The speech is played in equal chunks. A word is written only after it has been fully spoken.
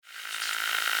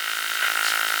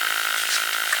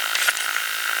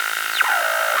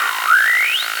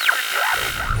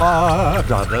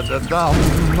Adam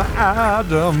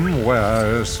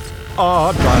West.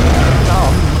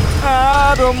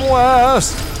 Adam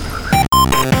West.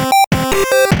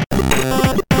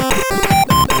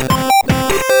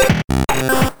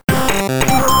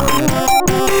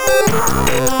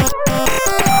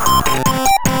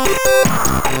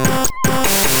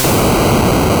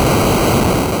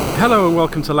 Hello and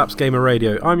welcome to Lapsed Gamer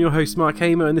Radio. I'm your host Mark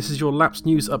Hamer and this is your Lapsed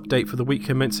News update for the week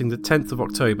commencing the 10th of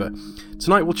October.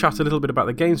 Tonight we'll chat a little bit about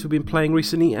the games we've been playing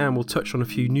recently and we'll touch on a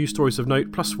few news stories of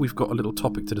note, plus we've got a little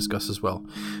topic to discuss as well.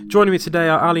 Joining me today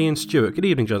are Ali and Stuart. Good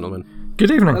evening, gentlemen.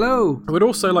 Good evening. Hello. I would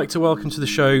also like to welcome to the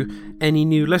show any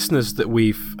new listeners that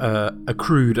we've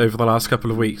accrued over the last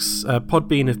couple of weeks.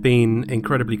 Podbean have been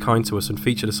incredibly kind to us and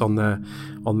featured us on their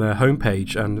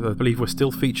homepage, and I believe we're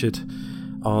still featured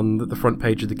on the front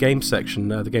page of the games section,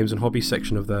 the games and hobbies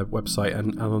section of their website,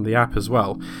 and on the app as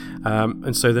well.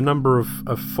 And so the number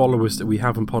of followers that we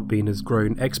have on Podbean has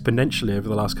grown exponentially over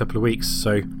the last couple of weeks.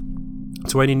 So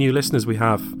to any new listeners we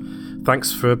have,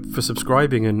 thanks for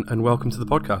subscribing and welcome to the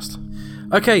podcast.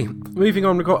 Okay, moving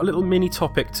on, we've got a little mini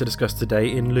topic to discuss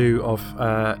today in lieu of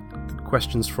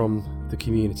questions from the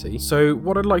community. So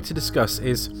what I'd like to discuss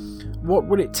is, what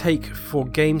would it take for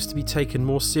games to be taken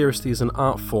more seriously as an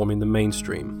art form in the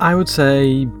mainstream? I would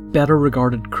say better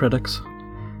regarded critics.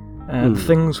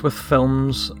 Things with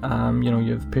films,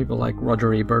 you have people like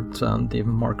Roger Ebert and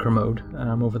even Mark Kermode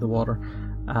over the water,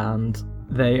 and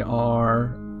they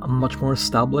are much more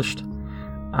established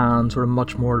and sort of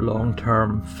much more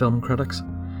long-term film critics.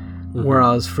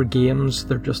 Whereas for games,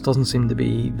 there just doesn't seem to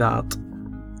be that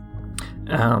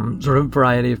sort of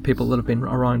variety of people that have been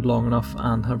around long enough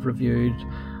and have reviewed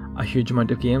a huge amount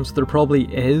of games. There probably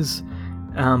is,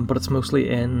 but it's mostly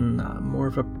in more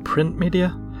of a print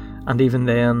media, and even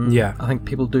then, I think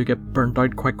people do get burnt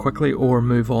out quite quickly or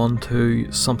move on to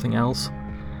something else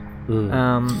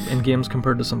in games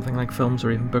compared to something like films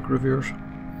or even book reviewers.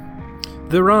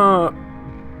 There are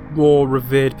more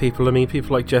revered people. I mean,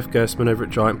 people like Jeff Gerstmann over at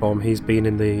Giant Bomb. He's been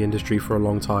in the industry for a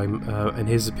long time, and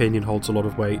his opinion holds a lot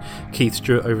of weight. Keith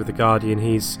Stewart over The Guardian.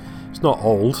 He's not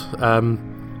old,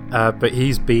 but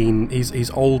he's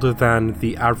older than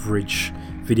the average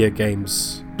video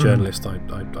games journalist.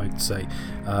 I'd say.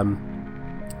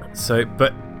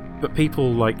 But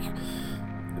people like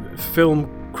film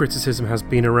criticism has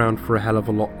been around for a hell of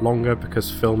a lot longer,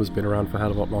 because film has been around for a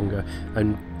hell of a lot longer,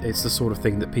 and it's the sort of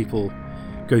thing that people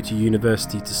go to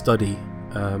university to study,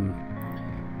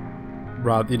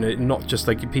 rather, not just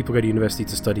like people go to university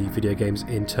to study video games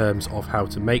in terms of how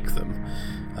to make them.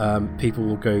 People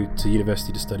will go to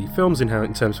university to study films in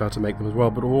terms of how to make them as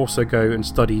well, but will also go and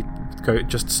study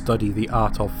the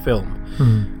art of film.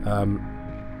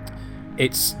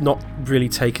 It's not really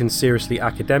taken seriously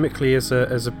academically as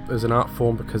an art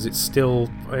form, because it's still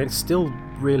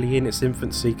really in its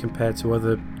infancy compared to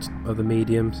other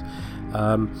mediums.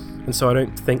 And so I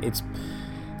don't think it's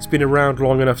been around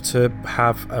long enough to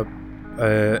have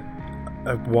a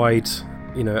wide,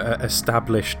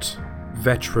 established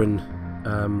veteran,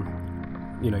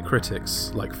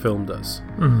 critics like film does.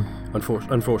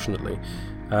 Unfortunately,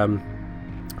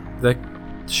 there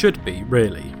should be,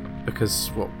 really, because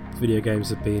video games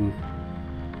have been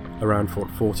around for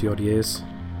 40 odd years.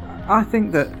 I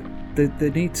think that they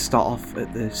need to start off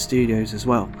at the studios as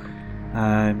well.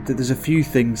 There's a few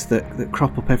things that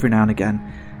crop up every now and again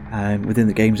within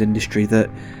the games industry that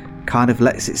kind of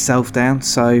lets itself down.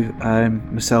 So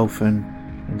myself and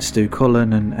Stu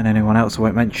Cullen and anyone else, I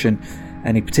won't mention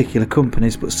any particular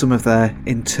companies, but some of their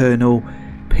internal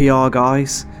PR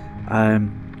guys are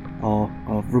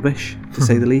rubbish, to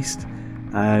say the least.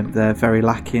 They're very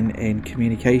lacking in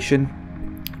communication.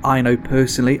 I know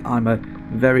personally I'm a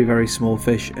very, very small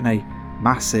fish in a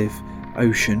massive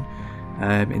ocean.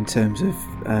 In terms of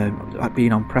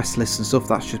being on press lists and stuff.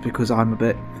 That's just because I'm a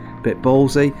bit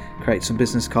ballsy. Create some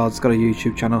business cards, got a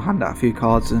YouTube channel, hand out a few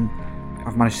cards, and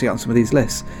I've managed to get on some of these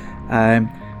lists.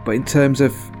 But in terms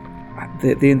of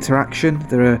the interaction,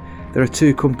 there are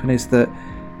two companies that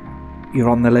you're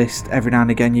on the list. Every now and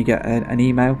again you get an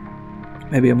email,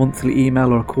 maybe a monthly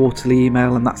email or a quarterly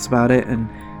email, and that's about it. And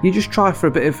you just try for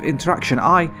a bit of interaction.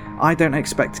 I don't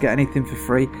expect to get anything for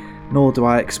free, nor do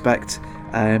I expect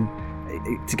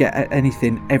to get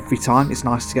anything every time. It's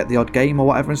nice to get the odd game or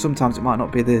whatever, and sometimes it might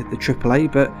not be the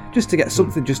AAA, but just to get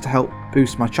something just to help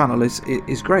boost my channel is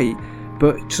great.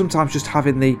 But sometimes just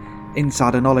having the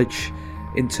insider knowledge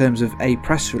in terms of a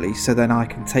press release, so then I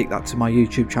can take that to my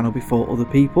YouTube channel before other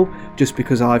people, just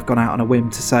because I've gone out on a whim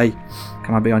to say,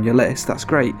 can I be on your list? That's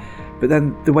great. But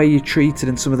then the way you're treated,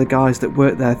 and some of the guys that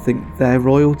work there think they're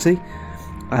royalty,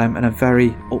 and are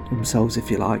very up themselves,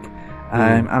 if you like.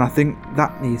 And I think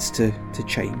that needs to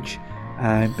change,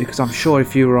 because I'm sure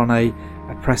if you were on a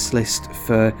press list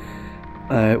for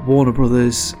Warner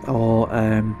Brothers or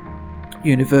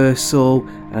Universal,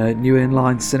 New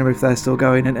Inline Cinema, if they're still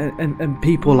going, and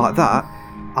people like that,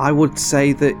 I would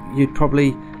say that you'd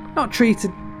probably not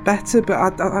treated better,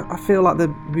 but I feel like the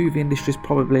movie industry is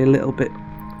probably a little bit...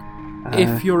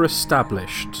 if you're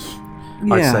established,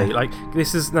 yeah. I'd say. Like,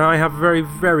 this is... Now, I have very,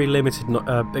 very limited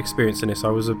experience in this.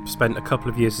 I spent a couple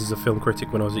of years as a film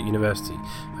critic when I was at university,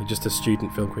 just a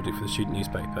student film critic for the student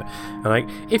newspaper. And like,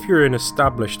 if you're an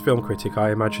established film critic,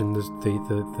 I imagine the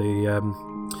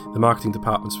marketing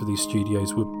departments for these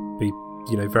studios would be,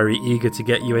 very eager to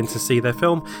get you in to see their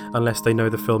film, unless they know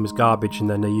the film is garbage, and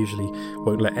then they usually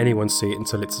won't let anyone see it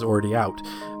until it's already out.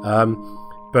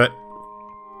 But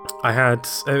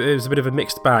it was a bit of a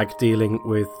mixed bag dealing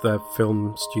with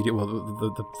film studio, well,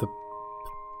 the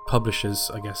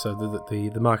publishers, I guess,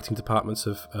 the marketing departments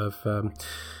of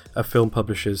film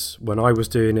publishers when I was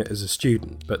doing it as a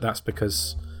student, but that's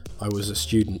because I was a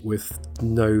student with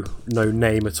no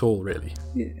name at all, really.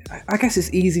 Yeah, I guess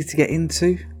it's easy to get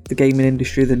into the gaming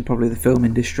industry than probably the film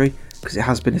industry, because it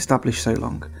has been established so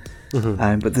long.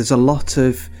 But there's a lot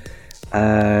of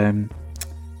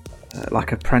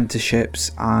like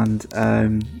apprenticeships and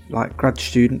like grad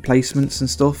student placements and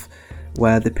stuff,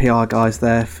 where the PR guy's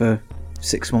there for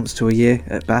 6 months to a year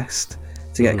at best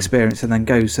to get experience and then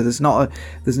goes. So there's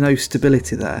no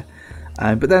stability there.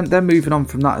 But then moving on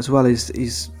from that as well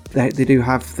is they do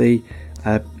have the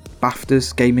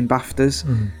BAFTAs, gaming BAFTAs,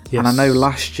 Yes. and I know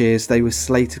last year's they were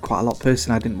slated quite a lot.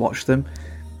 Personally, I didn't watch them.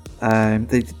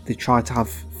 They tried to have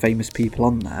famous people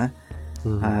on there,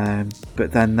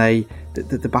 but then the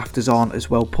BAFTAs aren't as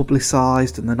well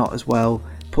publicised and they're not as well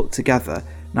put together.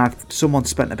 Now, if someone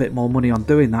spent a bit more money on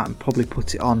doing that and probably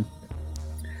put it on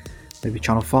maybe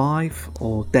Channel 5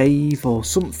 or Dave or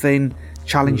something,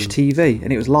 Challenge TV,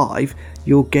 and it was live,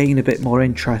 you'll gain a bit more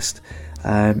interest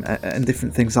and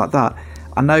different things like that.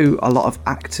 I know a lot of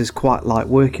actors quite like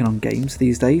working on games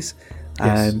these days,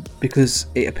 because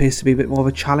it appears to be a bit more of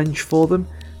a challenge for them,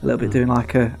 a little bit doing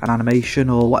like an animation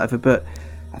or whatever, but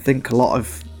I think a lot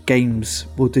of games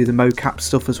will do the mocap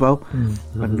stuff as well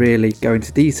and really go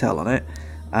into detail on it.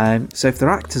 So if their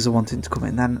actors are wanting to come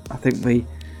in, then I think we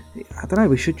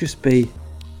should just be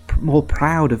more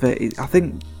proud of it. I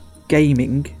think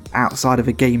gaming outside of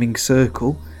a gaming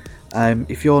circle,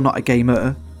 if you're not a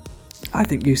gamer, I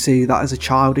think you see that as a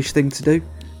childish thing to do,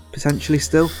 potentially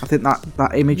still. I think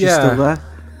that image is still there.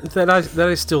 That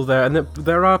is still there, and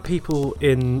there are people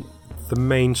in the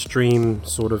mainstream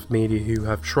sort of media who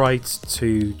have tried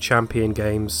to champion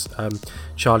games.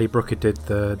 Charlie Brooker did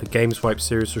the Games Wipe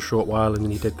series for a short while, and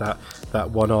then he did that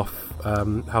one-off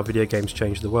How Video Games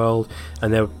Changed the World,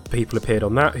 and there were people appeared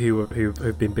on that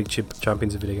who've been big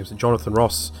champions of video games. Jonathan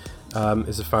Ross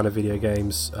is a fan of video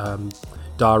games.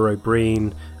 Dara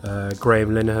O'Brien,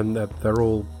 Graham Linehan, they're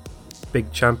all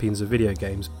big champions of video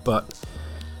games, but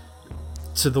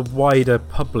to the wider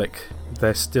public,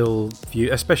 they're still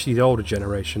viewed, especially the older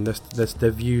generation,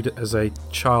 they're viewed as a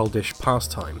childish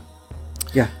pastime.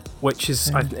 Yeah. Which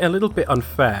is I think, a little bit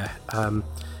unfair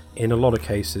in a lot of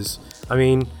cases. I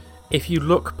mean, if you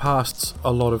look past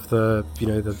a lot of the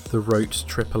rote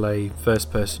AAA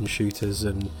first-person shooters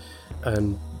and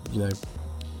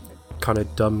kind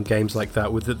of dumb games like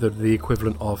that with the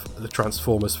equivalent of the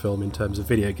Transformers film in terms of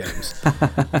video games,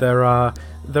 there are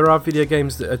video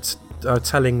games that are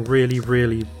telling really,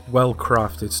 really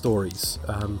well-crafted stories.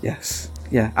 Yes.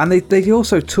 Yeah, and they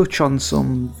also touch on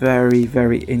some very,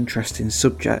 very interesting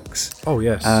subjects. Oh,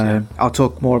 yes. I'll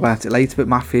talk more about it later, but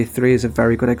Mafia 3 is a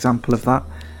very good example of that.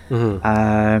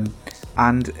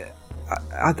 And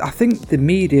I think the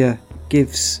media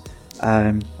gives,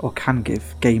 or can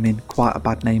give, gaming quite a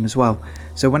bad name as well.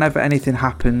 So whenever anything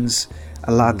happens,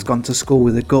 a lad's gone to school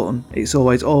with a gun, it's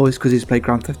always because he's played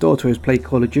Grand Theft Auto, he's played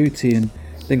Call of Duty and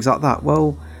things like that.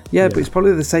 Well, yeah, but it's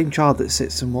probably the same child that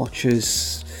sits and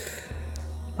watches,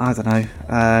 I don't know,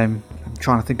 I'm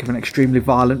trying to think of an extremely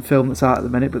violent film that's out at the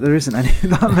minute, but there isn't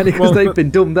that many because they've been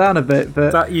dumbed down a bit.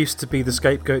 But that used to be the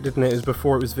scapegoat, didn't it? It was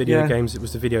before it was video games, it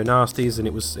was the video nasties, and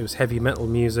it was heavy metal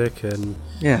music, and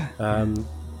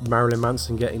Marilyn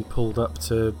Manson getting pulled up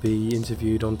to be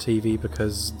interviewed on TV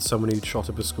because someone who'd shot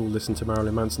up a school listened to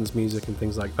Marilyn Manson's music and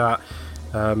things like that.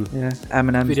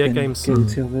 Eminem's video been games,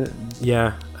 guilty of it.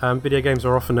 Video games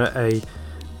are often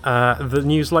the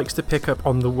news likes to pick up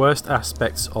on the worst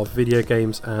aspects of video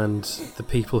games and the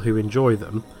people who enjoy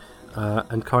them,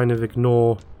 and kind of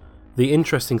ignore the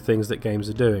interesting things that games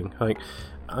are doing. Like,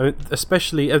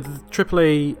 especially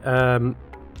AAA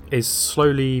is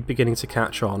slowly beginning to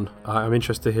catch on. I'm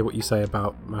interested to hear what you say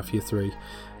about Mafia 3.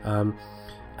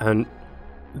 And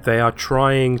they are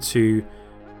trying to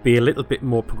be a little bit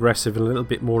more progressive and a little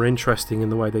bit more interesting in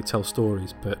the way they tell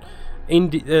stories. But the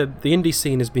indie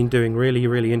scene has been doing really,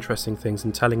 really interesting things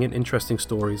and telling interesting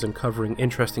stories and covering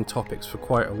interesting topics for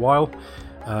quite a while.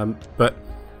 But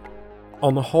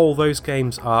on the whole, those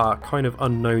games are kind of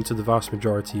unknown to the vast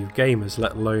majority of gamers,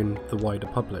 let alone the wider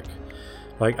public.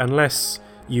 Like, unless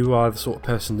you are the sort of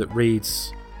person that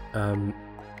reads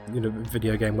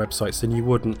video game websites, then you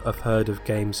wouldn't have heard of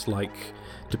games like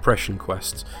Depression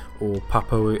Quest or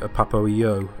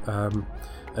Papo.io,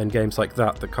 and games like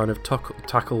that kind of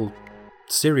tackle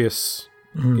serious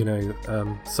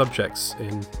subjects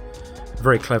in a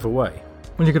very clever way.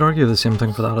 Well, you could argue the same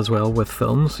thing for that as well with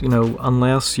films.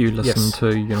 Unless you listen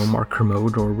to Mark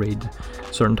Kermode or read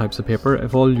certain types of paper,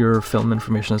 if all your film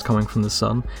information is coming from The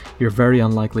Sun, you're very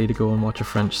unlikely to go and watch a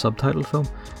French subtitled film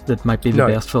that might be the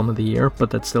best film of the year,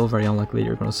 but that's still very unlikely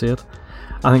you're going to see it.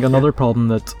 I think another problem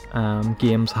that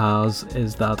games has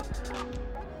is that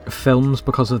films,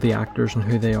 because of the actors and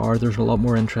who they are, there's a lot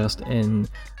more interest in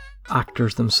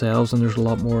actors themselves, and there's a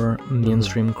lot more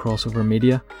mainstream crossover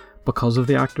media because of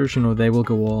the actors. They will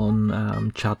go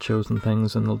on chat shows and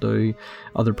things, and they'll do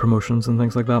other promotions and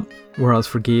things like that. Whereas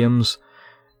for games,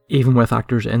 even with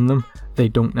actors in them, they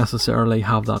don't necessarily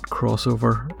have that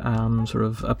crossover sort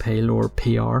of appeal or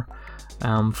PR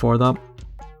for that.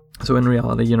 So in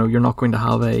reality, you're not going to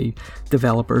have a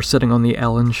developer sitting on the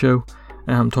Ellen show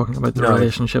talking about their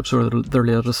relationships or their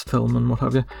latest film and what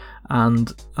have you.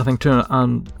 And I think to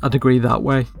a degree that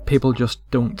way, people just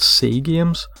don't see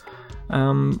games,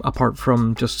 apart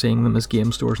from just seeing them as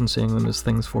game stores and seeing them as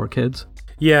things for kids.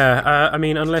 Yeah, I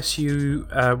mean, unless you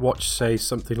watch, say,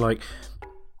 something like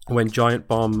when Giant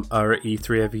Bomb are at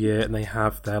E3 every year, and they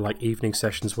have their evening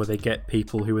sessions where they get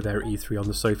people who were there at E3 on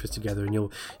the sofas together, and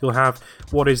you'll have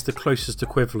what is the closest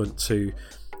equivalent to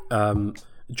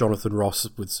Jonathan Ross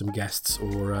with some guests,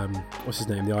 or what's his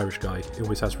name, the Irish guy. He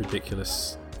always has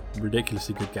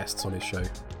ridiculously good guests on his show.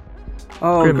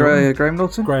 Oh, Graham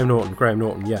Norton? Graham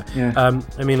Norton, yeah.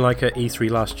 I mean, like at E3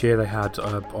 last year, they had,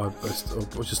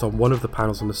 just on one of the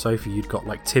panels on the sofa, you'd got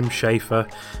Tim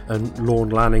Schafer and Lorne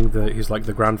Lanning, who's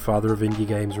the grandfather of indie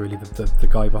games, really, the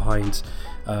guy behind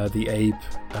the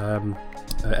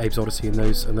Abe's Odyssey and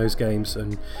those games,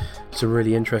 and some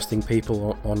really interesting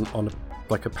people on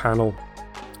a panel.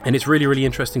 And it's really, really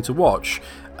interesting to watch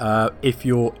if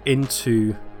you're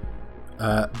into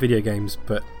video games,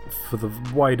 but for the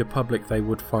wider public, they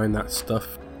would find that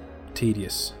stuff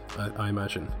tedious, I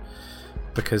imagine,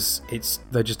 because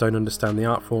they just don't understand the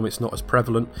art form. It's not as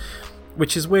prevalent,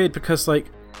 which is weird because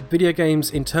video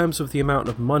games, in terms of the amount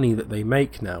of money that they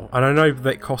make now, and I know that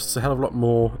it costs a hell of a lot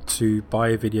more to buy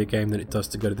a video game than it does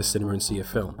to go to the cinema and see a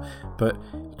film, but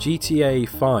GTA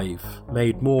 5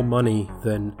 made more money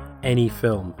than any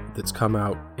film that's come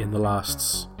out in the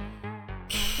last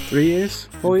 3 years?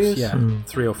 4 years? Yeah,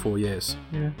 3 or 4 years.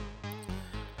 Yeah.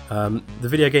 The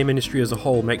video game industry as a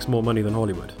whole makes more money than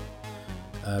Hollywood,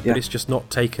 but it's just not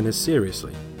taken as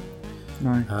seriously.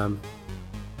 No.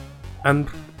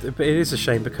 But it is a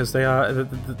shame because they are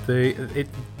the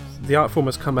art form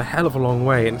has come a hell of a long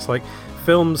way, and it's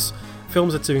films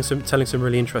are telling some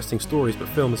really interesting stories, but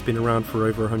film has been around for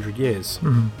over 100 years.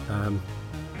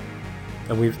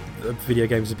 And video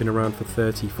games have been around for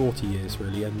 30, 40 years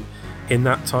really, and in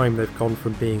that time they've gone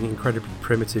from being incredibly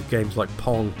primitive games like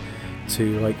Pong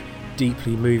to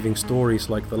deeply moving stories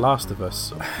like The Last of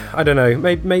Us. I don't know,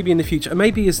 maybe in the future,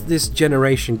 maybe as this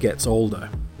generation gets older,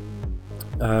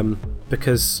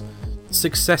 because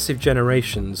successive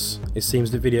generations, it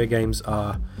seems that video games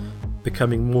are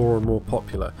becoming more and more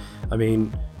popular. I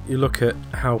mean, you look at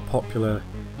how popular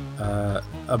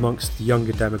amongst the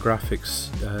younger demographics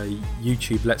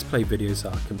YouTube Let's Play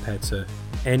videos are compared to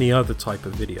any other type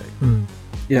of video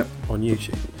on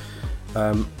YouTube.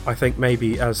 I think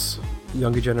maybe as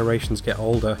younger generations get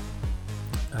older,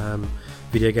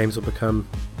 video games will become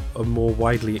a more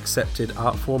widely accepted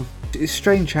art form. It's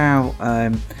strange how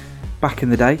back in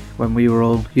the day when we were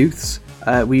all youths,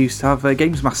 we used to have a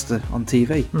Games Master on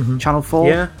TV, Channel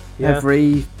 4,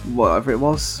 every whatever it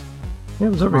was. Yeah,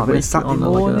 it was every week Saturday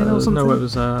morning or something. No, it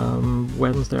was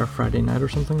Wednesday or Friday night or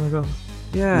something like that.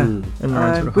 Yeah,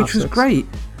 which was great.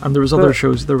 And there was other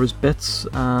shows. There was Bits,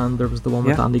 and there was the one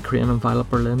with Andy Crane and Violet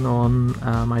Berlin on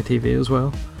ITV as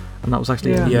well. And that was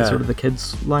actually sort of the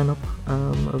kids lineup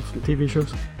of TV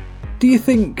shows. Do you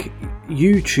think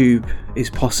YouTube is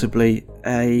possibly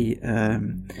a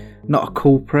not a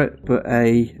culprit, but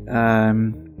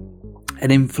an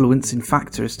influencing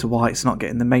factor as to why it's not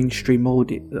getting the mainstream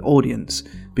audience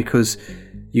because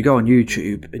you go on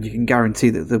YouTube and you can guarantee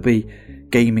that there'll be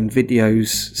gaming videos,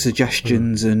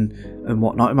 suggestions, and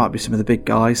whatnot. It might be some of the big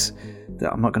guys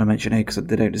that I'm not going to mention here because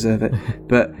they don't deserve it,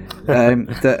 but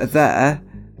that are there,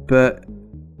 but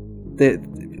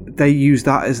they use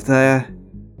that as their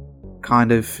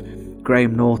kind of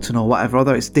Graham Norton or whatever,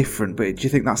 although it's different. But do you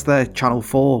think that's their Channel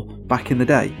 4 back in the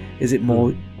day? Is it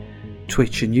more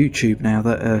Twitch and YouTube now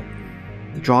that are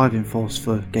the driving force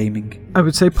for gaming? I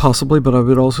would say possibly, but I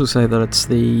would also say that it's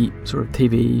the sort of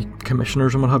TV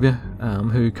commissioners and what have you,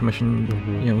 who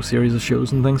commission series of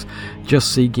shows and things,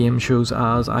 just see game shows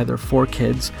as either for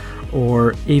kids,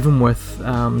 or even with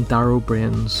Darrow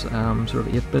Brain's sort of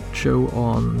 8-bit show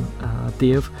on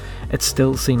Dave, it's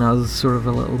still seen as sort of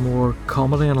a little more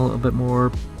comedy and a little bit more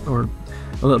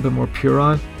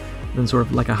puerile than sort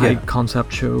of like a high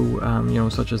concept show,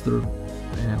 such as the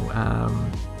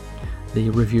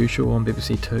review show on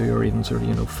BBC Two, or even sort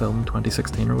of Film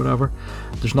 2016 or whatever.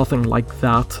 There's nothing like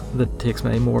that takes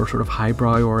a more sort of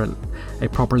highbrow or a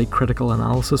properly critical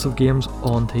analysis of games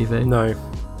on TV. No.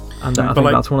 And I think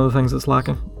that's one of the things that's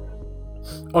lacking.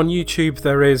 On YouTube,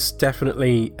 there is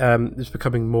definitely it's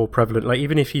becoming more prevalent. Like,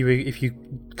 even if you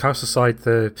cast aside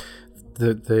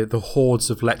the hordes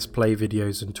of Let's Play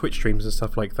videos and Twitch streams and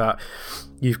stuff like that,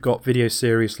 you've got video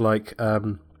series like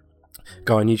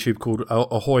guy on YouTube called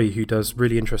Ahoy, who does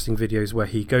really interesting videos where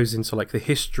he goes into like the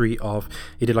history of,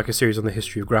 he did like a series on the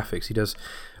history of graphics. He does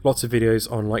lots of videos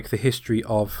on like the history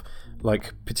of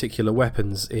like particular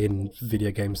weapons in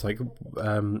video games, like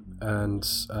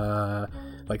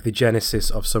like the genesis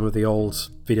of some of the old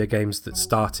video games that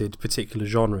started particular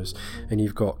genres. And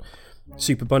you've got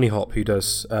Super Bunny Hop, who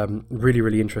does really,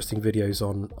 really interesting videos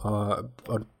on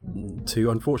to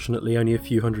unfortunately only a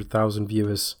few 100,000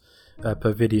 viewers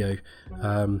per video,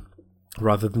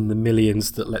 rather than the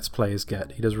millions that Let's Players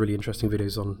get. He does really interesting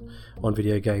videos on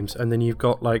video games. And then you've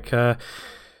got like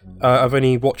I've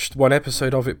only watched one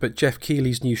episode of it, but Jeff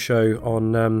Keighley's new show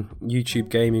on YouTube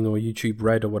Gaming, or YouTube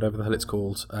Red, or whatever the hell it's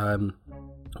called,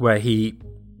 where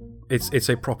it's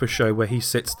a proper show where he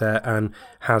sits there and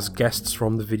has guests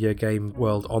from the video game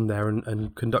world on there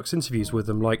and conducts interviews with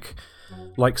them, like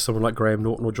someone like Graham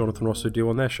Norton or Jonathan Ross would do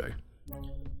on their show.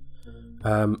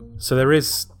 So there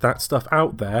is that stuff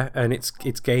out there, and it's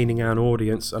gaining an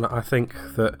audience. And I think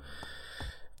that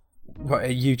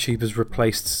YouTube has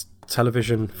replaced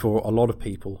television for a lot of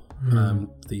people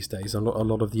these days. A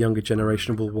lot of the younger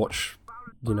generation will watch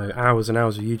hours and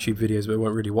hours of YouTube videos, but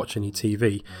won't really watch any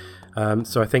TV.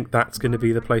 So I think that's going to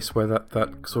be the place where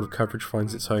that sort of coverage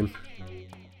finds its home.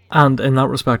 And in that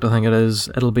respect, I think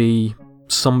it'll be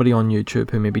somebody on YouTube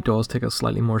who maybe does take a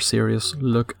slightly more serious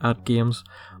look at games,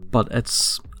 but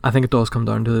I think it does come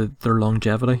down to their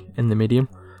longevity in the medium,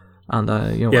 and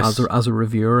yes. as a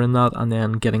reviewer in that, and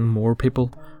then getting more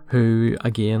people who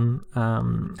again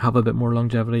have a bit more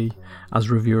longevity as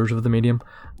reviewers of the medium,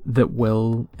 that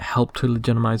will help to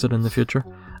legitimize it in the future,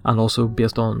 and also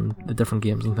based on the different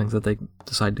games and things that they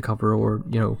decide to cover, or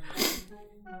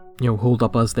hold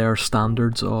up as their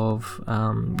standards of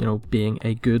being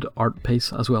a good art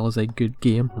piece as well as a good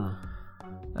game.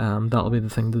 That'll be the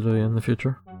thing to do in the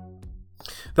future.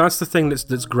 That's the thing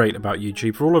that's great about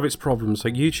YouTube. For all of its problems,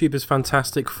 like, YouTube is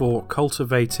fantastic for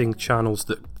cultivating channels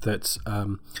that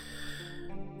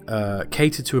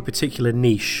cater to a particular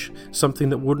niche, something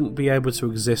that wouldn't be able to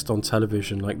exist on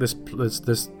television. Like,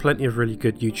 there's plenty of really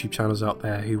good YouTube channels out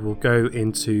there who will go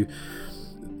into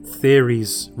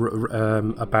theories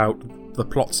about the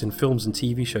plots in films and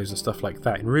TV shows and stuff like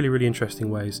that in really, really interesting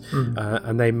ways.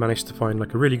 And they managed to find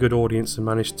like a really good audience, and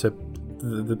managed to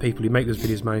the people who make those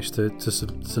videos manage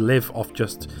to live off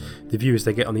just the viewers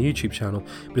they get on the YouTube channel.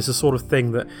 But it's the sort of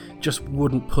thing that just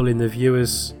wouldn't pull in the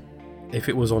viewers if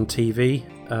it was on TV.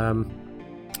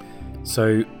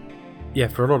 So yeah,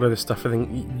 for a lot of this stuff, I think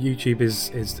YouTube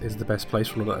is the best place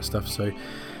for a lot of that stuff. So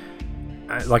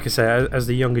like I say, as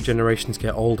the younger generations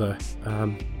get older,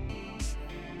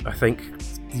 I think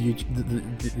the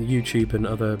YouTube and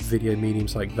other video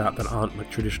mediums like that aren't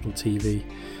like traditional TV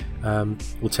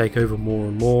will take over more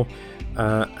and more,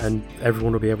 and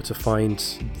everyone will be able to find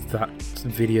that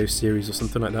video series or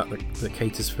something like that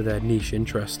caters for their niche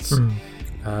interests.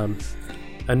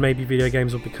 And maybe video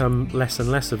games will become less and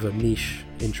less of a niche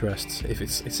interest.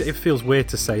 It feels weird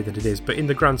to say that it is, but in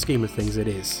the grand scheme of things, it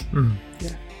is.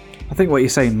 Yeah. I think what you're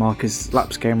saying, Mark, is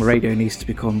Lapsed Gamer Radio needs to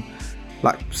become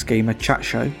Lapsed Gamer Chat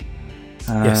Show.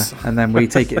 Yes. And then we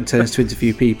take it in turns to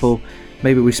interview people.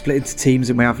 Maybe we split into teams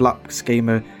and we have Lapsed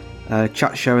Gamer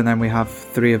Chat Show, and then we have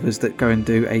three of us that go and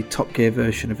do a Top Gear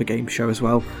version of a game show as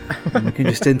well. And we can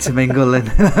just intermingle and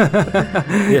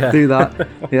do that.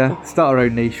 Yeah, start our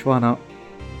own niche. Why not?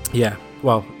 Yeah,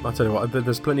 well, I'll tell you what,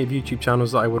 there's plenty of YouTube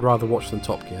channels that I would rather watch than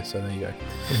Top Gear, so there you go.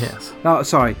 Yes. No,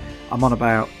 sorry, I'm on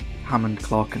about Hammond,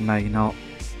 Clark and May, not...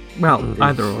 Well,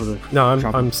 either or. No,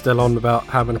 I'm still on about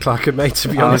Hammond, Clark and May, to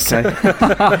be honest. Okay.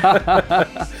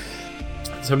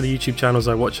 Some of the YouTube channels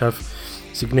I watch have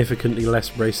significantly less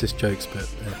racist jokes, but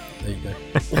there you go.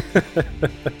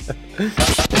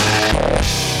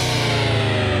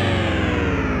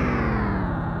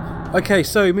 Okay,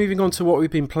 so moving on to what we've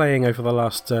been playing over the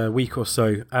last week or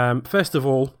so. First of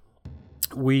all,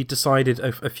 we decided,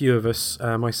 a few of us,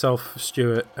 myself,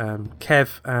 Stuart,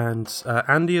 Kev, and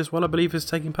Andy as well, I believe, is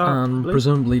taking part. And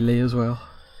presumably Lee as well.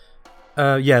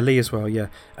 Yeah, Lee as well, yeah.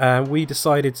 We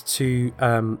decided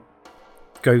to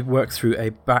go work through a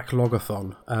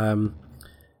backlog-a-thon.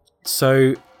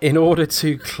 So, in order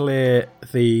to clear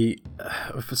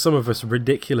for some of us,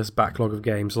 ridiculous backlog of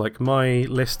games, like my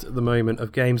list at the moment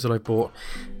of games that I bought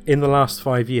in the last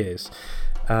 5 years,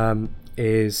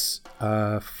 is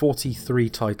 43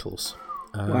 titles.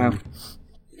 Wow.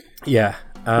 Yeah.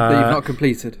 That you've not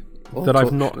completed. That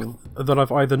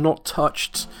I've either not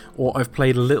touched, or I've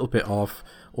played a little bit of,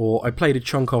 or I played a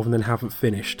chunk of and then haven't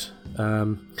finished.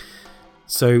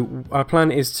 So our plan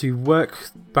is to work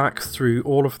back through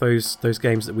all of those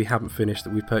games that we haven't finished,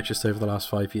 that we've purchased over the last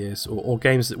 5 years, or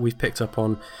games that we've picked up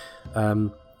on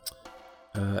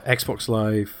Xbox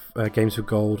Live, Games with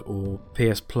Gold, or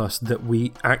PS Plus, that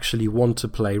we actually want to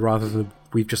play rather than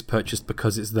we've just purchased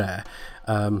because it's there.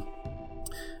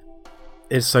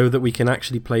 Is so that we can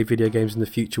actually play video games in the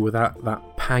future without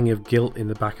that pang of guilt in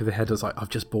the back of the head. It's like, I've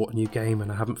just bought a new game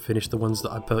and I haven't finished the ones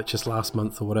that I purchased last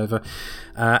month or whatever.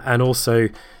 And also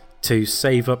to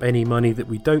save up any money that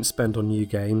we don't spend on new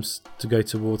games to go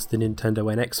towards the Nintendo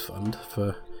NX fund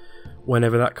for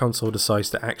whenever that console decides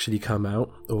to actually come out,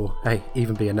 or hey,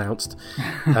 even be announced.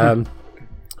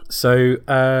 So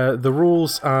the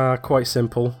rules are quite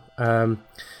simple.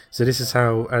 So this is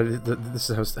how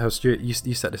Stuart, you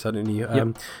set this out, didn't you?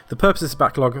 Yep. The purpose of this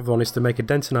backlog-a-thon is to make a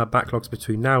dent in our backlogs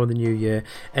between now and the new year.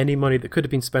 Any money that could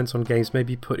have been spent on games may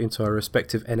be put into our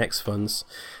respective NX funds.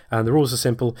 And the rules are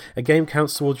simple. A game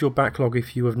counts towards your backlog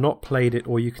if you have not played it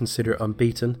or you consider it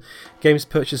unbeaten. Games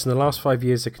purchased in the last 5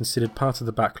 years are considered part of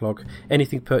the backlog.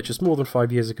 Anything purchased more than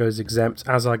 5 years ago is exempt,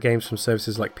 as are games from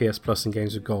services like PS Plus and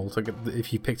Games with Gold, like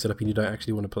if you picked it up and you don't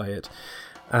actually want to play it.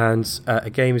 And a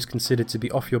game is considered to be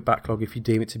off your backlog if you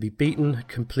deem it to be beaten,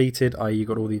 completed, i.e. you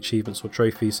got all the achievements or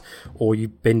trophies, or you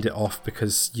binned it off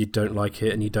because you don't like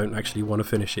it and you don't actually want to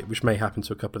finish it, which may happen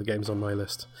to a couple of the games on my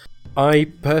list.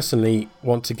 I personally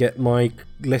want to get my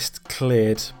list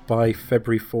cleared by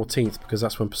February 14th because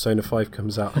that's when Persona 5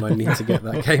 comes out and I need to get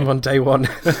that game on day one.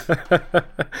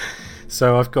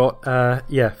 So I've got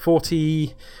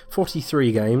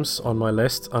 43 games on my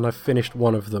list, and I've finished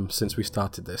one of them since we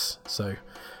started this, so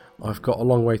I've got a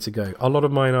long way to go. A lot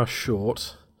of mine are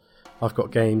short. I've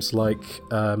got games like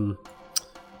Gone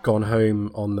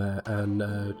Home on there,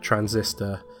 and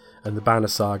Transistor, and the Banner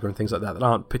Saga and things like that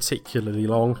aren't particularly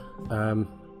long.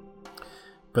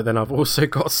 But then I've also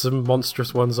got some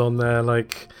monstrous ones on there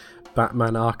like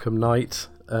Batman Arkham Knight,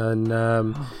 and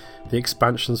the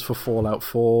expansions for Fallout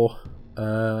 4.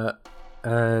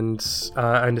 And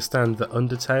I understand that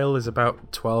Undertale is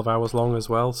about 12 hours long as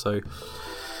well, so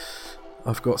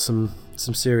I've got some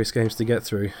serious games to get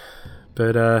through.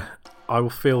 But I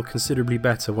will feel considerably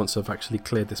better once I've actually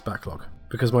cleared this backlog,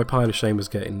 because my pile of shame was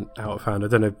getting out of hand. I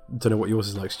don't know what yours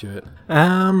is like, Stuart.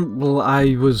 Well,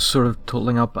 I was sort of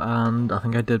totaling up, and I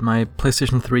think I did my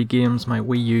PlayStation 3 games, my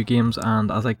Wii U games,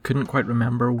 and as I couldn't quite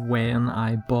remember when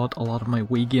I bought a lot of my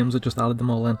Wii games, I just added them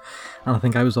all in, and I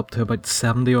think I was up to about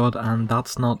 70 odd, and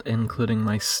that's not including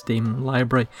my Steam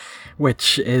library,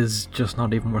 which is just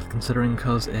not even worth considering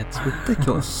because it's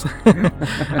ridiculous.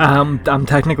 I'm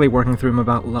technically working through my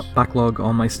backlog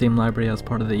on my Steam library as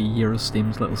part of the Year of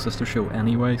Steam's little sister show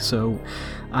anyway, so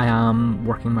I am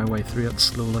working my way through it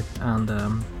slowly, and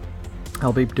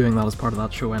I'll be doing that as part of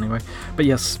that show anyway. But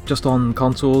yes, just on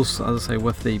consoles, as I say,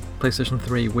 with the PlayStation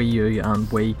 3, Wii U and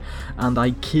Wii, and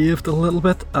I caved a little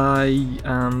bit.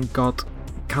 I got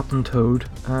Captain Toad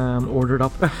ordered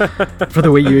up for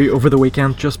the Wii U over the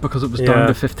weekend just because it was down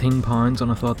to £15,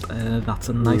 and I thought that's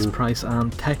a nice price,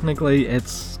 and technically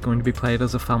it's going to be played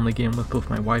as a family game with both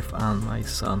my wife and my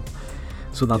son,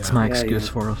 so that's my excuse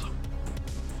for it.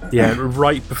 Yeah,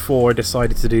 right before I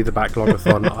decided to do the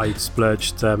backlog-a-thon, I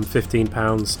splurged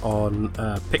 £15 on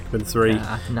Pikmin 3.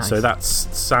 Nice. So that's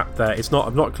sat there. I've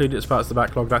not included it as part of the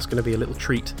backlog. That's going to be a little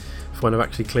treat for when I've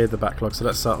actually cleared the backlog. So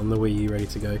that's sat on the Wii U ready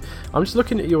to go. I'm just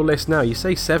looking at your list now. You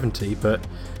say 70, but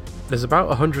There's about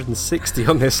 160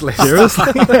 on this list.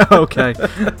 Seriously? Okay.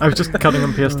 I was just cutting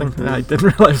and pasting. I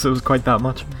didn't realise it was quite that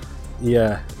much.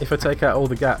 Yeah, if I take out all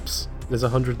the gaps, there's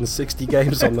 160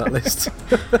 games on that list.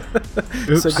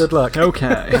 So good luck. Okay.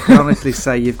 I can honestly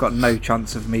say you've got no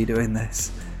chance of me doing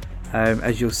this.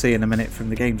 As you'll see in a minute from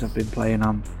the games I've been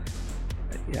playing,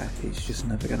 it's just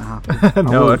never going to happen.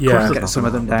 No, of course I'll it's get not some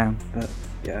of gonna them down, but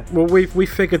yeah. Well, we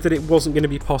figured that it wasn't going to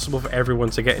be possible for everyone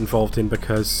to get involved in,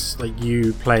 because like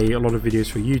you play a lot of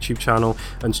videos for a YouTube channel,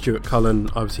 and Stuart Cullen,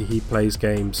 obviously he plays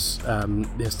games,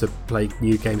 he has to play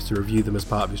new games to review them as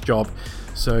part of his job,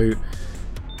 so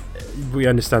we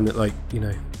understand that, like, you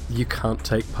know, you can't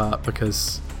take part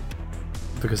because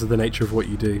of the nature of what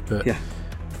you do, but yeah.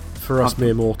 for us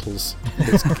mere mortals,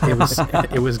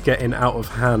 it was getting out of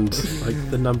hand, like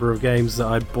the number of games that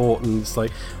I bought, and it's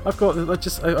like I was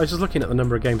just looking at the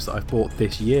number of games that I've bought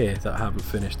this year that I haven't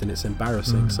finished, and it's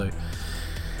embarrassing. So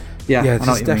yeah,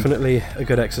 it's definitely a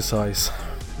good exercise.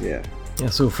 Yeah. Yeah,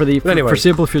 so for the anyway,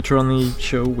 foreseeable future on the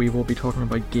show, we will be talking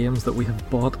about games that we have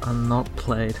bought and not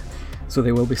played. So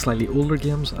they will be slightly older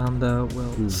games, and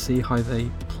we'll see how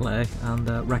they play and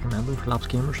recommend them for lapsed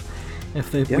gamers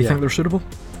if we think they're suitable.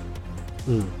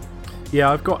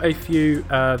 Yeah, I've got a few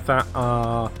that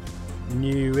are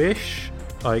newish,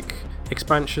 like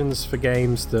expansions for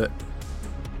games that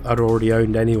I'd already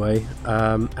owned anyway,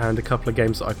 and a couple of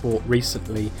games that I bought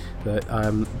recently that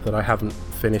I haven't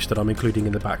finished, that I'm including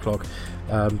in the backlog.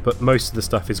 But most of the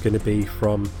stuff is going to be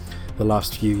from the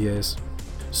last few years.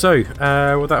 So,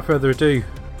 without further ado,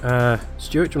 Stuart,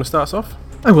 do you want to start us off?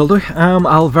 I will do.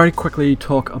 I'll very quickly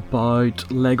talk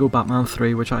about Lego Batman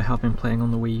 3, which I have been playing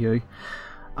on the Wii U.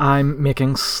 I'm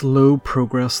making slow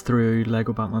progress through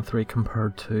Lego Batman 3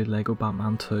 compared to Lego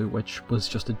Batman 2, which was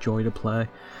just a joy to play.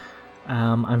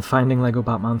 I'm finding Lego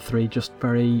Batman 3 just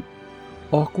very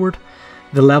awkward.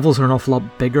 The levels are an awful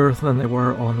lot bigger than they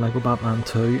were on Lego Batman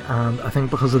 2, and I think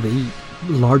because of the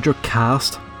larger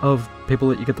cast of people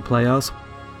that you get to play as,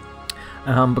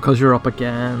 because you're up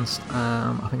against,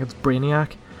 I think it's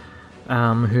Brainiac,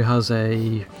 who has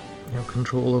a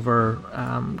control over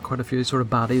quite a few sort of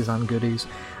baddies and goodies.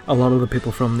 A lot of the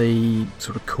people from the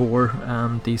sort of core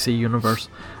DC universe,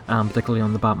 particularly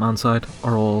on the Batman side,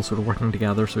 are all sort of working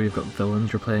together. So you've got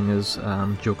villains you're playing as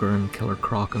Joker and Killer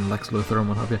Croc and Lex Luthor and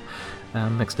what have you,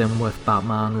 mixed in with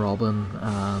Batman, Robin,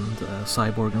 and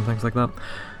Cyborg and things like that.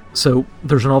 So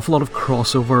there's an awful lot of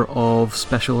crossover of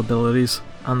special abilities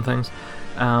and things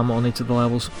on each of the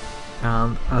levels,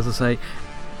 and as I say,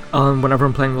 whenever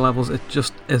I'm playing the levels, it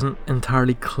just isn't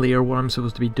entirely clear what I'm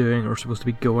supposed to be doing or supposed to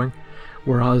be going,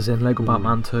 whereas in Lego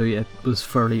Batman 2 it was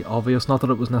fairly obvious. Not that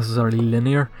it was necessarily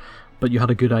linear, but you had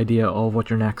a good idea of what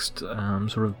your next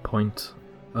sort of point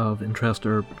of interest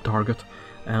or target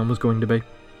was going to be.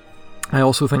 I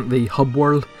also think the hub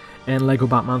world in Lego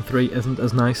Batman 3 isn't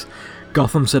as nice.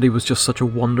 Gotham City was just such a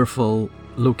wonderful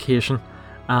location,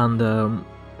 and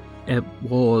it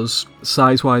was,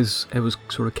 size-wise, it was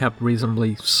sort of kept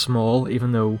reasonably small,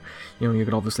 even though you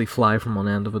could obviously fly from one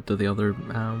end of it to the other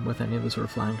with any of the sort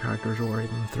of flying characters, or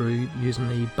even through using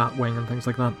the Batwing and things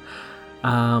like that.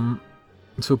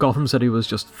 So Gotham City was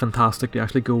just fantastic to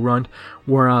actually go around,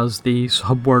 whereas these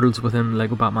hub worlds within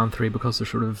Lego Batman 3, because they're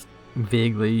sort of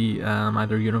vaguely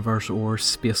either universe or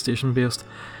space station based,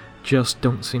 just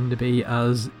don't seem to be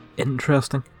as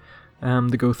interesting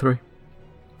to go through.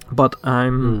 But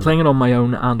I'm playing it on my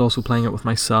own and also playing it with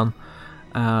my son,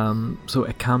 so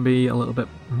it can be a little bit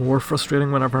more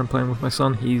frustrating whenever I'm playing with my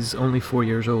son. He's only 4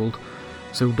 years old,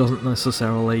 so doesn't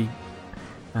necessarily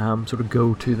sort of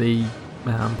go to the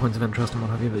points of interest and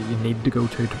what have you that you need to go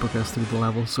to progress through the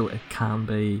level, so it can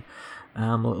be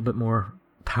a little bit more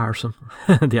tiresome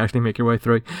to actually make your way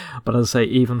through. But as I say,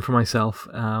 even for myself,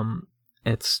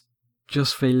 it's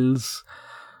just feels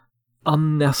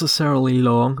unnecessarily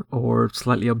long or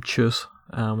slightly obtuse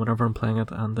whenever I'm playing it,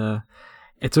 and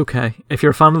it's okay. If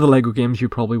you're a fan of the Lego games, you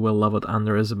probably will love it, and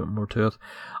there is a bit more to it.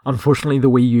 Unfortunately, the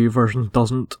Wii U version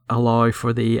doesn't allow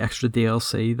for the extra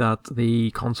DLC that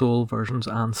the console versions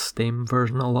and Steam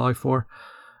version allow for,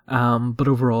 but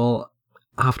overall,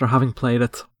 after having played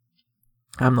it,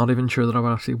 I'm not even sure that I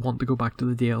would actually want to go back to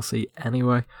the DLC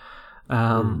anyway.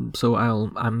 So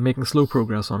I'm making slow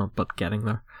progress on it, but getting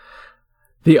there.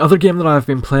 The other game that I've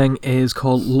been playing is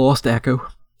called Lost Echo.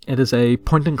 It is a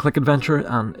point-and-click adventure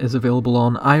and is available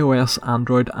on iOS,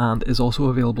 Android, and is also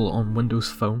available on Windows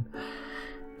Phone.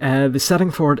 The setting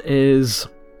for it is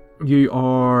you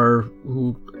are...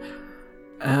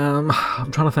 I'm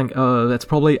trying to think. It's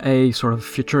probably a sort of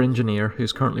future engineer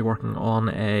who's currently working on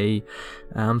a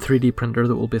 3D printer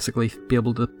that will basically be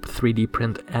able to 3D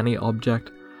print any object.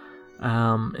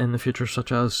 in the future,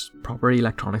 such as proper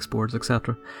electronics boards,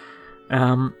 etc.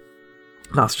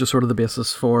 That's just sort of the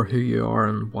basis for who you are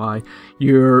and why.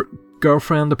 Your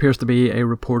girlfriend appears to be a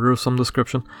reporter of some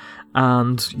description,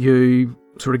 and you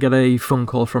sort of get a phone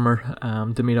call from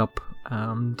her to meet up.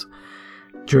 And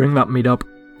during that meetup,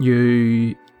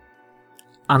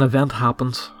 an event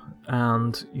happens,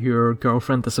 and your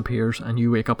girlfriend disappears, and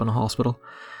you wake up in a hospital.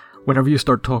 Whenever you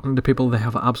start talking to people, they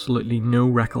have absolutely no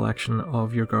recollection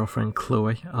of your girlfriend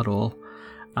Chloe at all.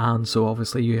 And so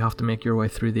obviously you have to make your way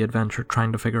through the adventure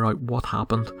trying to figure out what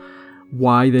happened,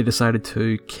 why they decided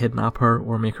to kidnap her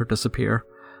or make her disappear,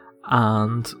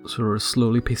 and sort of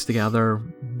slowly piece together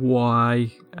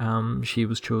why she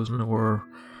was chosen, or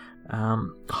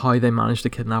how they managed to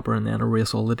kidnap her, and then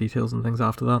erase all the details and things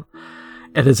after that.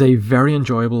 It is a very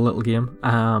enjoyable little game.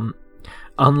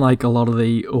 Unlike a lot of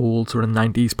the old sort of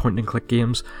 90s point-and-click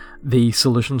games, the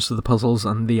solutions to the puzzles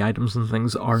and the items and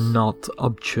things are not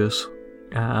obtuse.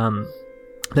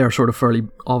 They're sort of fairly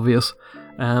obvious,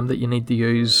 that you need to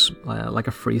use like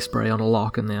a free spray on a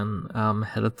lock and then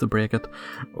hit it to break it,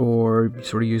 or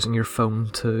sort of using your phone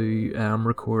to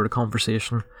record a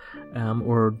conversation,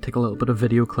 or take a little bit of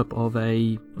video clip of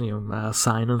a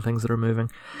sign and things that are moving,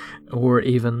 or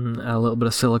even a little bit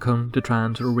of silicone to try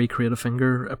and sort of recreate a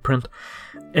fingerprint.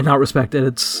 In that respect,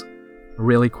 it's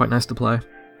really quite nice to play.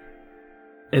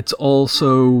 It's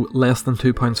also less than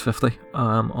 £2.50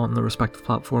 on the respective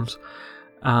platforms,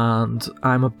 and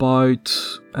I'm about,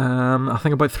 I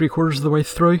think about 3/4 of the way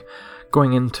through,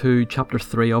 going into chapter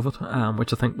 3 of it,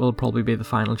 which I think will probably be the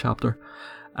final chapter.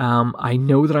 I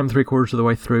know that I'm 3/4 of the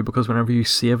way through because whenever you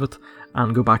save it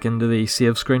and go back into the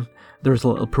save screen, there's a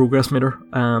little progress meter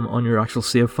on your actual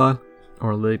save file,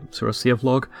 or the sort of save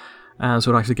log.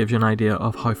 So it actually gives you an idea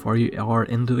of how far you are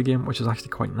into the game, which is actually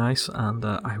quite nice, and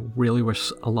I really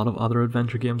wish a lot of other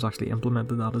adventure games actually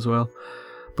implemented that as well,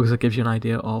 because it gives you an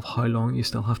idea of how long you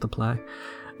still have to play.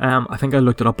 I think I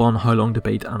looked it up on How Long to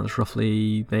Beat, and it's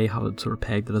roughly, they have it sort of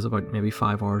pegged it as about maybe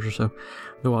 5 hours or so.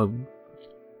 Though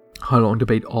How Long to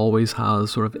Beat always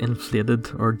has sort of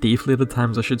inflated, or deflated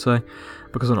times I should say,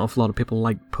 because an awful lot of people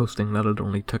like posting that it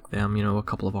only took them, a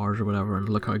couple of hours or whatever, and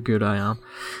look how good I am.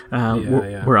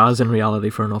 Whereas in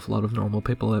reality, for an awful lot of normal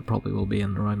people, it probably will be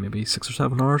in around maybe 6 or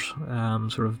 7 hours.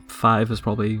 Sort of 5 is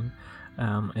probably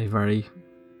a very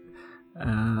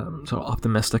sort of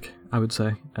optimistic, I would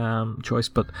say, choice.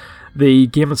 But the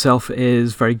game itself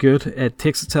is very good. It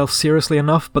takes itself seriously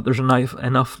enough, but there's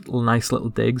enough nice little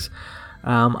digs.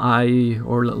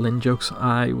 Or little in-jokes.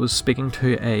 I was speaking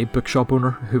to a bookshop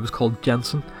owner who was called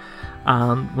Jensen,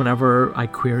 and whenever I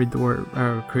queried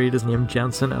queried his name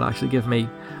Jensen, it actually gave me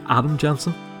Adam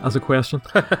Jensen as a question.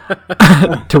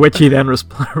 To which he then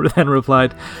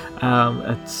replied,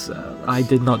 I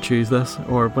did not choose this,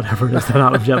 or whatever it is that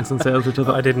Adam Jensen says, which I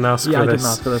thought, I didn't ask for this. I didn't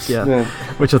ask for this, yeah.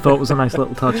 Which I thought was a nice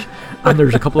little touch. And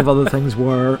there's a couple of other things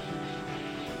where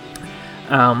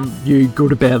you go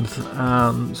to bed,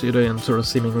 so you do, and sort of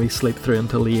seemingly sleep through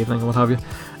until the evening or what have you.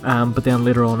 But then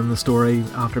later on in the story,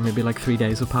 after maybe like 3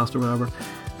 days have passed or whatever,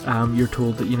 you're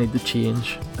told that you need to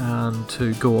change and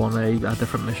to go on a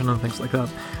different mission and things like that.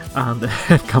 And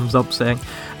it comes up saying,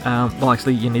 well,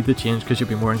 actually, you need to change because you've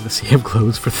been wearing the same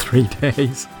clothes for 3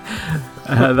 days.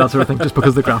 That sort of thing, just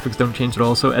because the graphics don't change at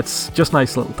all. So it's just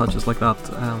nice little touches like that,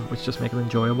 which just make it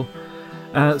enjoyable.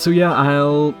 So yeah,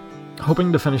 I'll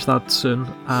hoping to finish that soon,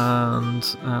 and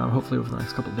hopefully over the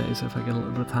next couple of days, if I get a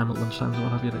little bit of time at lunchtime or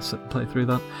what have you, to sit and play through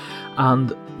that.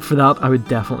 And for that, I would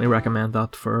definitely recommend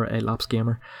that for a lapsed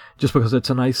gamer, just because it's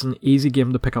a nice and easy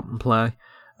game to pick up and play.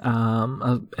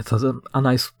 It has a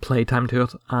nice play time to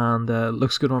it, and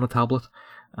looks good on a tablet,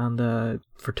 and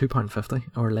for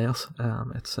 £2.50 or less,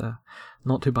 it's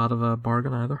not too bad of a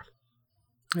bargain either.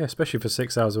 Yeah, especially for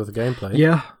 6 hours worth of gameplay.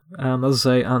 Yeah, as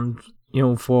I say, and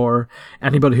for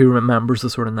anybody who remembers the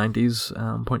sort of 90s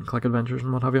point-and-click adventures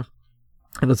and what have you,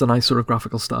 and it's a nice sort of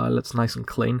graphical style, it's nice and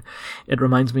clean. It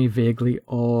reminds me vaguely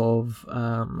of,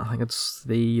 I think it's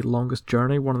The Longest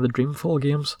Journey, one of the Dreamfall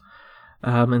games.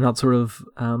 In that sort of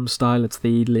style, it's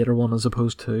the later one as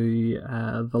opposed to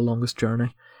The Longest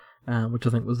Journey, which I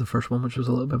think was the first one, which was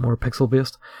a little bit more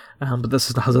pixel-based. But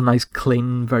this has a nice,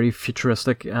 clean, very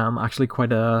futuristic, actually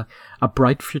quite a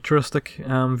bright futuristic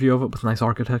view of it, with nice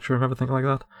architecture and everything like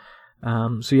that.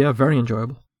 So yeah, very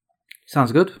enjoyable.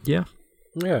 Sounds good. Yeah.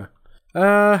 Yeah.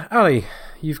 Ali,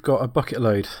 you've got a bucket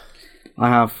load. I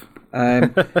have.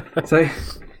 So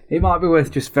it might be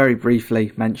worth just very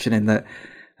briefly mentioning that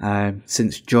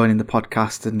since joining the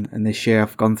podcast and this year,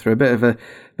 I've gone through a bit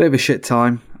of a shit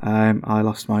time. I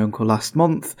lost my uncle last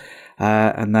month,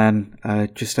 and then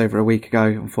just over a week ago,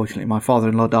 unfortunately, my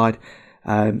father-in-law died.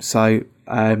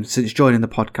 Since joining the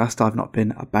podcast, I've not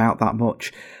been about that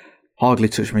much. Hardly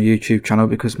touched my YouTube channel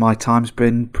because my time's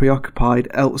been preoccupied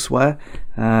elsewhere.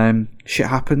 Shit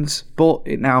happens, but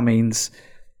it now means,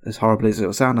 as horrible as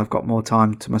it'll sound, I've got more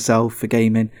time to myself for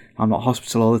gaming. I'm not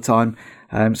hospital all the time.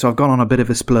 So I've gone on a bit of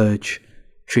a splurge,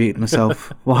 treated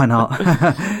myself. Why not?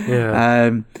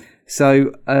 Yeah.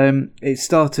 So it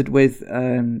started with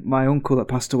my uncle that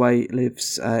passed away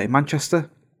lives in Manchester.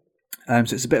 So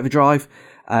it's a bit of a drive.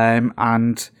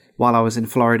 And while I was in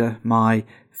Florida, my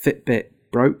Fitbit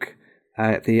broke.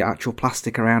 The actual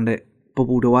plastic around it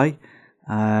bubbled away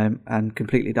and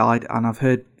completely died. And I've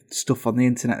heard stuff on the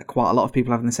internet that quite a lot of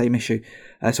people having the same issue.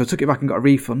 So I took it back and got a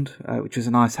refund, which was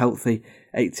a nice, healthy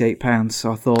 £88.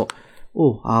 So I thought,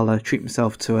 I'll treat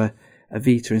myself to a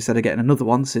Vita instead of getting another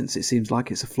one, since it seems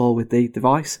like it's a flaw with the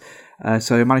device.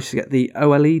 So I managed to get the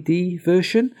OLED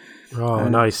version. Oh,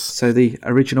 nice. So the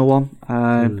original one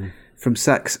from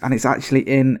Sex, and it's actually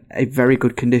in a very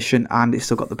good condition, and it's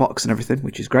still got the box and everything,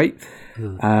 which is great.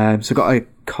 So I got a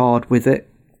card with it.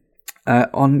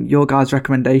 On your guys'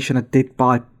 recommendation, I did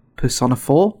buy Persona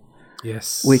 4.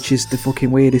 Yes. Which is the fucking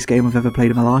weirdest game I've ever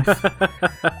played in my life.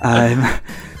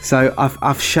 So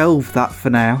I've shelved that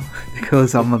for now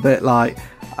because I'm a bit like,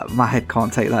 my head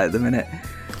can't take that at the minute.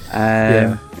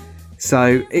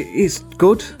 So it's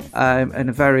good and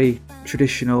a very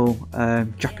traditional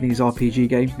Japanese RPG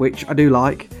game, which I do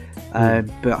like.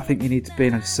 But I think you need to be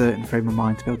in a certain frame of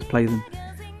mind to be able to play them.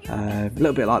 A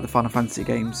little bit like the Final Fantasy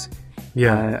games.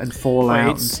 And Fallout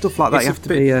and stuff like that. You have to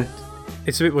be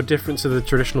It's a bit more different to the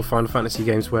traditional Final Fantasy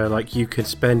games where like you could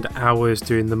spend hours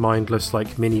doing the mindless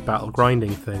like mini battle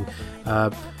grinding thing.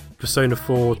 Persona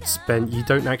 4 you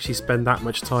don't actually spend that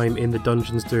much time in the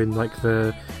dungeons doing like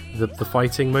the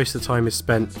fighting. Most of the time is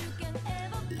spent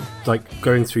like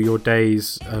going through your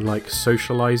days and like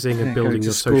socializing and building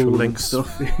your social links and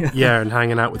stuff. And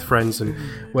hanging out with friends and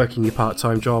working your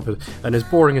part-time job, and as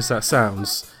boring as that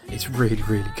sounds, it's really,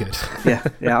 really good.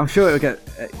 yeah, I'm sure it'll get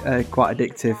quite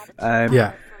addictive.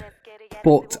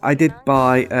 But I did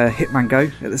buy Hitman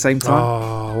Go at the same time.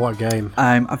 Oh, what a game.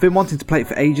 I've been wanting to play it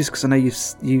for ages because I know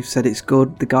you've said it's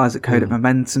good. The guys at Codec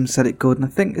Momentum said it good, and I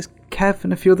think there's Kev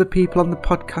and a few other people on the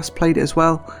podcast played it as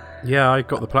well. Yeah, I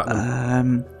got the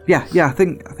platinum. I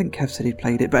think Kev said he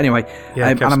played it. But anyway,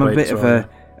 and I'm a bit of a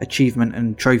achievement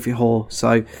and trophy whore,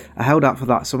 so I held out for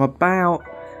that. So I'm about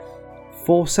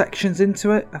 4 sections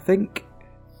into it, I think.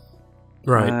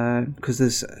 Right. Because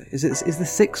is there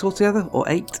 6 altogether or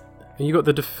 8? And you got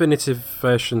the definitive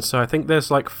version, so I think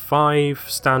there's like 5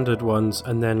 standard ones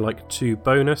and then like 2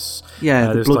 bonus.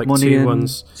 Yeah, there's Blood like Money 2 and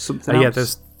ones. Something else. Yeah,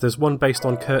 there's one based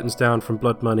on Curtains Down from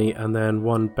Blood Money, and then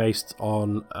one based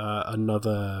on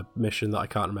another mission that I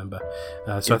can't remember.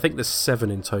 So I think there's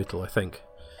 7 in total. I think.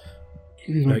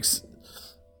 Yes,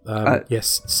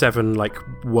 7 like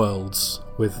worlds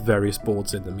with various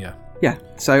boards in them. Yeah,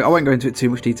 so I won't go into it too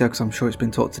much detail because I'm sure it's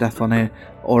been talked to death on here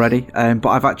already. But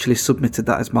I've actually submitted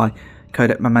that as my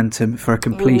Codec Momentum for a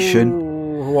completion.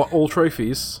 Ooh, what, all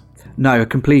trophies? No, a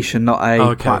completion, not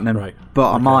a platinum. Right.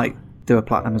 But I might do a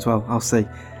platinum as well. I'll see.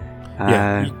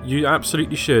 You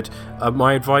absolutely should.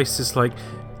 My advice is like,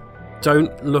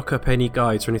 don't look up any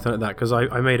guides or anything like that, because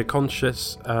I made a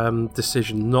conscious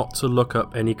decision not to look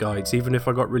up any guides, even if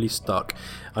I got really stuck,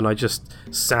 and I just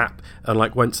sat and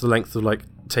like went to the length of like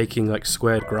taking like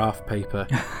squared graph paper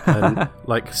and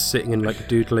like sitting and like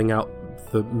doodling out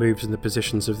the moves and the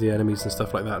positions of the enemies and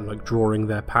stuff like that, and like drawing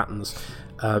their patterns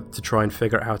to try and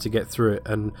figure out how to get through it.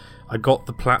 And I got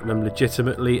the platinum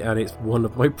legitimately, and it's one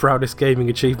of my proudest gaming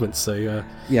achievements. So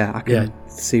I can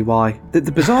see why.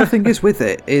 The bizarre thing is with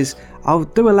it is I'll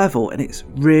do a level and it's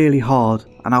really hard,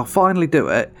 and I'll finally do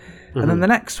it, and then the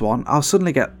next one I'll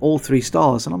suddenly get all 3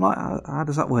 stars, and I'm like, how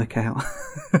does that work out?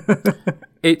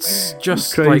 It's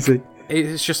just crazy. Like,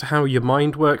 it's just how your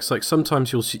mind works. Like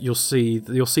sometimes you'll see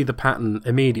the pattern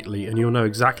immediately, and you'll know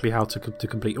exactly how to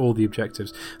complete all the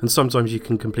objectives. And sometimes you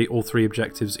can complete all 3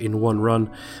 objectives in one run.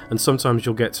 And sometimes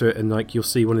you'll get to it and like you'll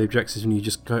see one of the objectives and you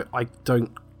just go, I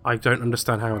don't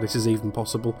understand how this is even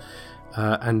possible.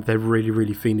 And they're really,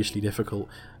 really fiendishly difficult.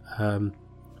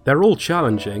 They're all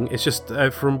challenging. It's just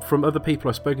from other people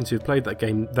I've spoken to who've played that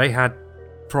game, they had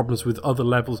problems with other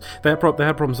levels. They had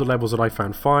problems with levels that I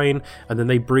found fine, and then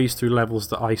they breezed through levels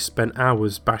that I spent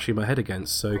hours bashing my head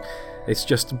against. So it's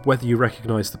just whether you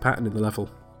recognise the pattern in the level.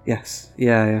 Yes,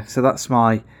 yeah. So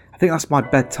I think that's my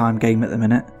bedtime game at the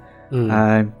minute.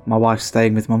 My wife's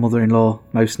staying with my mother-in-law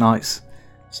most nights,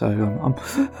 so I'm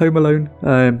home alone.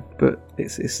 But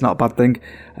it's not a bad thing.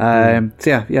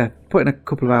 So yeah, putting a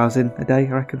couple of hours in a day,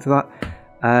 I reckon, to that.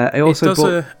 I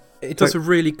also it does a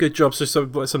really good job. So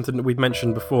something that we've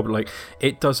mentioned before, but like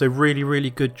it does a really, really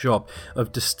good job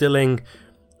of distilling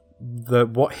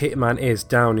what Hitman is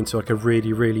down into like a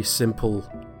really, really simple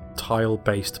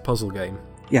tile-based puzzle game.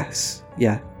 Yes,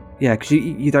 yeah, because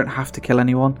you don't have to kill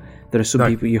anyone. There are some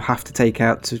people you have to take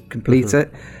out to complete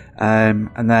it,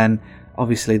 and then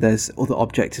obviously there's other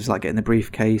objectives like getting the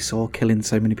briefcase or killing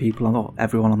so many people and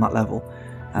everyone on that level.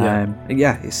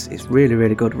 It's really,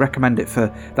 really good. Recommend it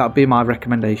that would be my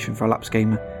recommendation for a lapsed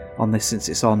gamer on this, since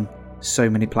it's on so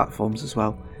many platforms as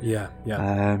well.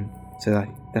 So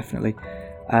definitely.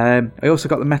 I also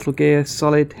got the Metal Gear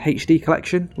Solid HD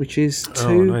collection, which is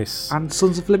 2 and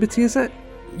Sons of Liberty, is it?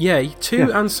 Yeah,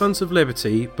 2 and Sons of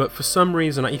Liberty, but for some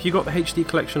reason, if you got the HD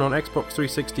collection on Xbox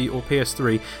 360 or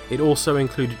PS3, it also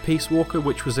included Peace Walker,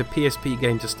 which was a PSP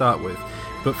game to start with.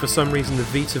 But for some reason, the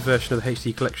Vita version of the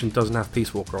HD collection doesn't have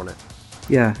Peace Walker on it.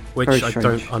 Yeah, which I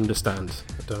don't understand.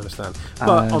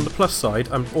 But on the plus side,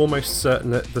 I'm almost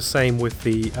certain that the same with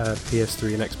the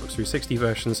PS3 and Xbox 360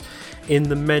 versions. In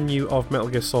the menu of Metal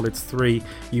Gear Solid 3,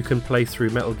 you can play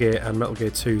through Metal Gear and Metal Gear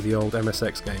 2, the old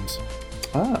MSX games.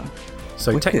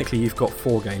 So wicked. Technically, you've got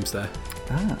 4 games there.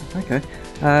 Okay.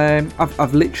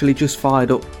 I've literally just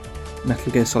fired up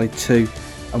Metal Gear Solid 2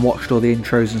 and watched all the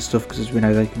intros and stuff, because as we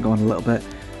know, they can go on a little bit.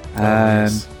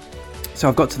 So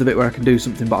I've got to the bit where I can do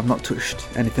something, but I've not touched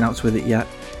anything else with it yet.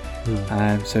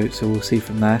 So we'll see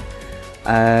from there.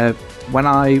 When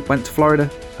I went to Florida,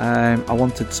 I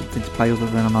wanted something to play other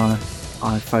than on an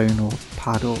iPhone or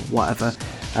pad or whatever.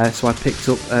 So I picked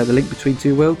up The Link Between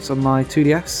Two Worlds on my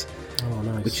 2DS. Oh,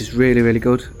 nice. Which is really, really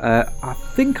good. I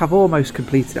think I've almost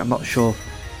completed it, I'm not sure.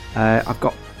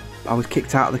 I was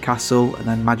kicked out of the castle, and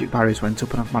then magic barriers went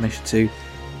up, and I've managed to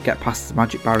get past the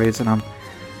magic barriers, and I'm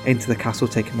into the castle,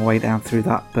 taking my way down through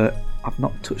that, but I've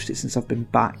not touched it since I've been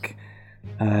back,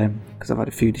 because I've had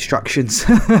a few distractions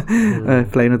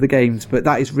playing other games. But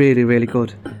that is really, really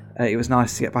good. It was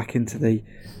nice to get back into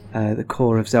the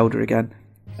core of Zelda again.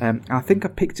 I think I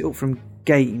picked it up from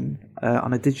Game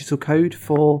on a digital code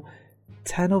for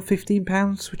 £10 or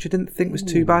 £15, which I didn't think was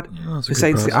too bad. The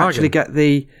same to actually get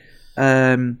the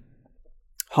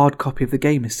hard copy of the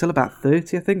game is still about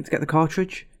 £30, I think, to get the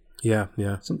cartridge. Yeah,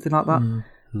 something like that.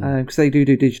 Because they do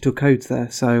digital codes there.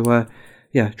 So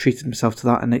treated myself to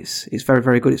that, and it's very,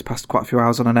 very good. It's passed quite a few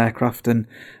hours on an aircraft and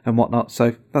whatnot,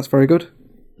 so that's very good.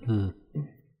 In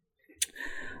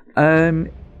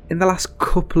the last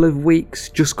couple of weeks,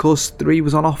 Just Cause 3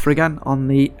 was on offer again on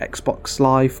the Xbox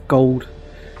Live Gold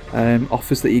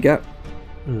offers that you get.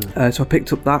 So I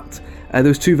picked up that. There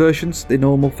was 2 versions, the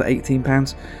normal for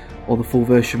 £18, or the full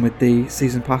version with the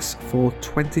Season Pass for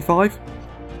 £25.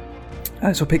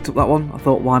 So I picked up that one. I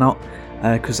thought, why not?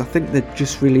 Because I think they'd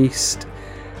just released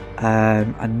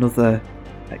another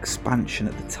expansion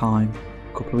at the time,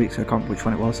 a couple of weeks ago. I can't remember which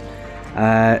one it was.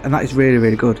 And that is really,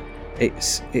 really good.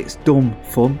 It's dumb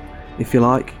fun, if you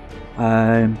like.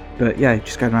 But yeah,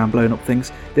 just going around blowing up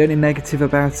things. The only negative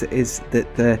about it is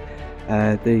that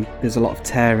there's a lot of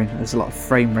tearing. There's a lot of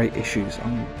frame rate issues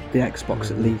on the Xbox,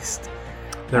 at least.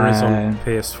 There is on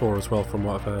PS4 as well, from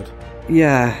what I've heard.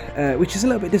 Yeah, which is a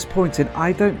little bit disappointing.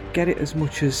 I don't get it as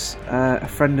much as a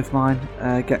friend of mine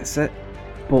gets it,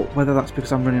 but whether that's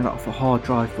because I'm running it off a hard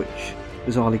drive, which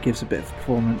bizarrely gives a bit of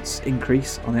performance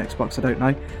increase on the Xbox, I don't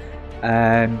know.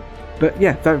 But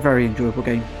yeah, very, very enjoyable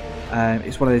game.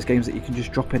 It's one of those games that you can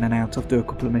just drop in and out of, do a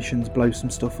couple of missions, blow some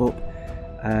stuff up.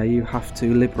 You have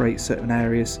to liberate certain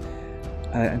areas,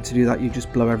 and to do that you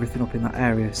just blow everything up in that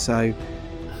area. So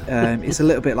it's a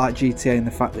little bit like GTA in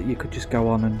the fact that you could just go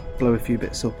on and blow a few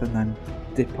bits up and then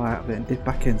dip out of it and dip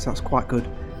back in. So that's quite good.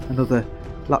 Another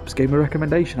lapsed gamer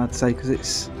recommendation, I'd say,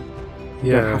 because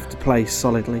you don't have to play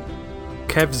solidly.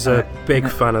 Kev's a big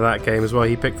fan of that game as well.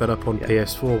 He picked that up on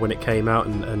PS4 when it came out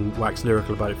and waxed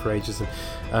lyrical about it for ages. And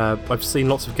I've seen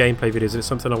lots of gameplay videos, and it's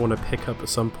something I want to pick up at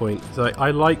some point. So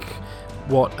I like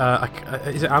what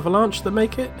is it Avalanche that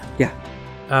make it? Yeah.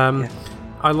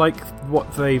 I like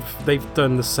what they've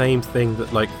done the same thing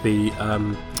that like the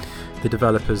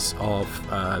developers of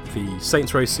the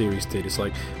Saints Row series did. It's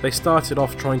like they started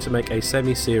off trying to make a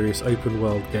semi-serious open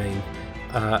world game.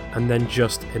 And then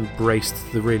just embraced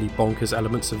the really bonkers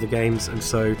elements of the games, and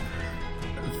so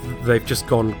they've just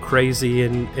gone crazy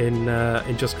in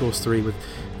Just Cause 3 with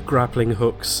grappling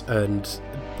hooks and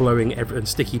blowing and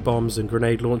sticky bombs and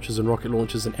grenade launchers and rocket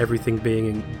launchers and everything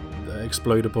being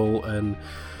explodable, and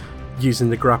using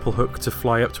the grapple hook to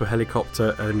fly up to a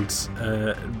helicopter and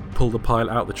pull the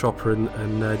pilot out the chopper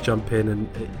and jump in, and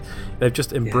they've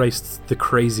just embraced the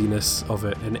craziness of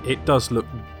it, and it does look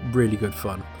really good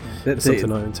fun. It's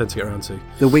something I intend to get around to.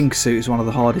 The wingsuit is one of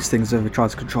the hardest things I've ever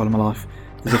tried to control in my life.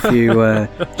 There's a few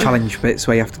challenge bits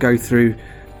where you have to go through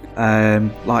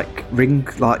if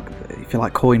you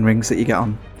like coin rings that you get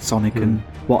on Sonic and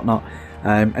whatnot,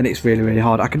 and it's really, really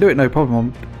hard. I can do it no problem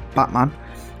on Batman.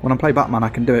 When I play Batman, I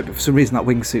can do it, but for some reason that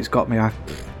wingsuit's got me. I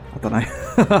don't know.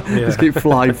 Just keep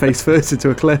flying face first into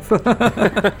a cliff.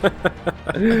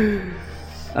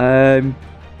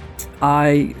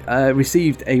 I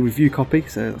received a review copy,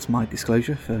 so that's my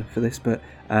disclosure for this, but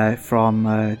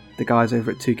from the guys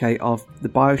over at 2K of the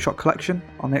BioShock collection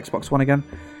on the Xbox One again.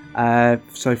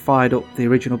 So fired up the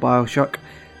original BioShock.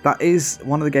 That is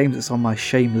one of the games that's on my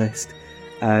shame list,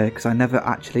 because I never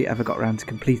actually ever got around to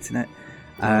completing it.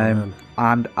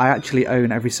 And I actually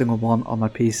own every single one on my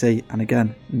PC, and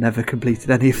again, never completed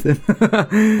any of them.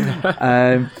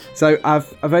 So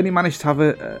I've only managed to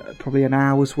have probably an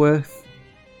hour's worth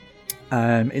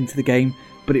into the game,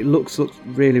 but it looks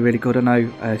really, really good. I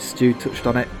know Stu touched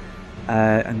on it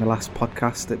in the last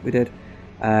podcast that we did,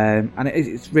 and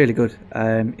it's really good.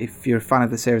 If you're a fan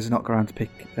of the series and not got around to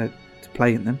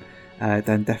playing them,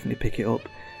 then definitely pick it up.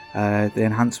 The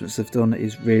enhancements they've done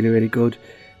is really, really good.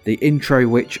 The intro,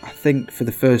 which I think for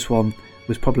the first one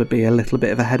was probably a little bit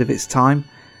of ahead of its time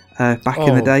back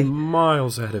in the day.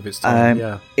 Miles ahead of its time,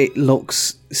 yeah. It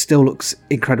still looks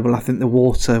incredible. I think the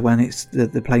water, when it's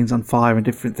the plane's on fire and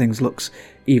different things, looks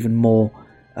even more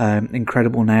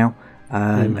incredible now.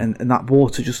 And that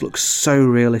water just looks so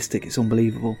realistic, it's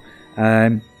unbelievable.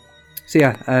 So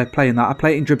yeah, playing that. I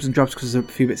play it in dribs and drabs because there's a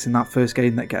few bits in that first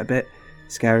game that get a bit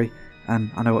scary.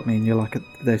 And I know what I mean. You're like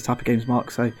those type of games,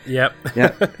 Mark. So yep.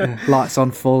 Lights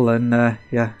on full and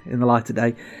in the light of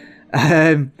day.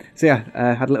 So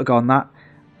yeah, had a little go on that.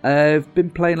 I've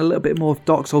been playing a little bit more of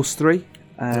Dark Souls 3.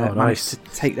 Managed to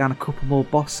take down a couple more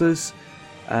bosses.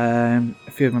 A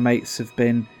few of my mates have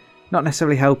been not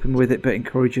necessarily helping with it, but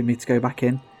encouraging me to go back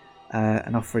in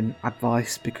and offering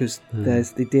advice, because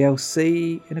there's the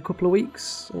DLC in a couple of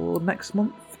weeks or next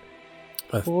month.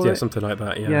 Something like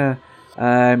that. Yeah.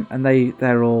 And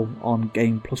they're all on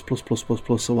Game Plus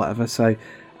or whatever. So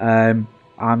I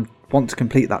want to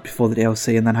complete that before the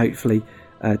DLC, and then hopefully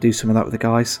do some of that with the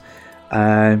guys.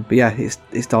 But yeah,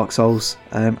 it's Dark Souls.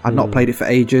 I've not played it for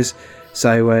ages,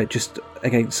 so just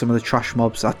against some of the trash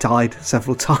mobs, I died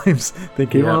several times,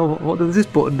 thinking, "Well, what does this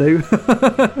button do?"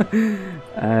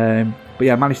 But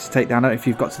yeah, I managed to take down. I don't know if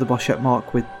you've got to the boss yet,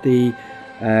 Mark. With the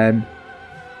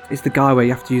it's the guy where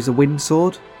you have to use a wind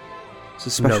sword. It's a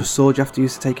special sword you have to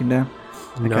use to take him down.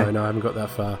 Okay. No, I haven't got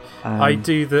that far.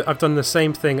 I've done the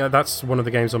same thing. That's one of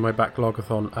the games on my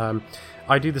backlogathon.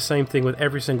 I do the same thing with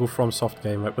every single FromSoft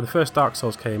game. Like when the first Dark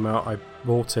Souls came out, I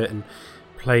bought it and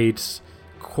played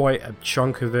quite a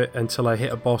chunk of it until I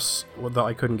hit a boss that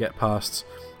I couldn't get past.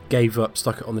 Gave up,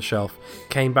 stuck it on the shelf.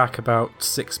 Came back about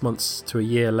 6 months to a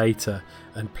year later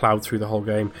and ploughed through the whole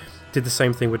game. Did the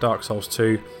same thing with Dark Souls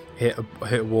 2. Hit a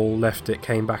wall, left it,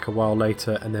 came back a while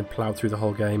later, and then ploughed through the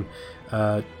whole game.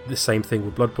 The same thing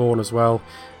with Bloodborne as well.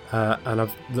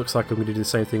 And looks like I'm going to do the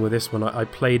same thing with this one. I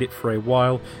played it for a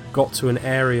while, got to an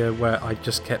area where I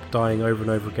just kept dying over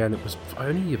and over again. It was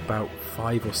only about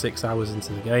 5 or 6 hours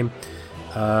into the game,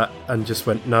 and just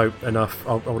went, no, enough.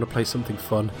 I want to play something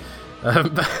fun.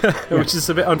 Which is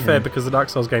a bit unfair because the Dark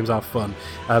Souls games are fun.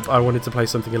 I wanted to play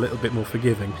something a little bit more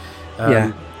forgiving.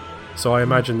 So I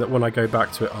imagine that when I go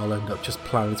back to it, I'll end up just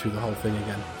ploughing through the whole thing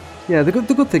again. Yeah, the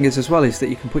good thing is as well is that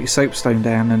you can put your soapstone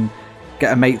down and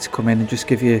get a mate to come in and just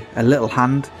give you a little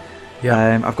hand.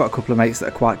 Yeah. I've got a couple of mates that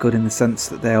are quite good in the sense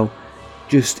that they'll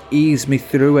just ease me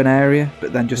through an area,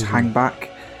 but then just hang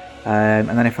back. And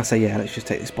then if I say, let's just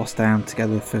take this boss down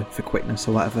together for quickness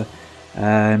or whatever.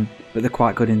 But they're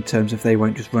quite good in terms of they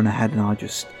won't just run ahead and I'll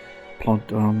just plod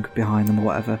along behind them or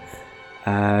whatever.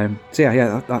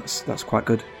 So that's quite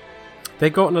good.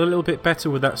 They've gotten a little bit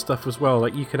better with that stuff as well.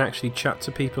 Like you can actually chat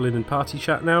to people in party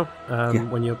chat now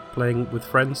when you're playing with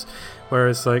friends.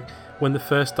 Whereas like when the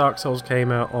first Dark Souls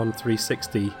came out on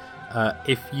 360,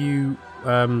 if you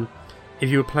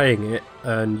were playing it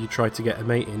and you tried to get a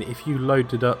mate in, if you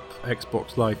loaded up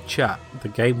Xbox Live Chat, the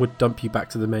game would dump you back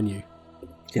to the menu.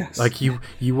 Yes. Like you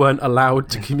weren't allowed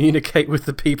to communicate with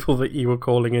the people that you were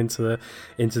calling into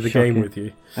the game with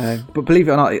you. But believe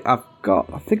it or not, I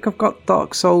think I've got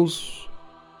Dark Souls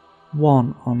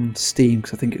 1 on Steam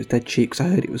because I think it was dead cheap because I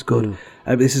heard it was good.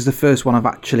 But this is the first one I've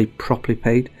actually properly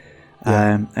played.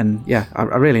 I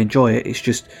really enjoy it. It's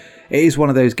just, it is one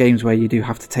of those games where you do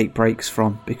have to take breaks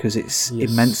from because it's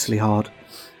immensely hard.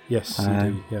 Yes, you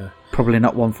do, yeah. Probably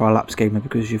not one for a lapsed gamer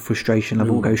because your frustration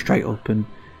level will go straight up and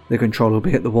the controller will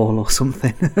be at the wall or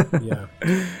something. Yeah.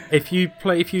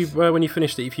 When you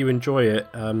finished it, if you enjoy it,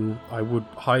 I would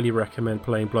highly recommend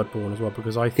playing Bloodborne as well,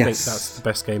 because I think that's the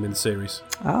best game in the series.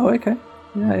 Oh, okay.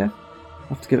 Yeah. I'll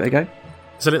have to give it a go.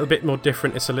 It's a little bit more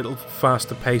different. It's a little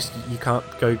faster paced. You can't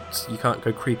go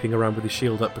creeping around with your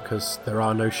shield up because there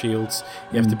are no shields.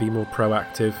 You have to be more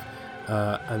proactive,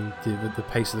 and the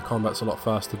pace of the combat's a lot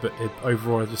faster. But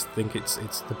overall, I just think it's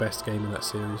the best game in that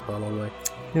series by a long way.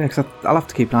 Yeah, because I'll have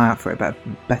to keep an eye out for it, but I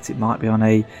bet it might be on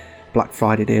a Black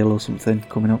Friday deal or something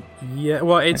coming up. Yeah,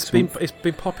 well, it's been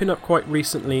popping up quite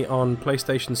recently on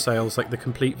PlayStation sales, like the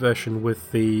complete version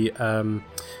with the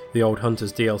old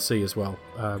Hunters DLC as well,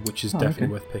 which is definitely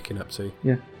worth picking up too.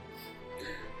 Yeah,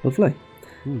 lovely.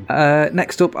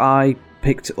 Next up, I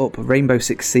picked up Rainbow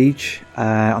Six Siege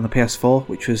on the PS4,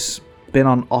 which has been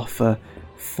on offer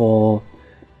for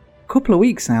a couple of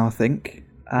weeks now, I think.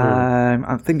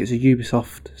 I think it's a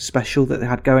Ubisoft special that they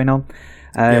had going on.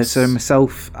 So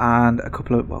myself and a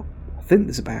couple of, I think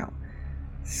there's about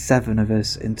 7 of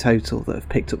us in total that have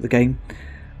picked up the game,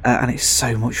 and it's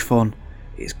so much fun.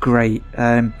 It's great.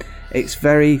 It's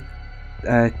very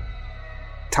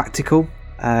tactical.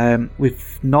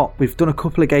 We've done a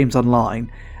couple of games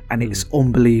online, and it's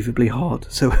unbelievably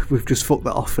hard. So we've just fucked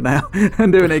that off for now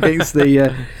and doing it against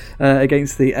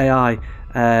the AI,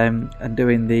 and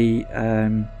doing the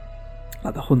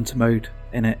like the hunter mode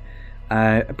in it.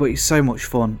 But it's so much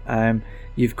fun.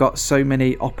 You've got so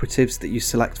many operatives that you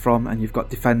select from, and you've got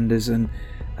defenders and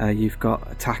you've got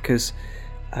attackers,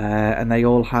 and they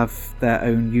all have their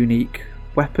own unique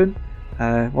weapon.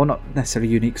 Well, not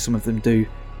necessarily unique, some of them do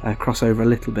cross over a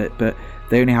little bit, but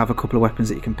they only have a couple of weapons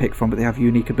that you can pick from, but they have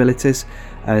unique abilities.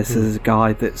 So there's a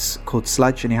guy that's called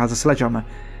Sledge, and he has a sledgehammer.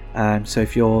 So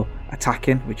if you're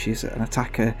attacking, which is an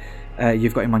attacker,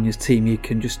 you've got him on your team, you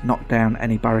can just knock down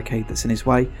any barricade that's in his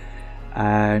way.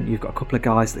 You've got a couple of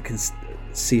guys that can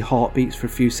see heartbeats for a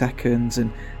few seconds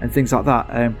and things like that,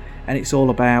 and it's all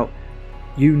about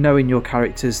you knowing your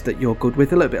characters that you're good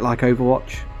with, a little bit like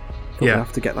Overwatch. Probably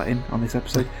have to get that in on this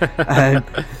episode.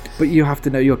 But you have to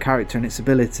know your character and its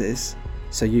abilities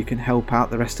so you can help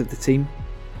out the rest of the team,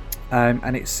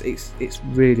 and it's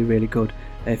really, really good.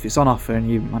 If it's on offer and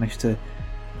you manage to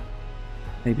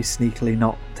maybe sneakily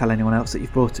not tell anyone else that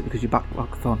you've brought it because you're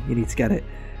backlog-a-thon, you need to get it.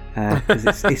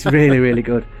 Because it's really, really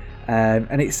good,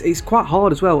 and it's quite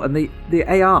hard as well. And the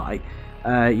AI,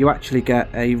 you actually get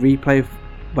a replay of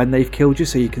when they've killed you,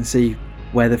 so you can see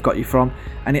where they've got you from,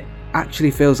 and it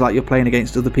actually feels like you're playing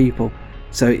against other people.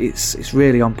 So it's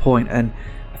really on point. And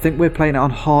I think we're playing it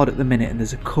on hard at the minute, and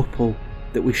there's a couple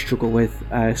that we struggle with.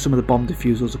 Some of the bomb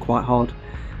defusals are quite hard,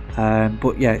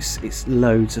 but yeah, it's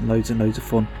loads and loads and loads of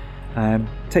fun.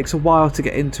 Takes a while to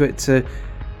get into it, to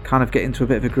kind of get into a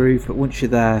bit of a groove, but once you're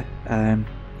there,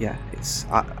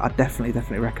 I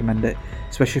definitely recommend it,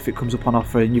 especially if it comes up on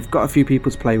offer and you've got a few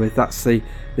people to play with. That's the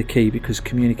key, because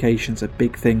communication's a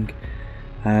big thing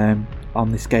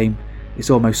on this game. It's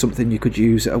almost something you could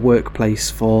use at a workplace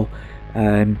for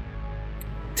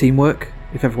teamwork,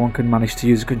 if everyone can manage to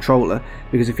use a controller,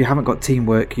 because if you haven't got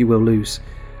teamwork, you will lose.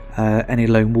 Any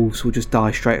lone wolves will just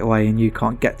die straight away and you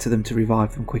can't get to them to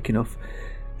revive them quick enough.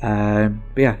 But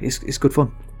yeah, it's good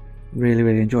fun. Really,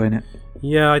 really enjoying it.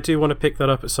 Yeah, I do want to pick that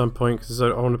up at some point, because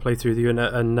I want to play through with you,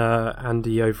 and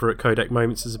Andy over at Codec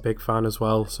Moments is a big fan as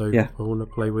well, so yeah. I want to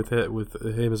play with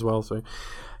him as well. So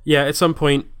yeah, at some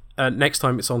point, next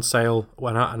time it's on sale,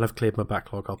 and I've cleared my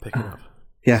backlog, I'll pick it up.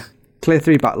 Yeah, clear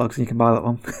 3 backlogs and you can buy that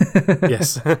one.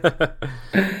 Yes.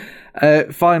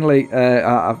 Finally,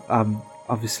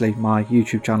 obviously my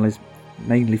YouTube channel is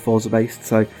mainly Forza based,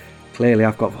 so clearly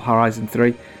I've got Horizon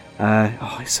 3.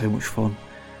 It's so much fun.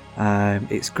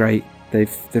 It's great.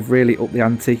 They've really upped the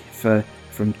ante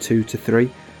from 2 to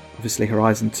 3. Obviously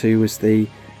Horizon 2 was the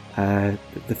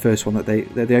first one that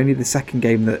they're only the second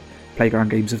game that Playground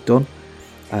Games have done,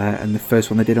 and the first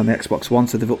one they did on the Xbox One,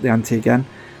 so they've upped the ante again.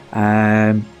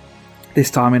 This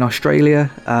time in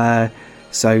Australia,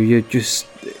 so you're just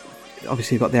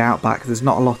obviously you've got the outback. There's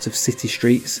not a lot of city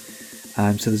streets,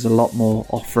 so there's a lot more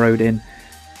off-roading,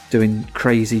 doing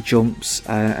crazy jumps,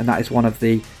 and that is one of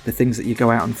the things that you go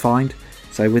out and find.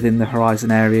 So within the Horizon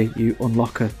area you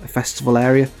unlock a festival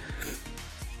area,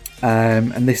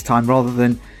 and this time, rather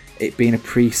than it being a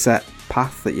preset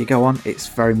path that you go on, it's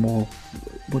very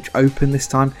much open this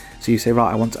time. So you say,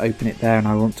 right, I want to open it there and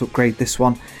I want to upgrade this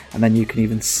one, and then you can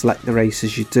even select the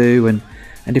races you do and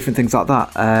different things like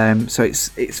that. So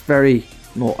it's very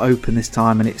more open this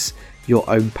time, and it's your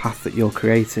own path that you're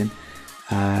creating.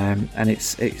 And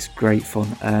it's great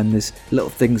fun, and there's little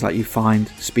things like you find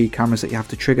speed cameras that you have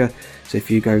to trigger, so if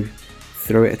you go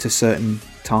through it at a certain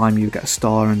time you get a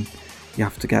star, and you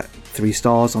have to get 3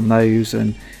 stars on those,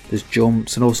 and there's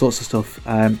jumps and all sorts of stuff.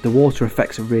 The water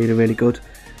effects are really, really good.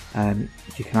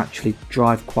 You can actually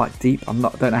drive quite deep. I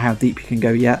don't know how deep you can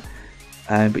go yet,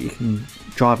 but you can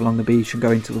drive along the beach and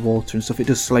go into the water and stuff. It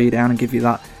does slow you down and give you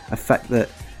that effect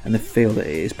and the feel that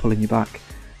it is pulling you back.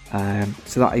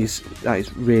 So that is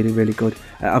really, really good.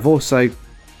 I've also,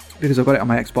 because I've got it on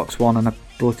my Xbox One and I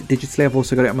bought it digitally, I've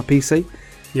also got it on my PC.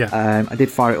 Yeah. I did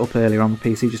fire it up earlier on the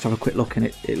PC just to have a quick look, and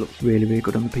it looked really, really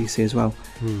good on the PC as well.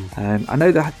 I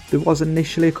know that there was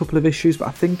initially a couple of issues, but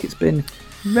I think it's been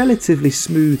relatively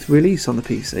smooth release on the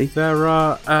PC. There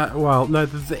are,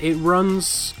 it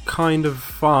runs kind of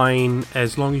fine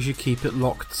as long as you keep it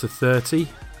locked to 30.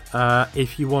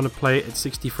 If you want to play it at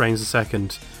 60 frames a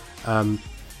second,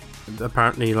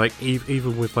 apparently, like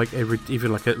even with like a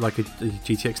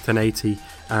GTX 1080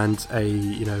 and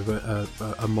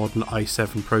a modern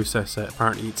i7 processor,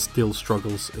 apparently it still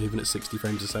struggles even at 60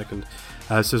 frames a second.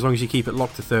 So as long as you keep it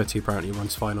locked to 30, apparently it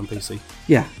runs fine on PC.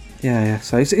 Yeah.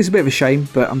 So it's a bit of a shame,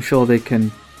 but I'm sure they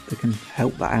can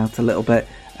help that out a little bit,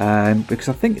 because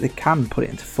I think they can put it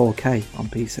into 4K on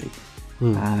PC.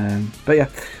 But yeah,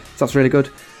 so that's really good.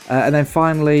 And then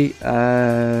finally,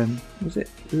 was it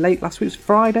late last week? It was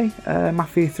Friday.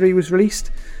 Mafia 3 was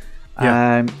released,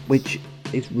 which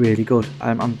is really good.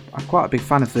 I'm quite a big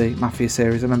fan of the Mafia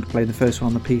series. I remember playing the first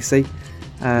one on the PC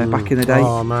back in the day.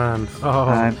 Oh man!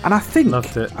 And I think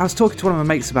loved it. I was talking to one of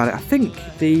my mates about it. I think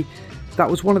that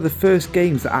was one of the first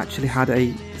games that actually had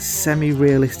a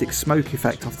semi-realistic smoke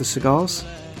effect off the cigars.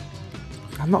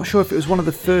 I'm not sure if it was one of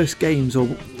the first games or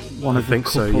one of the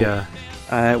couple. I think so.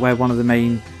 Yeah. Where one of the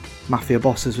main mafia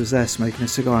bosses was there smoking a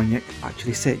cigar, and you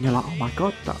actually sit and you're like, oh my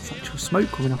god, that's actual smoke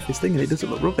coming off this thing, and it doesn't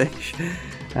look rubbish.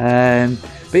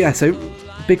 But yeah, so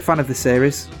big fan of the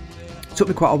series. It took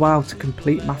me quite a while to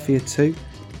complete Mafia 2,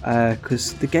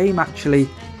 because the game actually,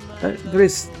 there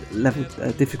is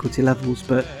difficulty levels,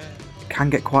 but it can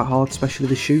get quite hard, especially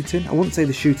the shooting. I wouldn't say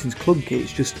the shooting's clunky,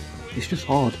 it's just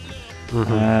hard.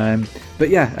 But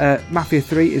yeah, Mafia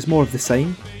 3 is more of the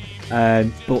same,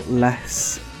 but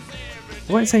less,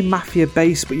 I won't say mafia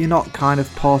based, but you're not kind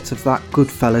of part of that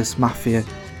Goodfellas mafia.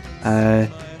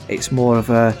 It's more of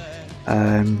a,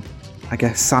 I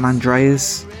guess, San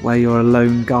Andreas, where you're a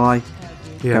lone guy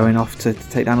going off to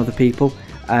take down other people.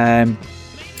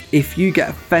 If you get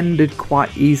offended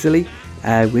quite easily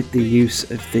with the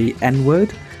use of the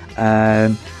N-word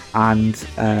and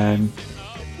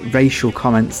racial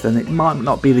comments, then it might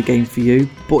not be the game for you,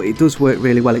 but it does work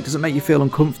really well. It doesn't make you feel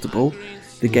uncomfortable.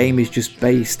 The game is just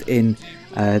based in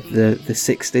the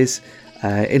 60s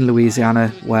in Louisiana,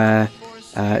 where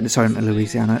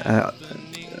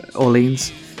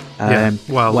Orleans.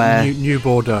 Where New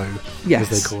Bordeaux, as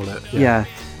they call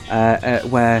it.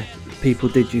 Where people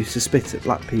did used to spit at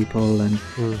black people, and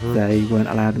they weren't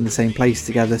allowed in the same place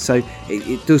together. So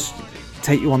it does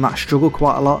take you on that struggle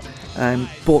quite a lot.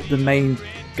 But the main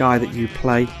guy that you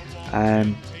play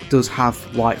does have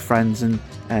white friends and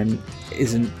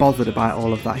isn't bothered about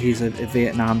all of that. He's a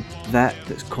Vietnam vet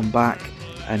that's come back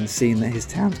and seen that his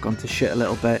town's gone to shit a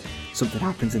little bit. Something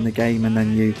happens in the game, and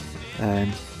then you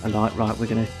are like, right, we're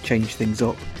going to change things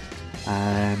up.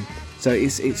 So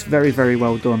it's very, very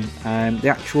well done.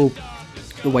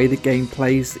 The way the game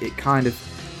plays,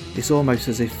 it's almost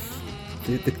as if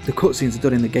the cutscenes are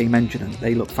done in the game engine, and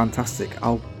they look fantastic.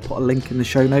 I'll put a link in the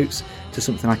show notes to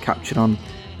something I captured on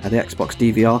the Xbox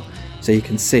DVR, so you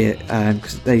can see it,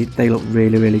 because they look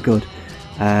really, really good.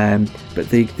 But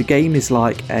the game is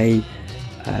like a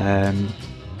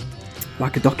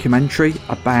documentary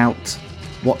about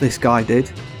what this guy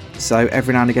did. So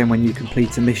every now and again, when you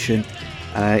complete a mission,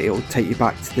 it will take you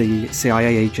back to the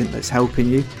CIA agent that's helping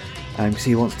you, because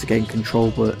he wants to gain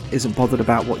control but isn't bothered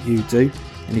about what you do.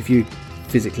 And if you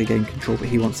physically gain control, but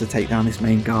he wants to take down this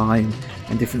main guy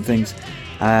and different things.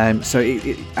 So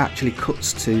it actually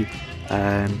cuts to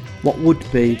what would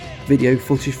be video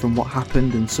footage from what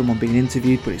happened and someone being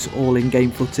interviewed, but it's all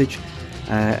in-game footage,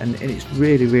 and it's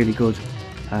really, really good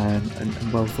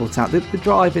and well thought out. The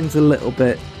driving's a little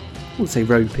bit, I wouldn't say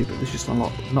ropey, but there's just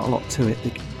not a lot to it.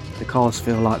 The cars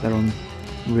feel like they're on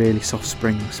really soft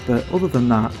springs, but other than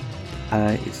that,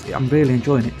 I'm really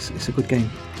enjoying it. It's a good game.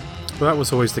 Well, that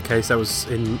was always the case. That was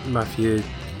in Mafia,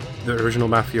 the original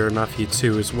Mafia and Mafia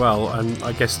 2 as well, and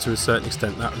I guess to a certain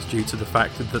extent that was due to the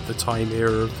fact that the time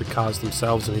era of the cars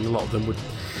themselves, I mean, a lot of them would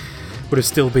have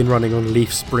still been running on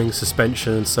leaf spring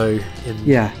suspension, and so in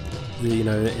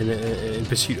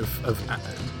pursuit of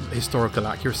historical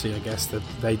accuracy, I guess that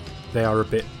they are a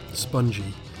bit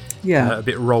spongy, a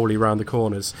bit rolly around the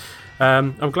corners.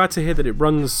 I'm glad to hear that it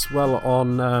runs well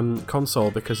on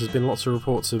console, because there's been lots of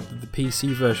reports of the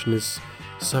PC version is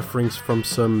suffering from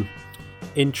some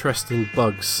interesting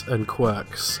bugs and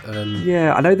quirks.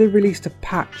 Yeah, I know they released a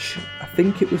patch, I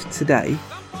think it was today,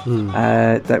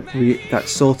 that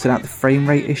sorted out the frame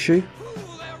rate issue.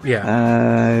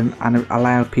 Yeah. And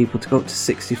allowed people to go up to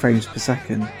 60 frames per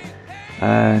second.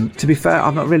 To be fair,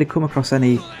 I've not really come across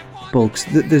any bugs.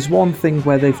 There's one thing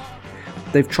where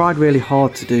they've tried really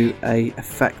hard to do a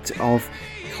effect of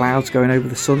clouds going over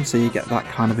the sun, so you get that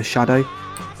kind of a shadow.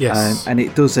 Yes. And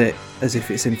it does it as if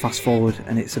it's in fast forward,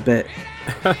 and it's a bit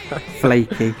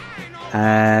flaky.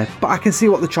 But I can see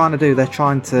what they're trying to do. They're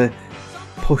trying to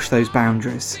push those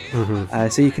boundaries.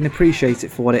 So you can appreciate it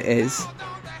for what it is.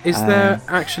 Is there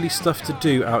actually stuff to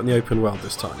do out in the open world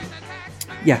this time?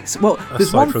 Yes. Well, there's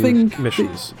Aside one from thing.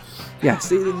 Missions. Yes,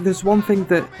 there's one thing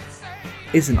that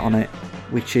isn't on it,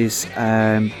 which is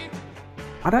I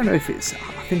don't know if it's.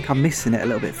 I think I'm missing it a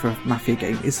little bit for a Mafia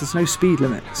game. Is there's no speed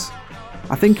limits.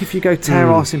 I think if you go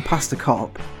tear-arsing past a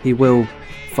cop, he will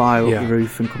fire up the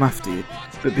roof and come after you.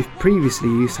 But previously,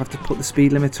 you used to have to put the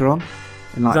speed limiter on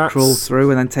and crawl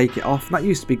through and then take it off. And that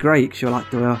used to be great, because you're like,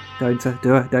 do I,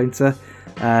 don't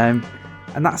I?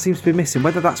 And that seems to be missing.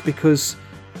 Whether that's because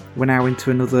we're now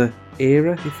into another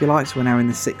era, if you like, so we're now in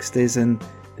the 60s and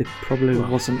it probably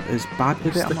wasn't as bad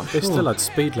with it, I'm not sure. They still had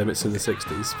speed limits in the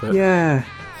 60s, but yeah,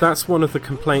 that's one of the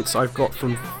complaints I've got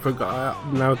from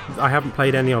now. I haven't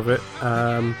played any of it,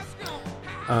 and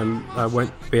I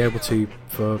won't be able to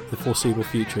for the foreseeable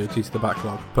future due to the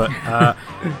backlog, but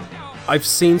I've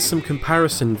seen some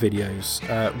comparison videos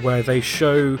where they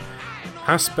show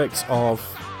aspects of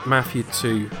Mafia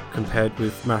 2 compared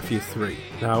with Mafia 3.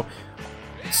 Now,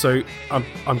 so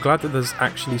I'm glad that there's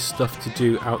actually stuff to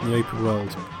do out in the open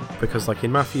world, because like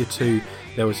in Mafia 2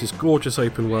 there was this gorgeous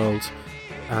open world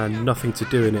and nothing to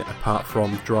do in it apart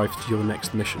from drive to your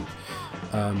next mission.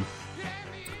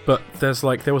 But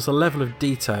there was a level of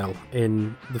detail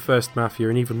in the first Mafia,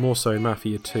 and even more so in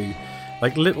Mafia 2.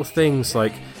 Like little things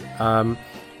like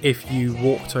if you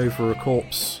walked over a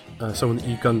corpse, someone that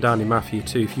you gunned down in Mafia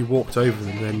 2, if you walked over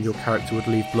them, then your character would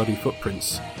leave bloody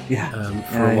footprints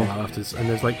for a while after. And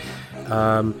there's like,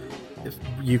 if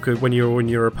you could, when you were in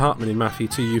your apartment in Mafia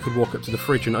 2, you could walk up to the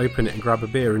fridge and open it and grab a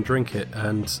beer and drink it.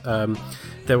 And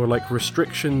there were like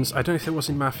restrictions. I don't know if it was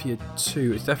in Mafia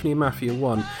 2. It's definitely in Mafia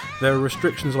 1. There were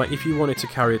restrictions like if you wanted to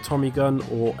carry a Tommy gun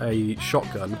or a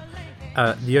shotgun,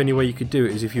 the only way you could do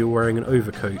it is if you were wearing an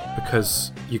overcoat,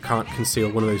 because you can't conceal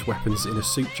one of those weapons in a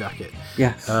suit jacket.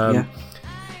 Yes.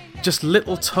 Just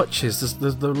little touches.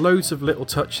 There's loads of little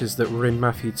touches that were in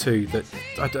Mafia 2 that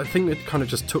I think they kind of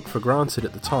just took for granted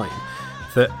at the time,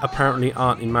 that apparently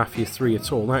aren't in Mafia 3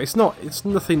 at all. Now, it's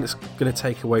nothing that's going to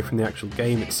take away from the actual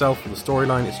game itself or the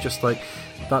storyline. It's just like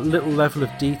that little level of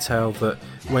detail that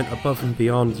went above and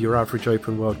beyond your average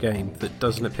open world game that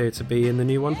doesn't appear to be in the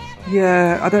new one.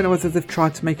 Yeah, I don't know whether they've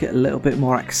tried to make it a little bit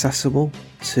more accessible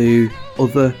to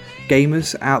other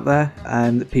gamers out there,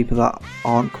 and people that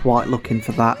aren't quite looking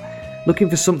for that, looking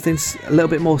for something a little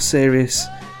bit more serious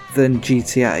than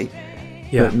GTA,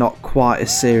 but not quite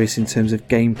as serious in terms of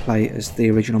gameplay as the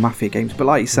original Mafia games. But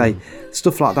like you say,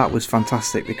 stuff like that was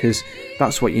fantastic, because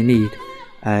that's what you need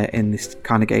in this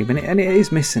kind of game, and it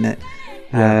is missing it.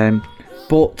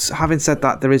 But having said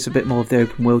that, there is a bit more of the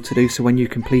open world to do. So when you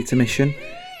complete a mission,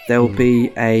 there will be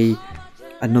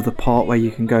another part where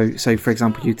you can go. So for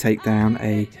example, you take down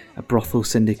a brothel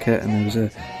syndicate, and there was a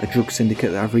drug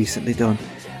syndicate that I've recently done,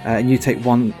 and you take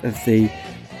one of the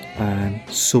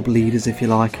sub leaders, if you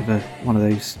like, of one of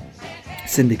those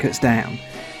syndicates down,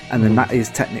 and then that is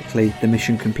technically the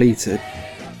mission completed.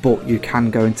 But you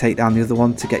can go and take down the other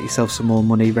one to get yourself some more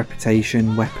money,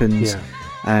 reputation, weapons,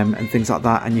 and things like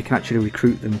that, and you can actually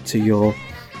recruit them to your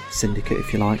syndicate,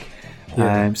 if you like.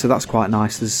 So that's quite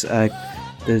nice.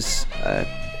 There's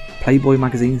Playboy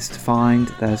magazines to find,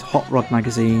 there's Hot Rod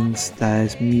magazines,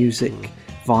 there's music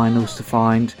vinyls to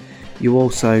find. You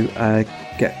also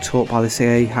get taught by the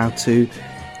CIA how to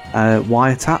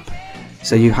wiretap.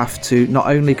 So you have to not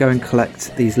only go and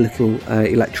collect these little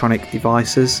electronic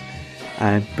devices,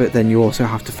 but then you also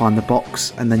have to find the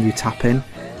box, and then you tap in,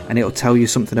 and it'll tell you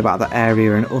something about that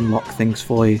area and unlock things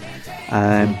for you.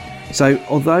 So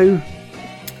although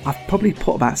I've probably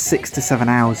put about 6 to 7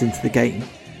 hours into the game,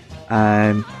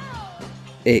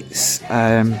 it's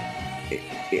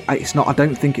not. I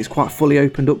don't think it's quite fully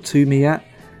opened up to me yet.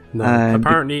 No,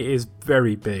 apparently it is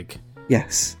very big.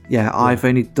 Yes, I've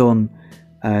only done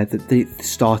the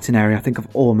starting area. I think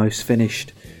I've almost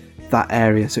finished that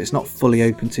area, so it's not fully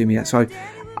open to me yet. So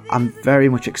I'm very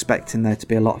much expecting there to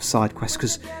be a lot of side quests,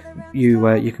 because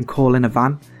you can call in a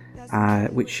van,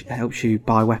 which helps you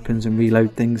buy weapons and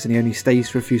reload things, and he only stays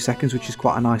for a few seconds, which is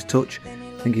quite a nice touch.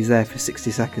 I think he's there for 60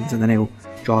 seconds and then he'll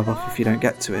drive off if you don't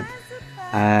get to him.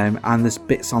 And there's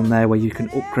bits on there where you can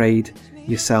upgrade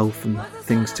yourself and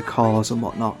things to cars and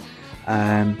whatnot.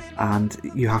 And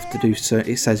you have to do so.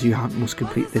 It says you must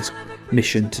complete this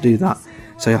mission to do that.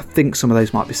 So I think some of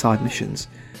those might be side missions.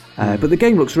 But the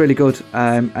game looks really good,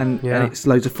 and it's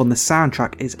loads of fun. The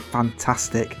soundtrack is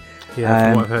fantastic. Yeah,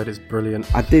 from what I've heard, it's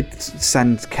brilliant. I did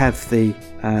send Kev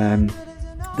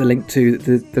the link to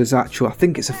there's actual, I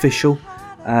think it's official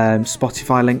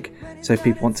Spotify link. So if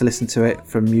people want to listen to it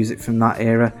from music from that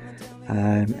era,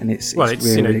 and it's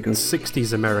really, really good.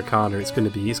 60s Americana. It's going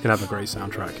to have a great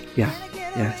soundtrack.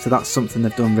 Yeah. So that's something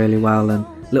they've done really well, and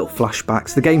little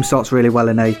flashbacks. The game starts really well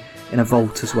in a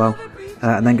vault as well,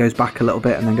 and then goes back a little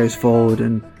bit, and then goes forward,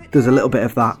 and there's a little bit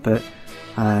of that. But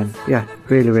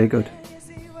really, really good.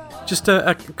 Just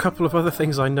a couple of other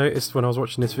things I noticed when I was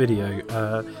watching this video.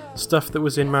 Stuff that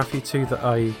was in Mafia 2 that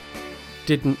I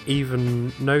didn't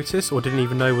even notice or didn't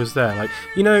even know was there. Like,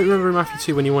 remember in Mafia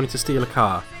 2 when you wanted to steal a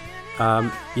car,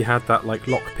 you had that like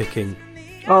lock picking.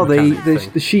 Oh,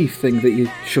 the sheath thing that you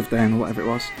shoved down or whatever it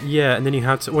was. Yeah, and then you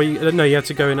had to. Well, you had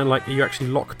to go in and like you actually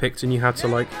lock picked, and you had to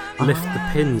like lift the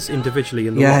pins individually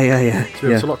in the lock to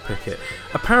be able to lock pick it.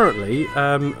 Apparently,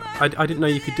 I didn't know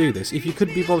you could do this. If you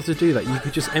couldn't be bothered to do that, you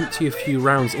could just empty a few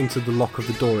rounds into the lock of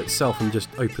the door itself and just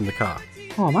open the car.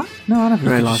 Oh man, no, I never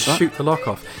realised that. Shoot the lock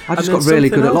off. I just got really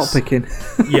good at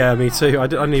lockpicking. Yeah, me too. I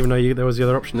didn't even know there was the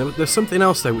other option. There's something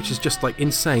else though, which is just like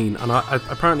insane, and I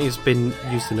apparently it's been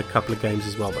used in a couple of games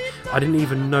as well. But I didn't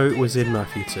even know it was in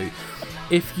Mafia 2.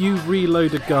 If you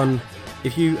reload a gun,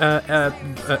 if you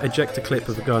eject a clip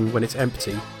of a gun when it's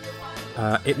empty,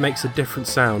 it makes a different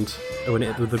sound when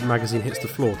the magazine hits the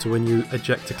floor to when you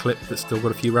eject a clip that's still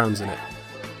got a few rounds in it.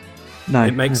 No,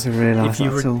 it makes, I didn't realise that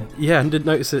at all. Yeah, and didn't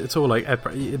notice it at all. Like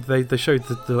they showed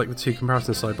the two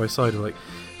comparisons side by side. Like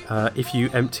if you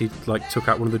took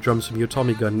out one of the drums from your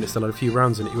Tommy gun and it still had a few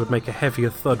rounds in it, it would make a heavier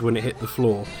thud when it hit the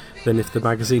floor than if the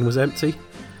magazine was empty.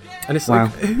 And it's like,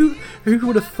 who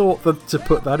would have thought to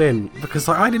put that in? Because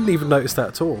I didn't even notice that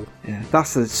at all. Yeah,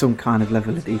 that's some kind of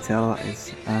level of detail, that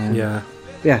is.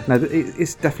 Yeah, no,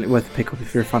 it's definitely worth a pick up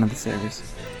if you're a fan of the series.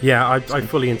 Yeah, I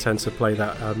fully intend to play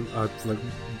that.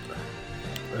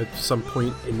 At some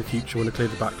point in the future when I clear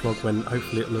the backlog, when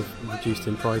hopefully it'll have reduced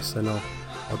in price, then I'll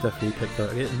definitely pick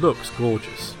that. It looks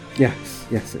gorgeous. Yes,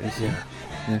 it is. Yeah.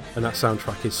 And that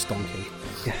soundtrack is stonking.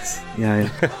 Yes, yeah.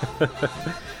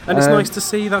 And it's nice to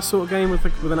see that sort of game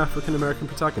with an African American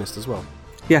protagonist as well.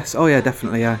 Yes, oh yeah,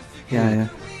 definitely, yeah.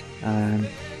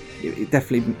 It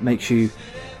definitely makes you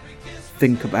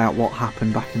think about what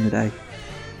happened back in the day.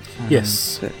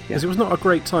 Yes, because it was not a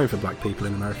great time for black people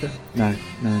in America. No.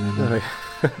 No.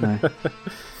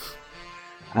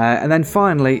 And then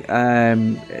finally,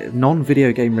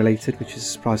 non-video game related, which is a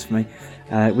surprise for me,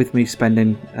 with me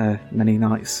spending many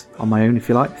nights on my own, if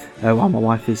you like, while my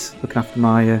wife is looking after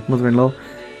my mother-in-law.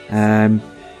 I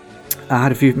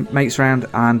had a few mates around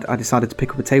and I decided to pick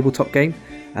up a tabletop game,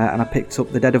 and I picked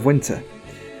up The Dead of Winter.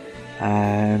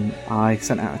 I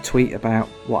sent out a tweet about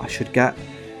what I should get.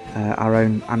 Our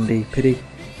own Andy Piddy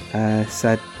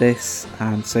said this,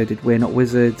 and so did We're Not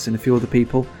Wizards and a few other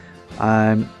people.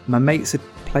 My mates had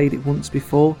played it once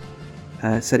before,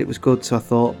 said it was good, so I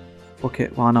thought, fuck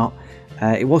it, why not?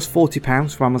 It was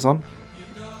 £40 for Amazon,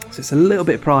 so it's a little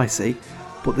bit pricey,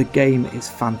 but the game is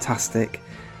fantastic,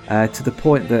 to the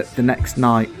point that the next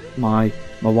night my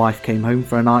wife came home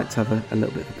for a night to have a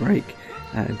little bit of a break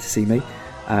and to see me,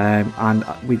 and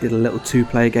we did a little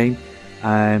 2-player game,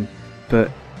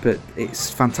 but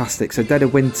it's fantastic. So Dead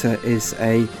of Winter is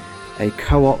a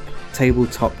co-op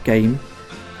tabletop game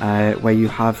where you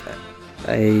have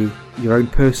your own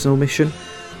personal mission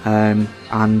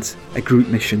and a group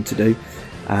mission to do,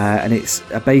 and it's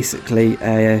basically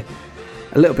a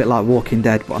little bit like Walking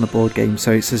Dead but on a board game.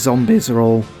 So it's the zombies are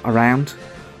all around,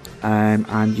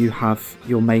 and you have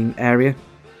your main area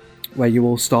where you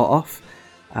all start off,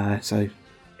 so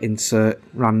insert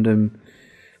random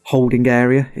holding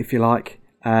area if you like.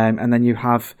 And then you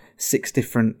have 6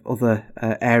 different other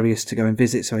areas to go and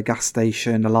visit, so a gas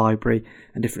station, a library,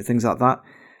 and different things like that.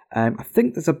 I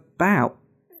think there's about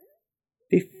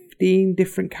 15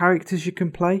 different characters you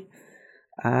can play.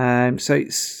 So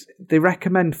they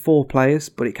recommend 4 players,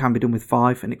 but it can be done with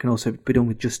 5, and it can also be done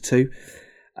with just 2.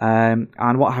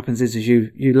 And what happens is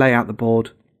you lay out the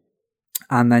board,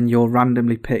 and then you'll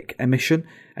randomly pick a mission,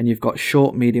 and you've got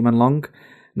short, medium, and long.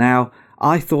 Now,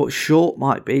 I thought short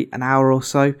might be an hour or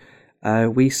so.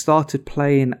 We started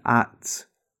playing at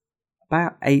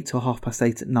about 8 or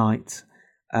 8:30 at night.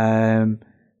 And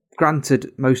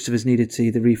granted, most of us needed to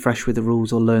either refresh with the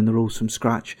rules or learn the rules from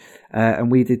scratch. And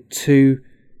we did 2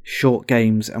 short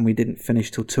games, and we didn't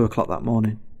finish till 2:00 that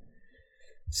morning.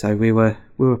 So we were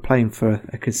playing for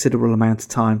a considerable amount of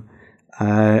time.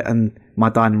 And my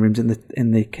dining room's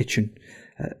in the kitchen,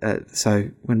 so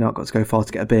we've not got to go far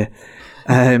to get a beer.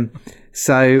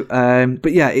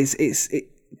 But yeah,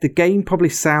 the game probably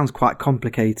sounds quite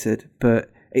complicated,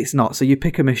 but it's not. So you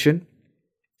pick a mission,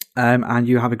 and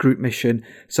you have a group mission.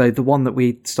 So the one that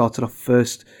we started off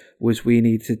first was we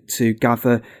needed to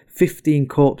gather 15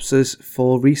 corpses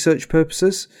for research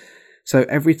purposes. So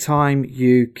every time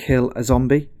you kill a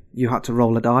zombie, you had to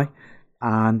roll a die.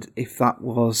 And if that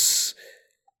was,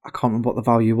 I can't remember what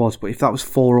the value was, but if that was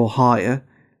 4 or higher,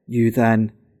 you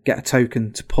then get a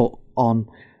token to put on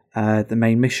the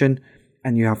main mission,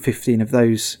 and you have 15 of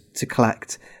those to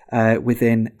collect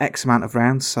within X amount of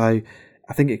rounds. So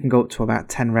I think it can go up to about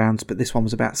 10 rounds, but this one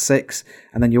was about 6.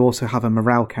 And then you also have a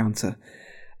morale counter.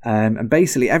 And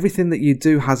basically everything that you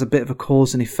do has a bit of a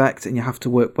cause and effect, and you have to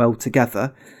work well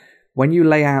together. When you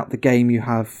lay out the game, you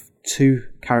have 2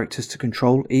 characters to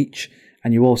control each,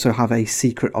 and you also have a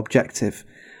secret objective.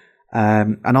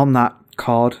 And on that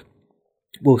card,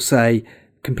 we'll say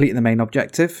complete the main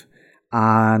objective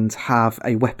and have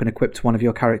a weapon equipped to one of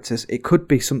your characters. It could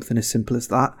be something as simple as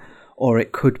that, or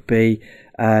it could be,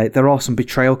 there are some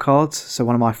betrayal cards. So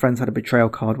one of my friends had a betrayal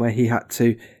card where he had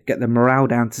to get the morale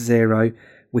down to 0.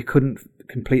 We couldn't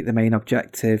complete the main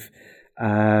objective.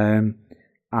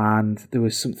 And there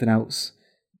was something else.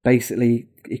 Basically,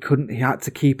 he had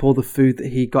to keep all the food that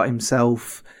he got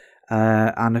himself,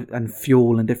 and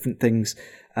fuel and different things.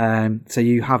 So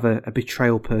you have a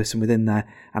betrayal person within there,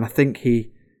 and I think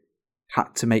he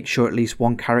had to make sure at least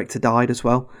one character died as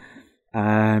well.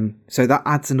 So that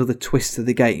adds another twist to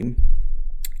the game.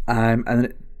 And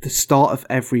at the start of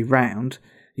every round,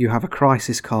 you have a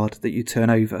crisis card that you turn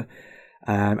over,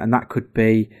 and that could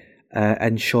be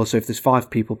ensure. So if there's 5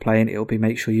 people playing, it'll be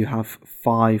make sure you have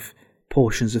 5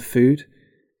 portions of food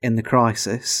in the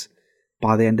crisis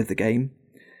by the end of the game.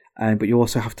 But you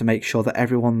also have to make sure that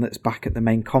everyone that's back at the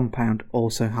main compound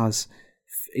also has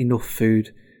enough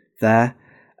food there,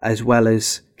 as well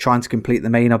as trying to complete the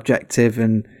main objective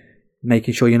and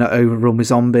making sure you're not overrun with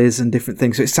zombies and different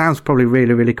things. So it sounds probably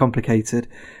really, really complicated,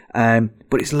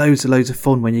 but it's loads of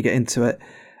fun when you get into it.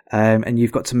 And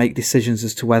you've got to make decisions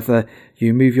as to whether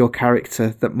you move your character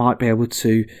that might be able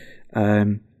to,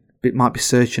 it might be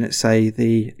searching at, say,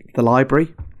 the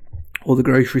library or the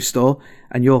grocery store,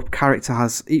 and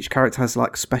each character has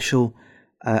like special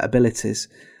abilities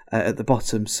at the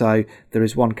bottom. So there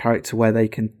is one character where they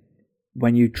can,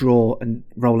 when you draw and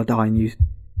roll a die and you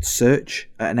search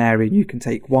at an area, and you can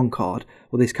take 1 card.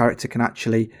 Well, this character can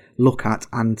actually look at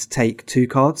and take 2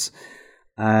 cards.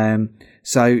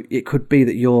 So it could be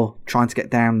that you're trying to get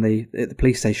down the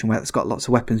police station where it's got lots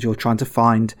of weapons. You're trying to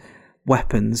find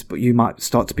weapons, but you might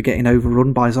start to be getting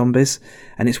overrun by zombies,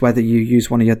 and it's whether you use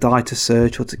one of your die to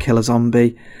search or to kill a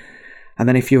zombie. And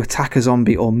then if you attack a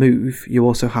zombie or move, you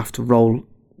also have to roll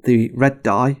the red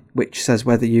die, which says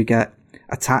whether you get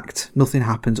attacked, nothing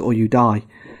happens, or you die.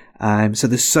 So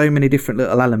there's so many different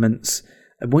little elements,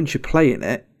 and once you're playing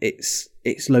it, it's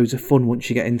loads of fun once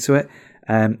you get into it.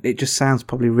 It just sounds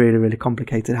probably really, really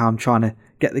complicated how I'm trying to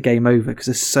get the game over, because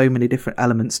there's so many different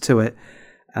elements to it.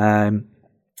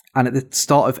 And at the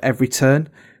start of every turn,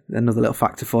 another little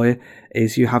factor for you,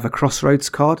 is you have a Crossroads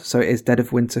card. So it is Dead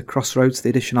of Winter Crossroads, the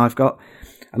edition I've got.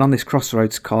 And on this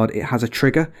Crossroads card, it has a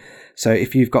trigger. So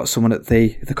if you've got someone at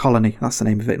the colony, that's the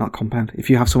name of it, not compound. If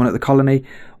you have someone at the colony,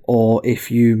 or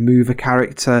if you move a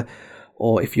character,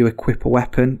 or if you equip a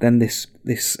weapon, then this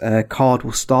card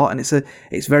will start. And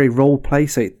it's very role play.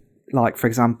 So like, for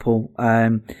example,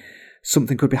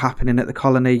 something could be happening at the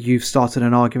colony. You've started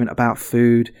an argument about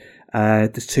food.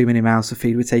 There's too many mouths to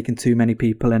feed. We're taking too many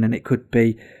people in, and it could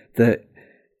be that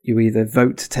you either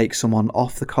vote to take someone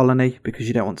off the colony because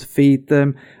you don't want to feed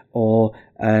them, or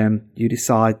you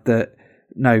decide that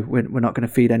no, we're not going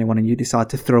to feed anyone, and you decide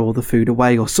to throw all the food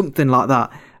away or something like that.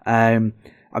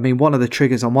 I mean, one of the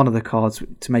triggers on one of the cards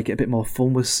to make it a bit more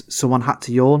fun was someone had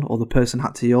to yawn, or the person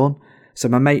had to yawn. So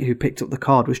my mate who picked up the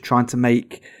card was trying to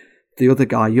make the other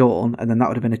guy yawn, and then that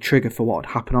would have been a trigger for what would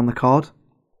happen on the card.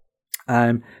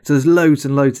 So there's loads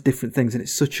and loads of different things, and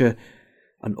it's such an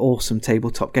awesome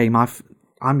tabletop game.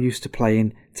 I'm used to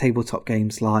playing tabletop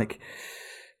games like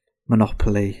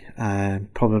Monopoly,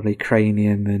 probably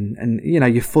Cranium, and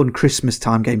your fun Christmas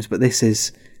time games. But this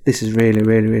is really,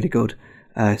 really, really good.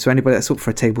 So anybody that's up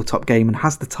for a tabletop game and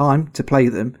has the time to play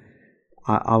them,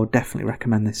 I would definitely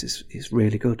recommend this. It's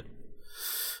really good.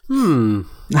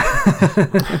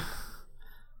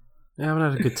 I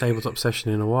haven't had a good tabletop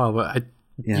session in a while, but I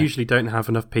usually don't have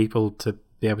enough people to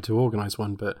be able to organise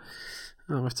one, but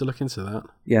I'll have to look into that.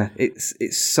 Yeah,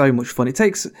 it's so much fun. It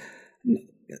takes...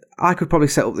 I could probably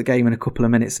set up the game in a couple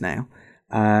of minutes now,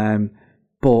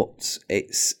 but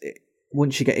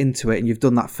once you get into it and you've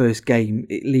done that first game,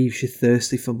 it leaves you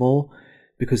thirsty for more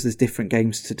because there's different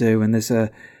games to do, and there's an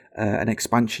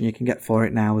expansion you can get for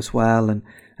it now as well, and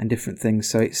different things.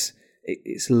 So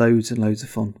it's loads and loads of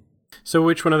fun. So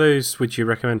which one of those would you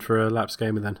recommend for a lapsed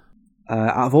gamer then?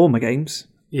 Out of all my games,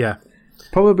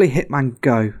 probably Hitman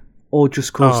Go or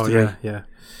Just Cause 3. Yeah.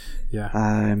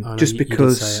 Just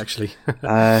because say, actually.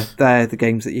 they're the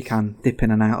games that you can dip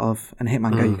in and out of, and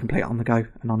Hitman Go you can play it on the go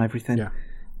and on everything.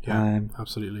 Yeah,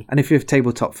 absolutely. And if you're a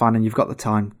tabletop fan and you've got the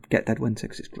time, get Dead Winter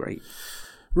because it's great.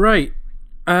 Right.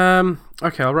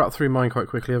 Okay, I'll rattle through mine quite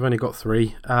quickly. I've only got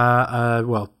 3.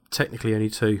 Well, technically only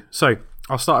 2. So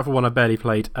I'll start off with one I barely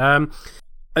played.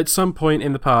 At some point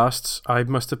in the past, I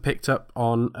must have picked up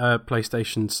on a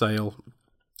PlayStation sale,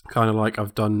 kind of like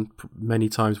I've done many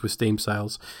times with Steam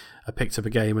sales. I picked up a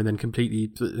game and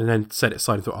then set it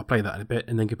aside and thought I'll play that in a bit,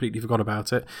 and then completely forgot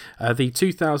about it. The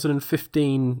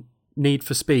 2015 Need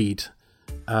for Speed.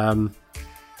 I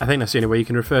think that's the only way you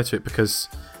can refer to it, because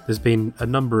there's been a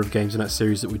number of games in that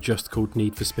series that were just called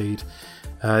Need for Speed.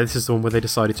 This is the one where they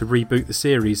decided to reboot the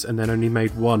series and then only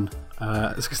made one.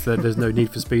 It's because there's no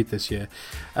Need for Speed this year.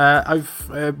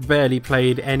 I've barely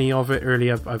played any of it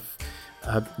really.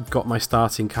 I've got my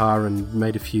starting car and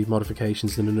made a few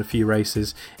modifications and in a few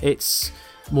races. It's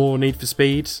more Need for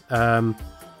Speed,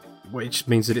 which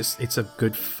means that it's a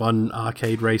good fun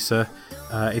arcade racer.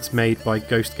 It's made by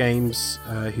Ghost Games,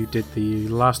 who did the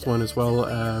last one as well,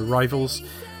 Rivals.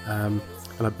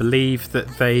 And I believe that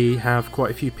they have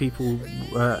quite a few people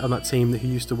on that team who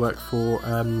used to work for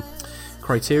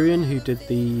Criterion, who did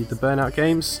the Burnout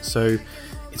games. So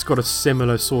it's got a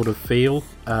similar sort of feel.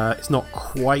 It's not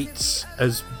quite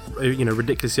as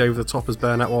ridiculously over the top as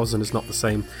Burnout was, and it's not the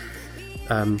same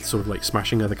sort of like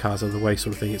smashing other cars out of the way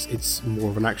sort of thing. It's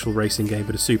more of an actual racing game,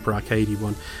 but a super arcadey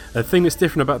one. The thing that's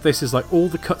different about this is like all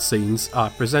the cutscenes are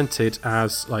presented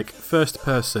as like first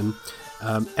person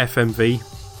FMV.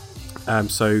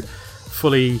 So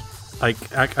fully like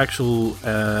actual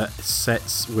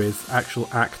sets with actual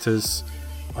actors.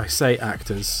 I say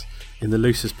actors in the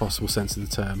loosest possible sense of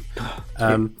the term.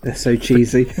 They're so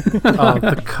cheesy.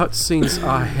 The cutscenes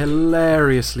are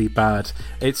hilariously bad.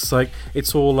 It's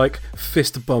all like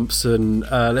fist bumps and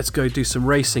let's go do some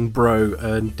racing, bro,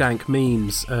 and dank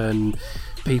memes and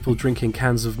people drinking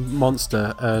cans of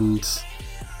Monster and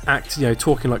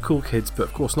talking like cool kids, but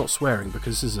of course not swearing,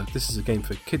 because this is a game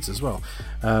for kids as well.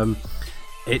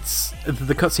 It's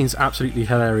the cutscenes absolutely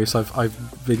hilarious.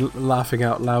 I've been laughing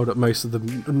out loud at most of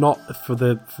them, not for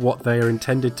what they are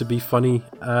intended to be funny,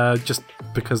 just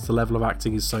because the level of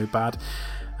acting is so bad.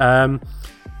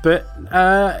 But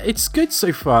it's good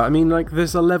so far. I mean, like,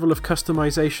 there's a level of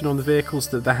customization on the vehicles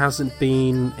that there hasn't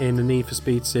been in the Need for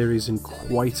Speed series in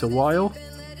quite a while.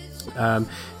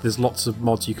 There's lots of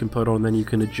mods you can put on, then you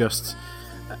can adjust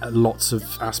lots of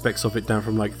aspects of it, down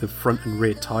from like the front and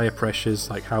rear tire pressures,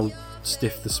 like how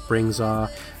stiff the springs are,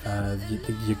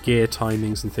 your gear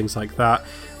timings and things like that,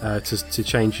 to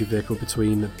change your vehicle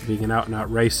between being an out and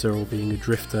out racer or being a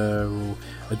drifter or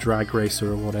a drag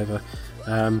racer or whatever.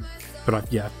 But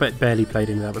I've barely played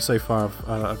any of that, but so far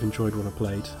I've enjoyed what I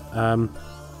played.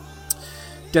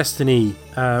 Destiny,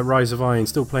 Rise of Iron,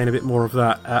 still playing a bit more of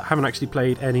that. Haven't actually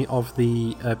played any of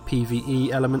the PvE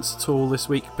elements at all this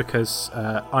week, because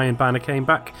Iron Banner came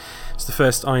back. It's the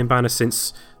first Iron Banner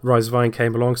since Rise of Iron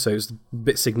came along, so it's a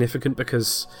bit significant,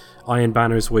 because Iron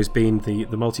Banner has always been the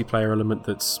multiplayer element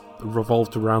that's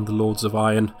revolved around the Lords of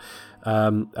Iron,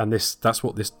 and that's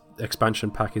what this expansion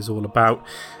pack is all about.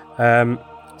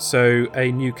 So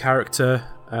a new character,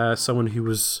 someone who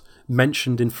was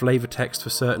mentioned in flavor text for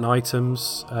certain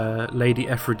items, Lady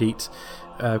Ephrodite,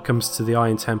 comes to the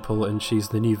Iron Temple, and she's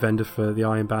the new vendor for the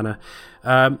Iron Banner.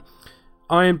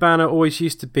 Iron Banner always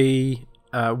used to be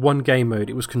one game mode.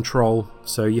 It was control,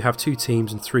 so you have 2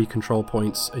 teams and 3 control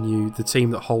points, and the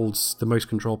team that holds the most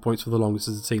control points for the longest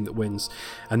is the team that wins.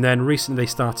 And then recently they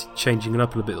started changing it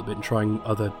up a little bit and trying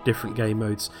other different game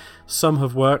modes. Some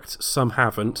have worked, some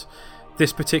haven't.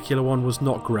 This particular one was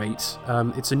not great.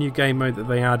 It's a new game mode that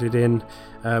they added in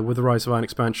with the Rise of Iron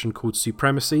expansion called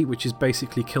Supremacy, which is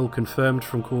basically kill confirmed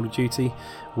from Call of Duty,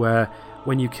 where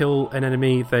when you kill an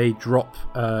enemy they drop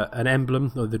an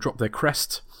emblem, or they drop their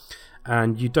crest,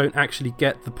 and you don't actually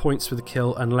get the points for the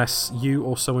kill unless you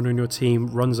or someone on your team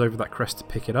runs over that crest to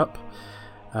pick it up.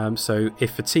 So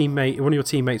if one of your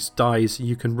teammates dies,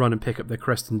 you can run and pick up their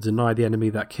crest and deny the enemy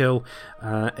that kill.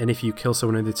 And if you kill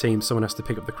someone in the team, someone has to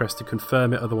pick up the crest to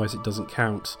confirm it, otherwise it doesn't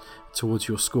count towards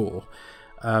your score.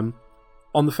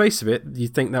 On the face of it,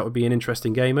 you'd think that would be an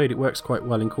interesting game mode. It works quite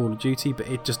well in Call of Duty, but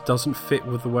it just doesn't fit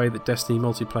with the way that Destiny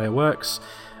multiplayer works.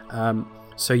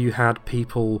 So you had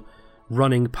people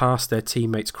running past their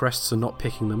teammates' crests and not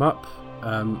picking them up,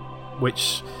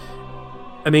 which,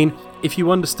 I mean, if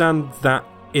you understand that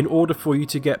in order for you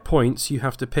to get points, you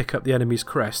have to pick up the enemy's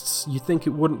crests, you'd think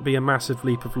it wouldn't be a massive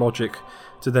leap of logic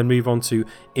to then move on to,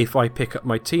 if I pick up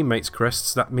my teammates'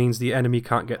 crests, that means the enemy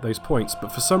can't get those points.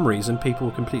 But for some reason, people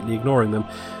were completely ignoring them.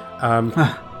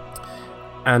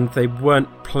 And they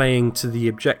weren't playing to the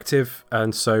objective,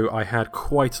 and so I had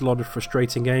quite a lot of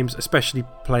frustrating games, especially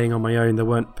playing on my own. There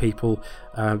weren't people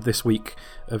this week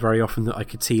very often that I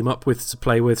could team up with to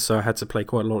play with, so I had to play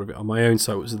quite a lot of it on my own,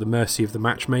 so it was at the mercy of the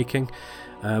matchmaking,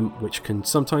 which can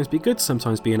sometimes be good,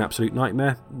 sometimes be an absolute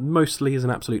nightmare. Mostly is an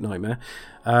absolute nightmare.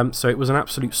 So it was an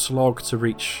absolute slog to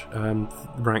reach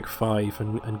rank 5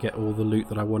 and get all the loot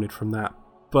that I wanted from that.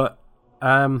 But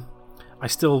I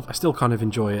still kind of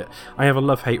enjoy it. I have a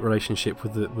love-hate relationship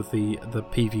with the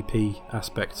PvP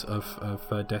aspect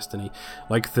of Destiny.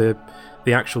 Like the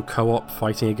actual co-op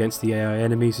fighting against the AI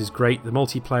enemies is great. The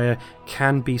multiplayer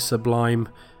can be sublime,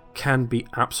 can be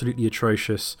absolutely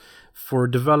atrocious. For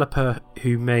a developer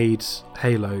who made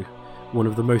Halo, one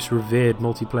of the most revered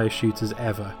multiplayer shooters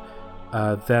ever,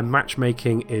 their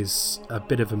matchmaking is a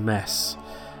bit of a mess.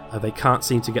 They can't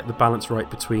seem to get the balance right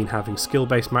between having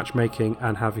skill-based matchmaking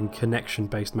and having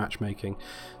connection-based matchmaking.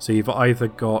 So you've either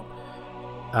got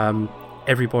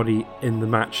everybody in the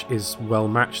match is well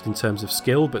matched in terms of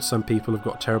skill, but some people have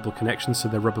got terrible connections, so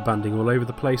they're rubber banding all over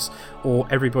the place, or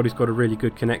everybody's got a really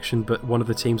good connection, but one of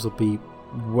the teams will be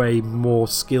way more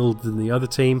skilled than the other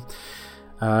team.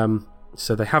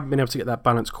 So they haven't been able to get that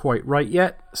balance quite right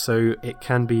yet, so it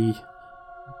can be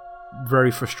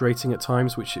very frustrating at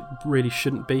times, which it really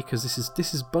shouldn't be, because this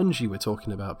is Bungie we're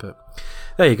talking about. But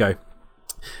there you go.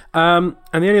 And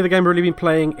the only other game I've really been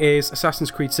playing is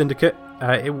Assassin's Creed Syndicate.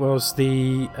 It was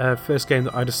the first game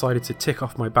that I decided to tick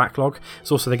off my backlog.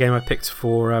 It's also the game I picked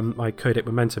for my Codec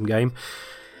Momentum game.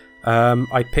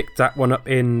 I picked that one up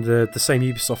in the same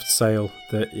Ubisoft sale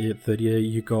that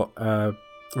you got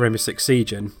Rainbow Six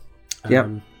Siege in.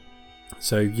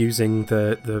 So using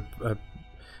the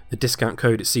discount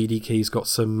code at CD Keys, got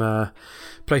some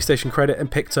PlayStation credit and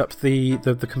picked up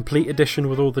the complete edition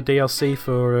with all the DLC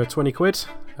for 20 quid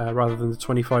rather than the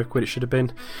 25 quid it should have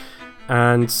been.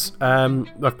 And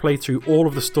I've played through all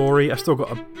of the story. I've still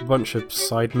got a bunch of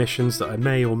side missions that I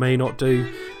may or may not do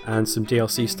and some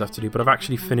DLC stuff to do, but I've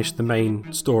actually finished the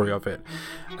main story of it.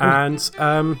 And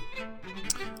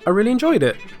I really enjoyed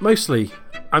it, mostly.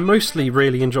 I mostly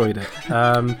really enjoyed it.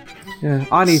 Yeah,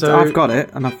 I've got it,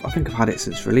 and I think I've had it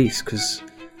since release because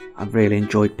I really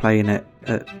enjoyed playing it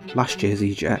at last year's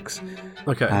EGX.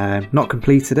 Okay. Not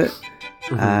completed it.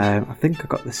 I think I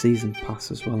got the season pass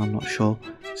as well. I'm not sure.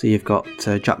 So you've got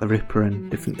Jack the Ripper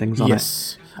and different things on it.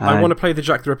 Yes, I want to play the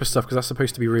Jack the Ripper stuff because that's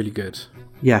supposed to be really good.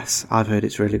 Yes, I've heard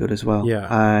it's really good as well.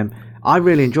 Yeah. I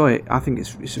really enjoy it. I think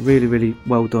it's a really, really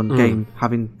well done game,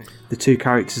 having the two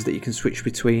characters that you can switch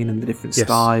between and the different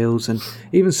styles, and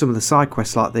even some of the side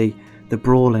quests like the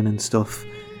brawling and stuff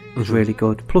is really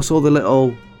good. Plus all the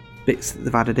little bits that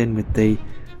they've added in with the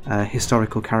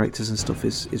historical characters and stuff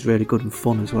is really good and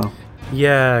fun as well.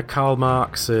 Yeah, Karl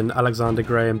Marx and Alexander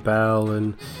Graham Bell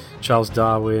and Charles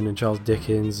Darwin and Charles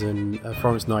Dickens and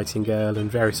Florence Nightingale and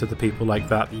various other people like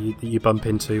that you bump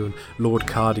into, and Lord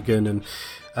Cardigan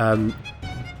and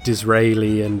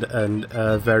Disraeli and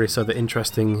various other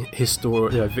interesting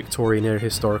Victorian era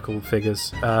historical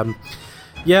figures.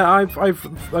 I've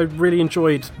really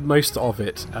enjoyed most of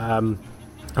it.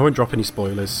 I won't drop any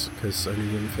spoilers because I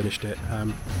only finished it,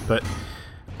 but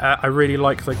I really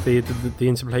like the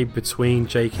interplay between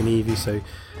Jake and Evie. So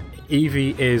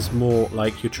Evie is more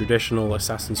like your traditional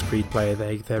Assassin's Creed player.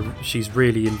 She's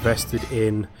really invested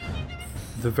in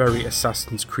the very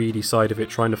Assassin's Creedy side of it,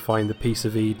 trying to find the Piece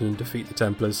of Eden and defeat the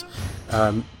Templars.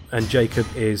 And Jacob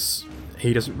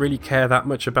he doesn't really care that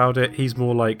much about it. He's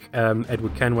more like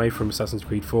Edward Kenway from Assassin's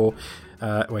Creed 4,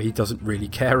 where he doesn't really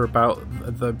care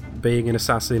about being an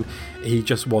assassin. He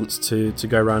just wants to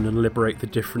go around and liberate the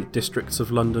different districts of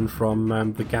London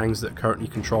from the gangs that are currently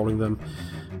controlling them,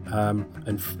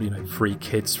 and free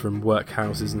kids from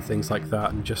workhouses and things like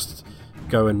that, and just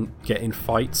go and get in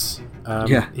fights.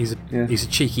 He's a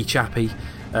cheeky chappy,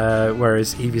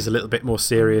 whereas Evie's a little bit more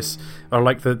serious. I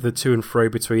like the to and fro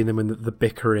between them and the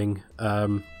bickering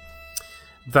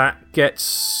that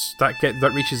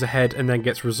reaches ahead and then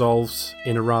gets resolved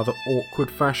in a rather awkward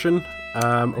fashion.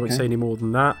 I won't say any more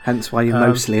than that. Hence why you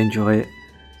mostly enjoy it.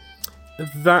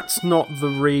 That's not the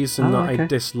reason that I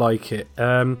dislike it.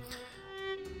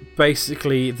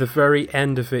 Basically, the very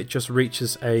end of it just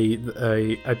reaches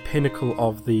a pinnacle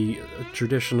of the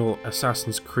traditional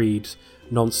Assassin's Creed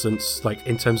nonsense, like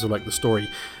in terms of like the story.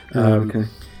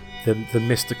 The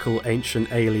mystical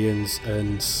ancient aliens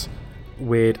and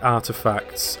weird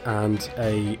artifacts and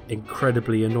a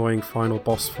incredibly annoying final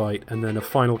boss fight, and then a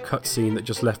final cutscene that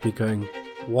just left me going,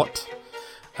 what?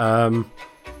 And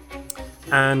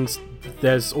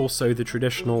there's also the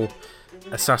traditional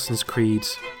Assassin's Creed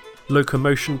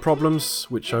locomotion problems,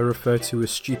 which I refer to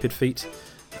as stupid feet,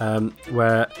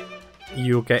 where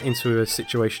you'll get into a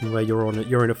situation where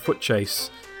you're in a foot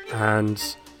chase,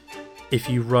 and if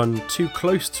you run too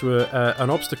close to an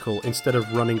obstacle, instead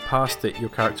of running past it, your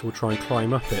character will try and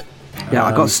climb up it. Yeah,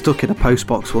 I got stuck in a post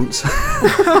box once.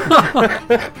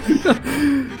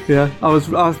 Yeah,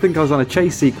 I think I was on a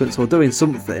chase sequence or doing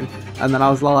something, and then I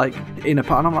was like in a,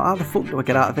 and I'm like, how the fuck do I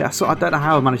get out of it? I don't know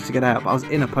how I managed to get out, but I was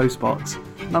in a post box,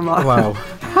 and I'm like, wow,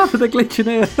 how did I glitch in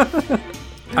here?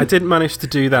 I didn't manage to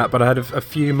do that, but I had a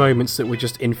few moments that were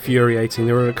just infuriating.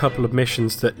 There were a couple of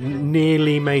missions that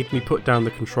nearly made me put down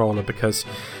the controller, because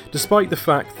despite the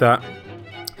fact that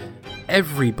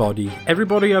everybody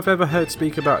I've ever heard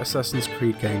speak about Assassin's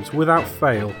Creed games, without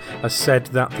fail, has said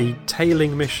that the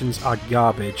tailing missions are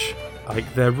garbage.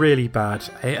 Like, they're really bad,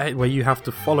 where you have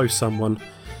to follow someone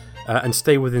and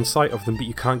stay within sight of them, but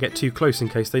you can't get too close in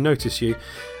case they notice you.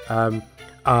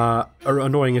 Are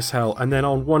annoying as hell. And then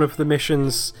on one of the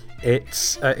missions,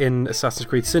 it's in Assassin's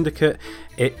Creed Syndicate,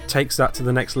 it takes that to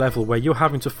the next level, where you're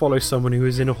having to follow someone who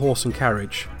is in a horse and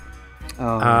carriage,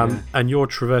 and you're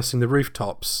traversing the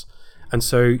rooftops, and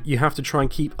so you have to try and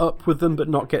keep up with them but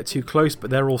not get too close, but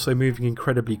they're also moving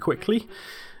incredibly quickly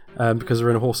because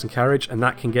they're in a horse and carriage, and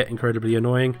that can get incredibly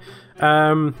annoying.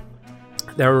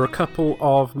 There were a couple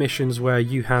of missions where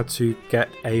you had to get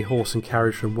a horse and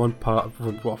carriage from one part,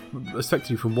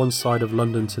 effectively from one side of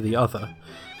London to the other,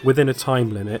 within a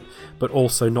time limit, but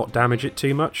also not damage it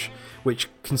too much, which,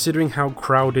 considering how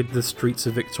crowded the streets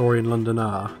of Victorian London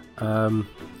are,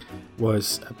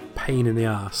 was a pain in the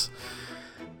arse.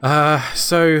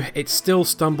 So it still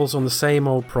stumbles on the same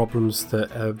old problems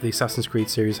that the Assassin's Creed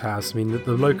series has. I mean,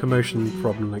 the locomotion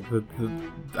problem, like the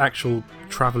actual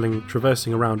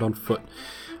traversing around on foot,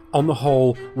 on the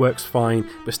whole works fine,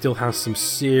 but still has some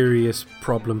serious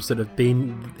problems that have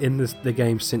been in the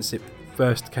game since it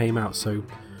first came out. So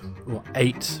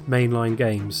 8 mainline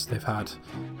games they've had,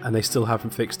 and they still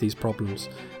haven't fixed these problems,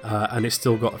 and it's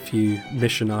still got a few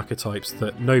mission archetypes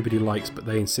that nobody likes, but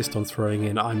they insist on throwing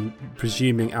in, I'm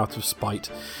presuming out of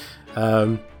spite.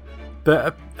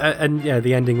 But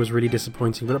the ending was really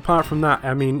disappointing. But apart from that,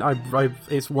 I mean,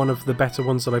 it's one of the better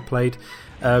ones that I played.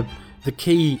 The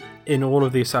key in all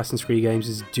of the Assassin's Creed games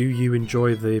is, do you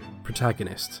enjoy the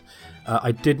protagonist?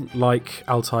 I didn't like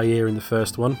Altair in the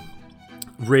first one.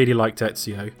 Really liked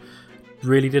Ezio.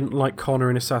 Really didn't like Connor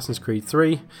in Assassin's Creed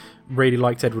 3. Really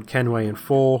liked Edward Kenway in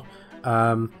 4.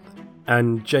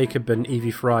 And Jacob and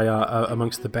Evie Frye are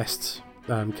amongst the best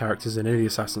characters in any of the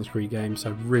Assassin's Creed games. I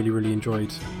really, really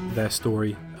enjoyed their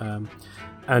story.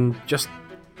 And just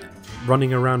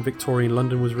running around Victorian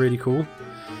London was really cool.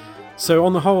 So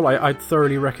on the whole, I'd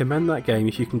thoroughly recommend that game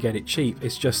if you can get it cheap.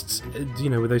 It's just,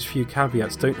 with those few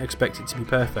caveats, don't expect it to be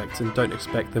perfect, and don't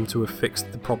expect them to have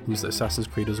fixed the problems that Assassin's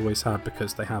Creed has always had,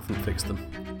 because they haven't fixed them.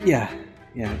 Yeah,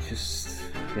 it's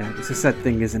a sad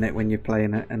thing, isn't it, when you're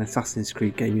playing an Assassin's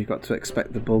Creed game, you've got to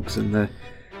expect the bugs and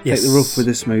take the rough with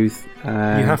the smooth. You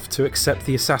have to accept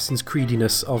the Assassin's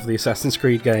Creediness of the Assassin's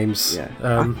Creed games.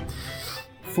 Yeah.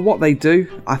 For what they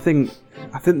do, I think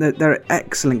that they're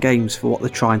excellent games for what they're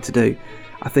trying to do.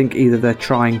 I think either they're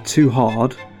trying too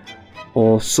hard,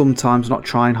 or sometimes not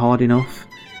trying hard enough.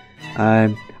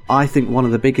 I think one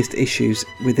of the biggest issues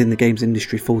within the games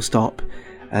industry, full stop,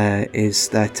 is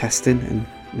their testing and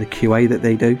the QA that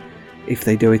they do, if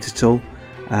they do it at all.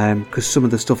 Because some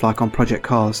of the stuff, like on Project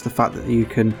Cars, the fact that you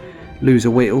can lose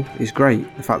a wheel is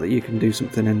great. The fact that you can do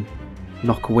something and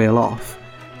knock a wheel off,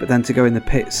 but then to go in the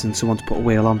pits and someone to put a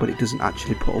wheel on, but it doesn't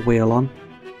actually put a wheel on.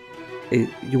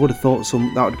 You would have thought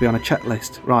that would be on a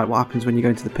checklist. Right, what happens when you go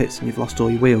into the pits and you've lost all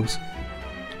your wheels?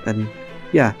 And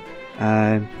the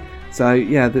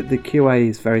QA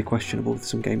is very questionable with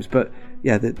some games. But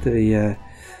yeah,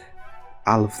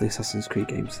 I love the Assassin's Creed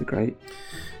games. They're great.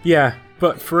 Yeah,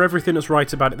 but for everything that's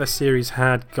right about it, the series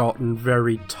had gotten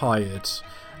very tired.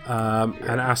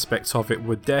 and aspects of it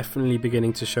were definitely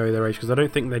beginning to show their age, because I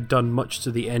don't think they'd done much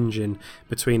to the engine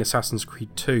between Assassin's Creed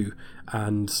 2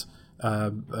 and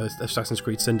Assassin's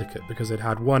Creed Syndicate, because they'd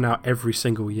had one out every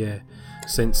single year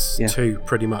since 2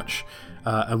 pretty much,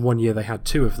 and one year they had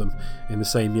 2 of them in the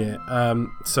same year,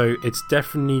 so it's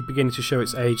definitely beginning to show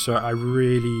its age. So I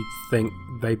really think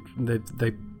they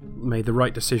made the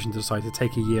right decision to decide to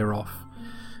take a year off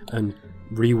and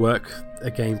rework a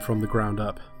game from the ground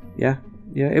up. Yeah,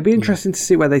 it'll be interesting to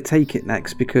see where they take it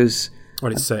next, because...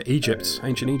 Well, it's Egypt,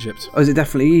 ancient Egypt. Oh, is it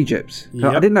definitely Egypt?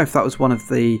 Yep. I didn't know if that was one of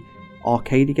the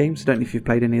arcadey games. I don't know if you've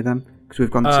played any of them, because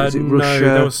we've gone to Russia.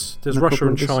 No, there's Russia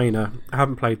and China. I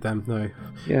haven't played them, no.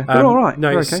 Yeah, they're all right.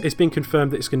 No, okay. It's been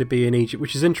confirmed that it's going to be in Egypt,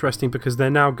 which is interesting, because they're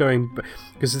now going...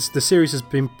 Because the series has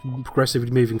been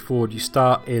progressively moving forward. You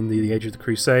start in the Age of the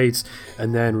Crusades,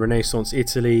 and then Renaissance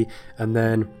Italy, and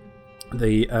then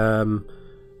the...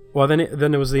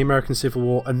 then there was the American Civil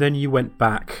War, and then you went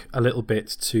back a little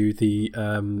bit to the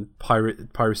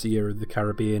piracy era of the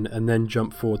Caribbean, and then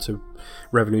jumped forward to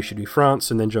revolutionary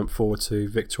France, and then jumped forward to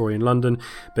Victorian London.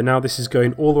 But now this is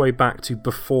going all the way back to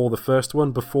before the first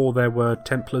one, before there were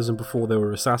Templars and before there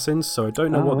were Assassins. So I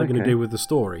don't know what they're going to do with the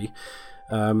story.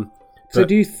 So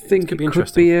do you think it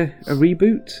could be a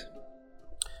reboot?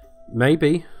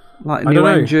 Maybe. Like a new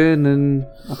engine, and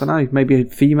I don't know, maybe a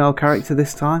female character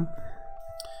this time?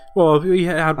 Well, we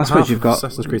had I suppose you've got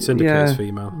Assassin's Creed Syndicate as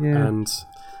female, and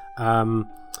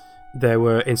there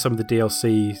were in some of the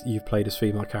DLC you've played as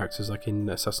female characters, like in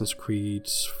Assassin's Creed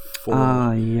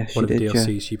 4. Yes, one of the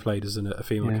DLCs you played as a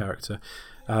female character.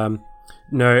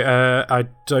 No, I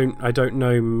don't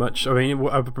know much. I mean,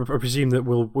 I presume that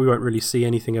we won't really see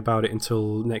anything about it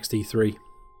until next E3.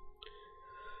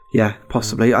 Yeah,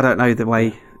 possibly. I don't know the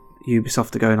way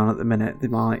Ubisoft are going on at the minute. They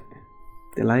might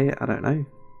delay it. I don't know.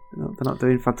 They're not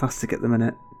doing fantastic at the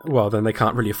minute. Well, then they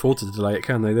can't really afford to delay it,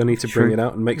 can they? They'll need to bring it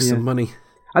out and make some money.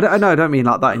 I don't mean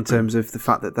like that in terms of the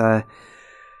fact that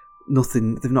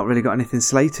they've not really got anything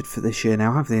slated for this year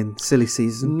now, have they? In silly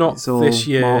season, not this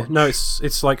year. March. No,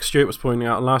 it's like Stuart was pointing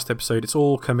out in the last episode. It's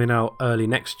all coming out early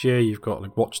next year. You've got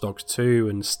like Watch Dogs 2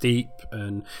 and Steep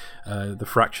and The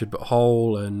Fractured But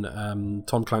Whole and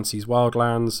Tom Clancy's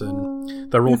Wildlands,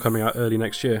 and they're all coming out early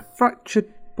next year. Fractured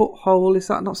But Whole, is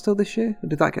that not still this year, or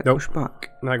did that get pushed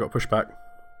back? No, it got pushed back.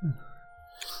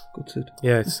 Good.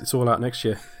 Yeah, it's all out next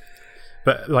year,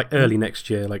 but like early next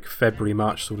year, like February,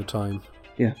 March sort of time.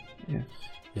 Yeah.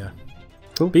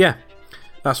 Cool. But yeah,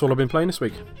 that's all I've been playing this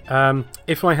week.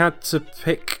 If I had to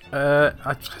pick, to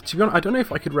be honest, I don't know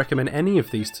if I could recommend any of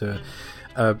these to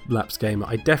a lapsed gamer.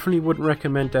 I definitely wouldn't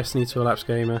recommend Destiny to a lapsed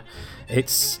gamer.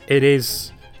 It's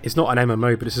not an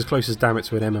MMO, but it's as close as damn it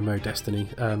to an MMO, Destiny.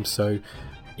 So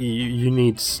you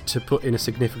need to put in a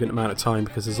significant amount of time,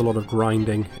 because there's a lot of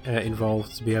grinding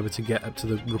involved to be able to get up to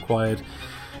the required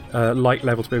light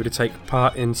level to be able to take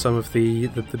part in some of the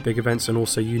big events. And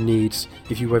also you need,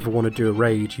 if you ever want to do a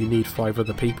raid, you need 5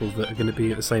 other people that are going to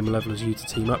be at the same level as you to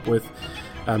team up with.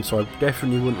 So I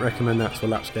definitely wouldn't recommend that to a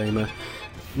lapsed gamer.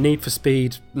 Need for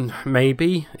Speed,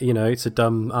 maybe. It's a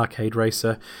dumb arcade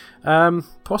racer.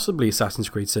 Possibly Assassin's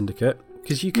Creed Syndicate,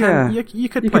 because you can you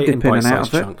could play it in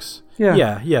bite-sized chunks.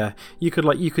 Yeah. You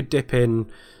could dip in,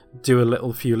 do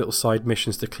a few little side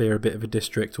missions to clear a bit of a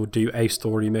district, or do a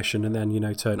story mission, and then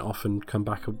turn it off and come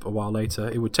back a while later.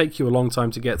 It would take you a long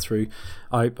time to get through.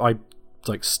 I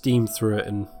like steamed through it,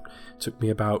 and it took me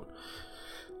about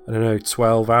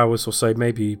 12 hours or so,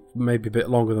 maybe a bit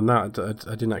longer than that.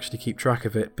 I didn't actually keep track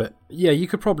of it, but yeah, you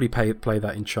could probably play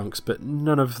that in chunks, but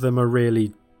none of them are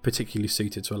really particularly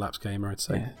suited to a lapsed gamer, I'd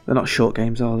say. Yeah. They're not short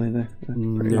games, are they? They're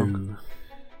pretty long.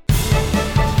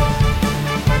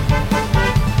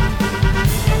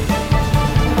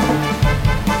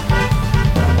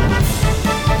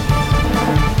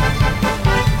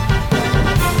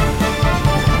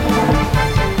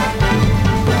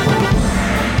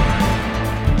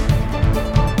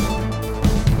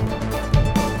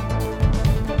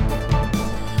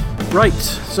 Right,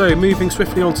 so moving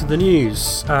swiftly on to the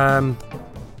news. Do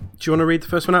you want to read the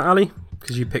first one out, Ali?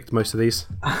 Because you picked most of these.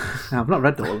 I've not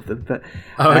read all of them, but...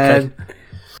 okay.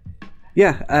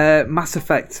 Mass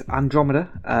Effect Andromeda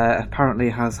apparently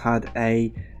has had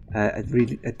a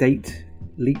date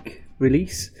leak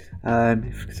release. If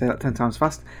I could say that 10 times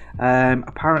fast.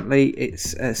 Apparently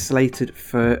it's slated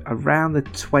for around the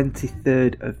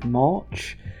 23rd of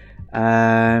March.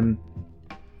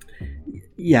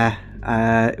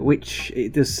 Which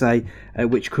it does say,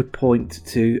 which could point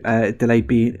to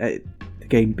the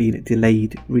game being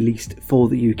delayed, released for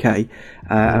the UK,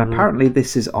 and apparently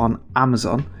this is on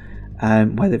Amazon,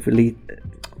 where they've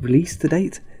released the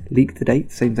date. leaked the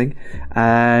date, same thing.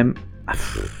 I'm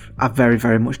very,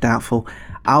 very much doubtful.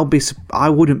 I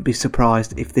wouldn't be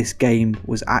surprised if this game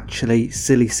was actually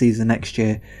silly season next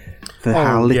year for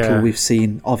how little we've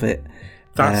seen of it.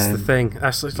 That's the thing.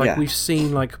 That's like we've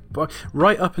seen like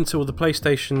right up until the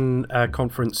PlayStation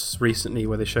conference recently,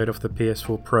 where they showed off the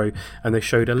PS4 Pro and they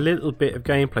showed a little bit of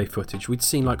gameplay footage. We'd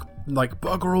seen like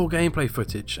bugger all gameplay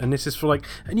footage, and this is for like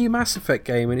a new Mass Effect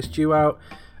game, and it's due out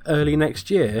early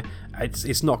next year.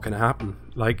 It's not going to happen.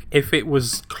 Like if it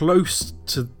was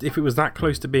that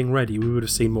close to being ready, we would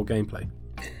have seen more gameplay.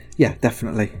 Yeah,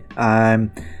 definitely.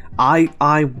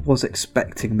 I was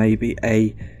expecting maybe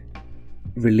a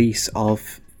release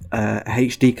of a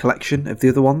HD collection of the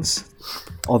other ones,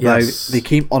 although they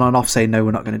keep on and off saying no,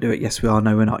 we're not going to do it, yes we are,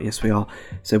 no we're not, yes we are.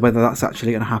 So whether that's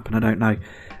actually going to happen, I don't know.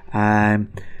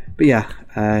 But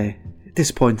yeah,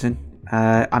 disappointing.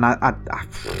 And I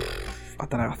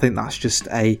don't know, I think that's just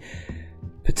a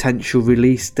potential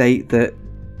release date that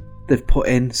they've put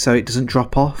in so it doesn't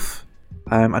drop off.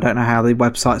 I don't know how the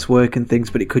websites work and things,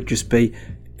 but it could just be,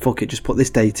 fuck it, just put this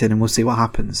date in and we'll see what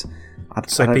happens.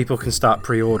 So people can start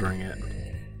pre-ordering it.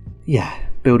 Yeah,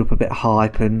 build up a bit of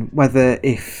hype, and whether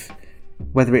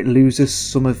it loses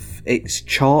some of its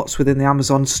charts within the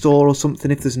Amazon store or something,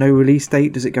 if there's no release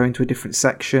date, does it go into a different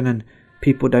section and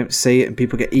people don't see it and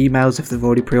people get emails if they've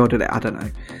already pre-ordered it? I don't know.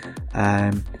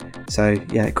 So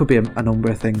yeah, it could be a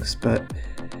number of things, but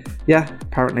yeah,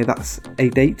 apparently that's a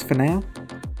date for now.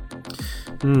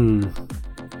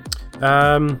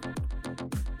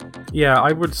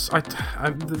 Yeah,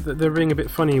 they're being a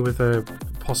bit funny with a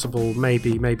possible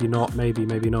maybe not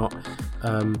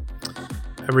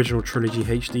original trilogy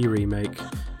HD remake.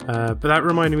 But that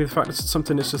reminded me of the fact that it's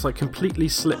something that's just like completely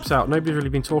slipped out. Nobody's really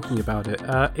been talking about it.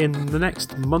 In the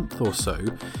next month or so,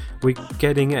 we're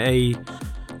getting a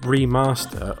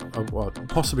remaster, well,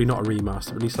 possibly not a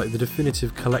remaster, but at least like the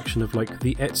definitive collection of like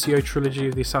the Ezio trilogy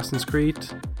of the Assassin's Creed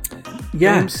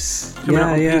games coming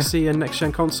out on PC and next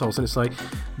gen consoles, and it's like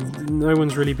no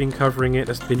one's really been covering it.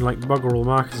 There's been like bugger all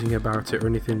marketing about it or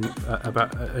anything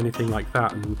like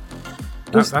that, and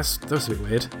that's a bit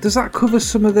weird. Does that cover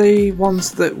some of the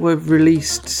ones that were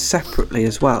released separately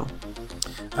as well?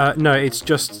 No, it's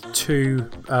just two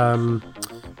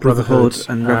Brotherhood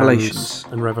and Revelations.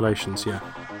 And Revelations, yeah.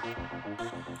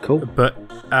 Cool. But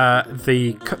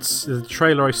the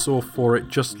trailer I saw for it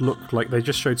just looked like they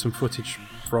just showed some footage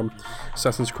from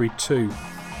Assassin's Creed 2,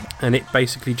 and it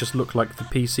basically just looked like the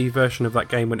PC version of that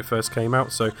game when it first came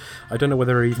out. So I don't know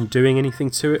whether they're even doing anything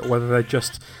to it or whether they're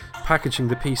just packaging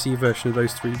the PC version of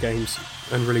those three games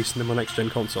and releasing them on next gen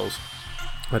consoles.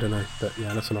 I don't know, but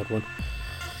yeah, that's an odd one.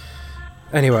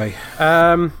 Anyway,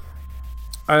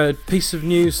 a piece of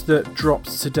news that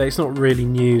dropped today. It's not really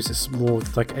news, it's more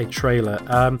like a trailer.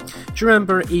 Do you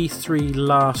remember E3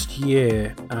 last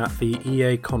year at the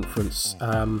EA conference?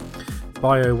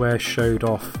 BioWare showed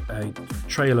off a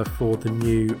trailer for the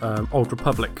new Old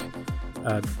Republic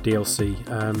DLC,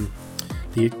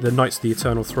 the Knights of the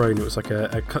Eternal Throne. It was like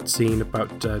a cutscene about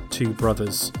two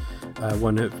brothers,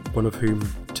 one of whom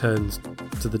turns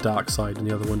to the dark side and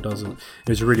the other one doesn't. It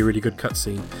was a really, really good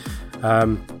cutscene.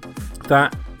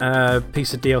 That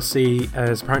piece of DLC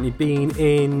has apparently been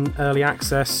in early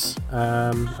access.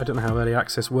 I don't know how early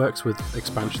access works with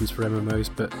expansions for MMOs,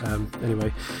 but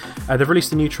anyway, they've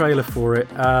released a new trailer for it.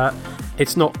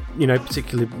 It's not,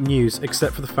 particular news,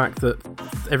 except for the fact that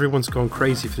everyone's gone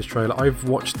crazy for this trailer. I've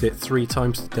watched it 3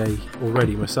 times today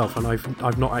already myself, and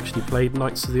I've not actually played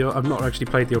I've not actually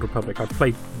played the Old Republic. I've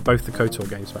played both the KOTOR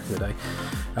games back in the day,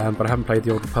 but I haven't played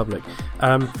the Old Republic.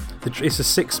 It's a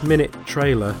 6-minute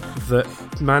trailer that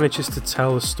manages to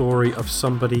tell the story of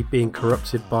somebody being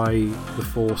corrupted by the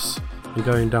Force and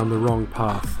going down the wrong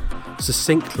path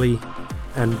succinctly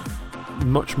and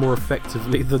much more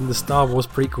effectively than the Star Wars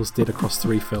prequels did across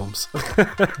 3 films.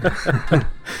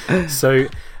 So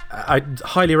I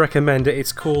highly recommend it.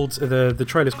 It's called the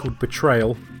trailer's called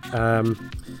Betrayal.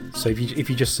 So if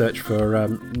you just search for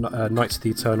Knights of the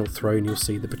Eternal Throne, you'll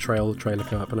see the Betrayal trailer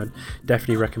come up, and I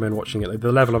definitely recommend watching it.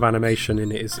 The level of animation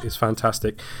in it is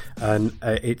fantastic, and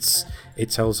it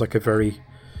tells like a very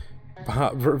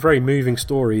moving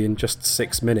story in just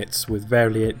 6 minutes with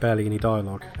barely any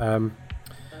dialogue.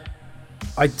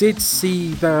 I did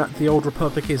see that the Old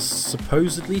Republic is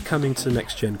supposedly coming to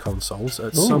next-gen consoles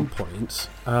at some point.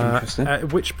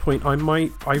 At which point I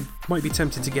might be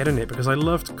tempted to get in it because I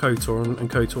loved KOTOR and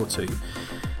KOTOR 2.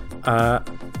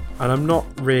 And I'm not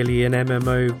really an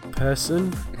MMO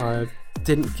person. I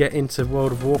didn't get into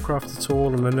World of Warcraft at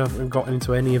all, and I haven't gotten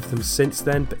into any of them since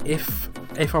then. But if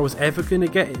if I was ever going to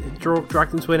get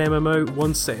dragged into an MMO,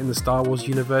 one set in the Star Wars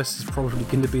universe is probably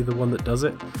going to be the one that does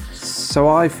it. So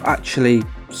I've actually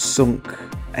sunk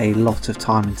a lot of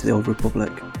time into the Old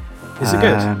Republic. Is it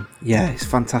good? Yeah, it's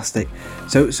fantastic.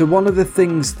 So one of the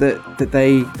things that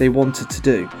they wanted to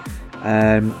do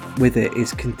with it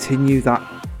is continue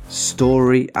that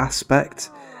story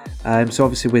aspect. So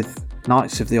obviously with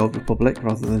Knights of the Old Republic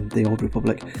rather than the Old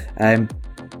Republic,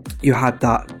 you had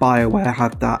that, BioWare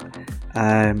had that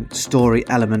story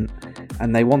element,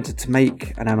 and they wanted to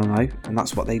make an MMO, and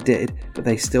that's what they did, but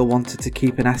they still wanted to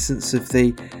keep an essence of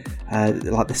the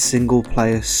like the single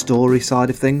player story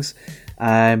side of things.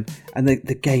 And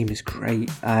the game is great.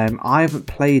 I haven't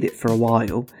played it for a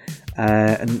while,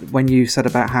 and when you said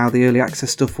about how the early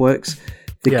access stuff works,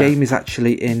 the game is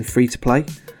actually in free to play.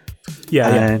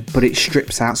 But it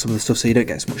strips out some of the stuff, so you don't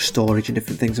get as much storage and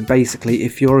different things. And basically,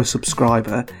 if you're a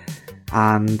subscriber,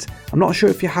 and I'm not sure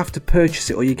if you have to purchase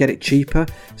it or you get it cheaper,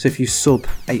 so if you sub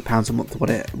 £8 a month or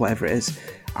whatever it is,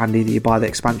 and either you buy the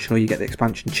expansion or you get the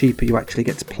expansion cheaper, you actually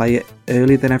get to play it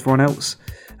earlier than everyone else.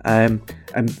 And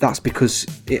that's because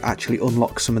it actually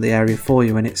unlocks some of the area for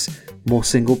you, and it's more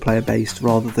single player based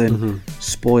rather than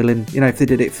spoiling. You know, if they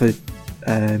did it for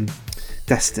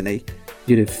Destiny,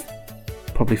 you'd have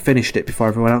probably finished it before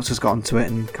everyone else has got onto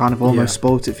it and kind of almost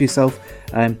spoiled it for yourself.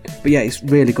 But yeah, it's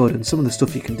really good, and some of the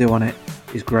stuff you can do on it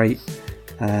is great.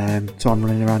 So I'm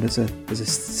running around as a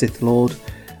Sith Lord,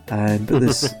 but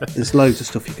there's loads of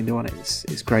stuff you can do on it.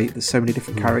 It's great. There's so many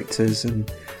different characters and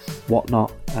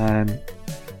whatnot.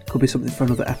 Could be something for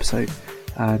another episode.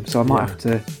 So I might have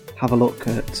to have a look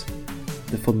at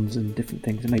the funds and different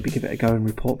things and maybe give it a go and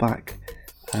report back.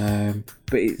 But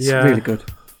it's really good.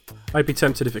 I'd be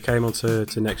tempted if it came onto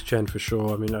next gen for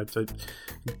sure. I mean, I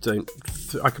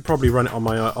could probably run it on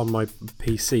my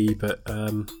PC, but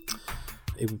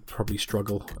it would probably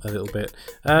struggle a little bit.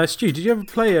 Stu, did you ever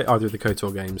play either of the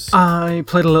KOTOR games? I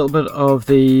played a little bit of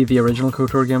the original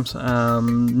KOTOR games.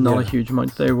 Not a huge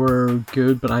amount. They were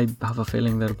good, but I have a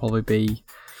feeling they'll probably be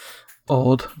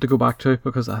odd to go back to,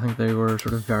 because I think they were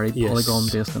sort of very polygon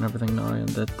based and everything now, and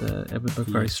that it would look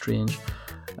very strange.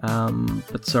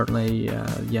 But certainly,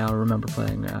 I remember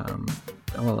playing.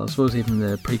 Well, I suppose even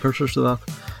the precursors to that,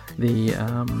 the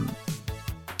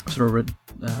sort of.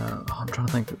 I'm trying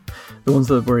to think, the ones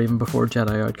that were even before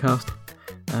Jedi Outcast,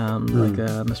 like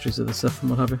Mysteries of the Sith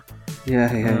and what have you.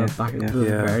 Back at the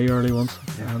very early ones.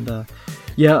 And the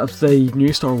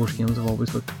new Star Wars games have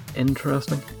always looked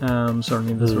interesting.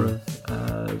 Certainly the sort of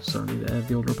certainly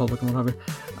the Old Republic and what have you,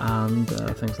 and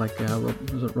things like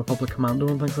was it Republic Commando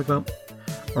and things like that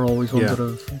are always ones that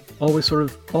have always sort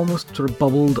of almost sort of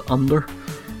bubbled under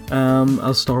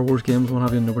as Star Wars games and what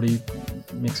have you. Nobody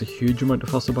makes a huge amount of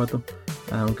fuss about them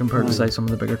compared to say some of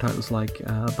the bigger titles like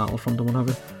Battlefront and what have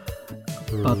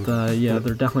you. But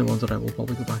they're definitely ones that I will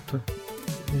probably go back to.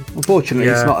 Unfortunately,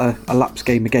 it's not a lapsed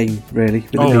game really.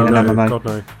 With an MMO. God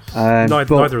no.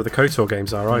 Neither of the KOTOR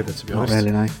games are either, to be honest. Not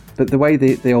really, no. But the way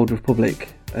the Old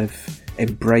Republic have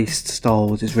embraced Star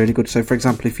Wars is really good. So, for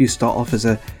example, if you start off as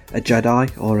a Jedi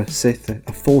or a Sith,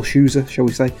 a Force user, shall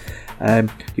we say,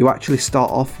 you actually start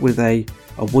off with a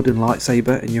wooden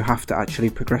lightsaber, and you have to actually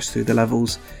progress through the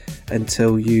levels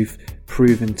until you've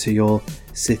proven to your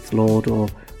Sith Lord or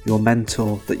your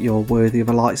mentor that you're worthy of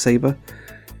a lightsaber.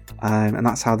 And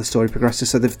that's how the story progresses.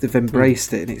 So they've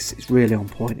embraced it, and it's really on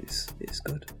point. It's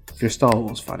good. If you're a Star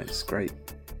Wars fan, it's great.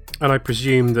 And I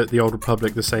presume that the Old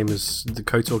Republic, the same as the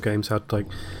KOTOR games, had like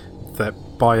that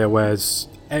BioWare's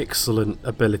excellent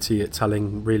ability at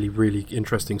telling really, really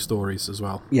interesting stories as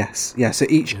well. Yes, yeah. So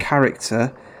each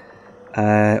character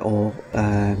or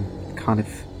kind of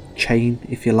chain,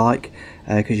 if you like,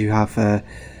 because you have a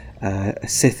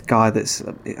Sith guy that's,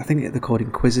 I think they're called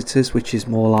Inquisitors, which is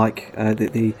more like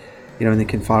the and they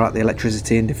can fire out the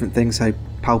electricity and different things. So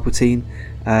Palpatine.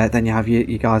 Then you have your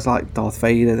guys like Darth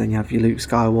Vader. Then you have your Luke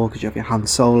Skywalkers. You have your Han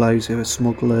Solos, who are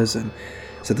smugglers, and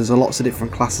so there's lots of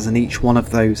different classes, and each one of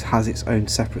those has its own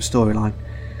separate storyline.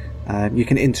 You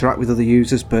can interact with other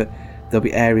users, but there'll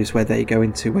be areas where they go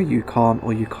into where you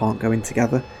can't go in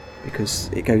together,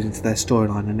 because it goes into their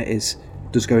storyline, and it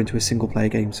does go into a single player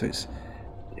game. So it's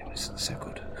so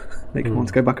good. Make me want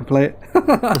to go back and play it.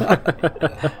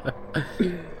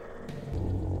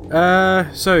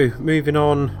 So moving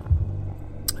on,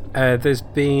 there's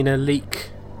been a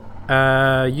leak.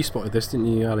 You spotted this, didn't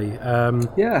you, Ali?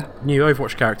 New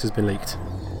Overwatch character's been leaked.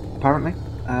 Apparently.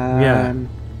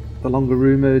 The longer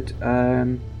rumoured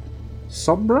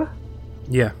Sombra?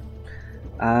 Yeah.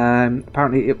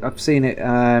 Apparently, I've seen it.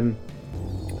 I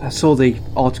saw the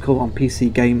article on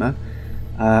PC Gamer.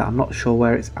 I'm not sure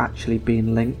where it's actually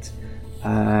been linked.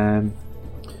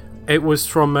 It was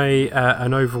from an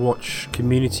Overwatch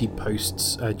community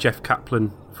post. Jeff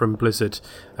Kaplan from Blizzard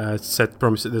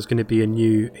promised that there's going to be a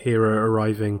new hero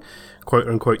arriving, quote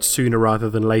unquote, sooner rather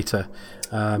than later.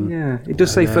 It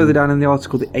does say further down in the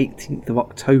article the 18th of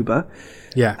October.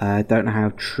 Yeah. I don't know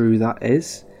how true that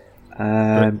is.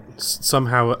 But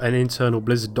somehow an internal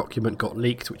Blizzard document got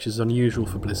leaked, which is unusual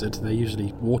for Blizzard. They're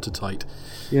usually watertight.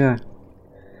 Yeah.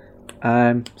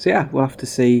 We'll have to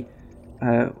see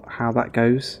how that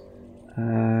goes.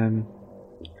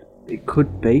 It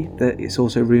could be that it's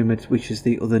also rumoured, which is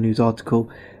the other news article,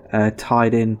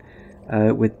 tied in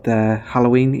with their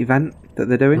Halloween event that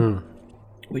they're doing,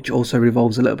 which also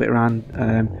revolves a little bit around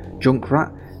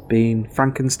Junkrat being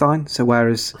Frankenstein. So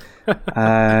whereas,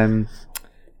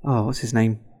 what's his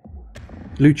name?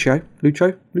 Lucio,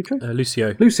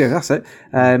 that's it.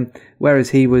 Whereas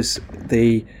he was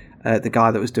the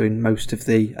guy that was doing most of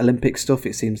the Olympic stuff,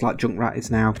 it seems like Junkrat is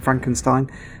now Frankenstein,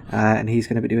 and he's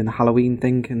going to be doing the Halloween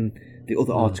thing. And the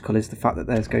other article is the fact that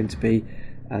there's going to be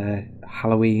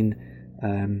Halloween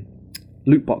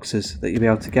loot boxes that you'll be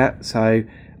able to get. So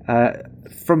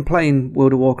from playing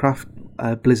World of Warcraft,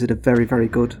 Blizzard are very, very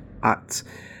good at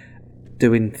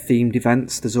doing themed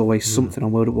events. There's always something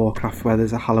on World of Warcraft where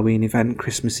there's a Halloween event,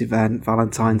 Christmas event,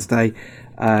 Valentine's Day.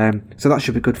 So that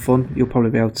should be good fun. You'll probably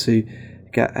be able to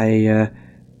get a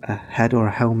head or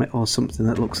a helmet or something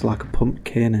that looks like a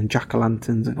pumpkin and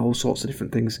jack-o'-lanterns and all sorts of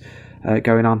different things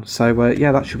going on. So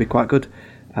that should be quite good.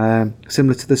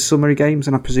 Similar to the Summery Games,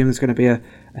 and I presume there's going to be a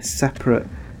separate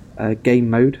game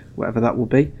mode, whatever that will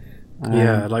be.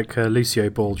 Like Lucio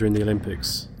Ball during the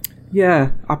Olympics.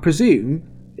 Yeah, I presume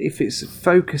if it's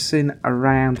focusing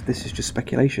around, this is just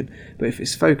speculation, but if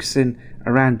it's focusing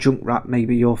around Junkrat,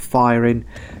 maybe you're firing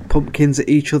pumpkins at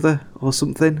each other or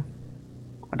something.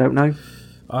 I don't know.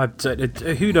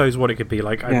 Who knows what it could be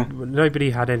like?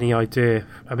 Nobody had any idea.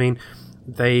 I mean,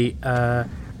 I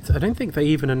don't think they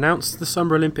even announced the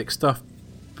Summer Olympic stuff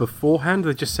beforehand.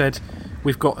 They just said,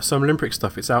 we've got Summer Olympic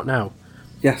stuff, it's out now.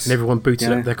 Yes. And everyone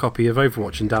booted up their copy of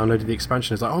Overwatch and downloaded the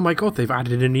expansion. It's like, oh my god, they've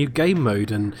added a new game mode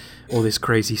and all this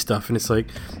crazy stuff. And it's like,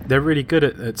 they're really good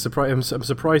at surprise. I'm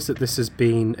surprised that has this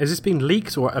been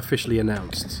leaked or officially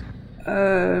announced?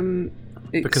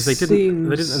 Because they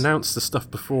didn't announce the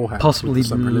stuff beforehand. Possibly the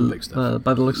Summer Olympic stuff.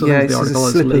 By the looks of the article, it's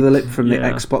a slip of the lip from the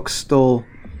Xbox store.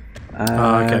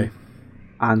 Okay.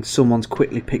 And someone's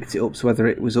quickly picked it up, so whether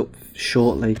it was up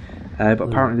shortly. But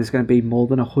apparently there's going to be more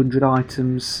than 100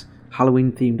 items,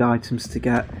 Halloween-themed items to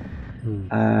get.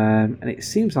 And it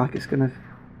seems like it's going to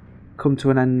come to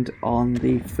an end on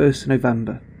the 1st of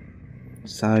November.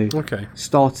 So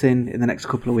starting in the next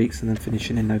couple of weeks and then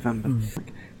finishing in November.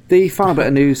 The final bit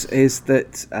of news is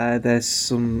that there's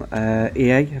some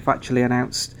EA have actually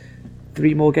announced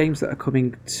 3 more games that are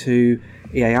coming to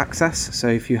EA Access. So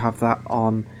if you have that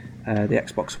on the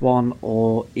Xbox One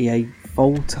or EA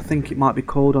Vault, I think it might be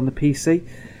called, on the PC.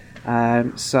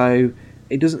 So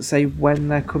it doesn't say when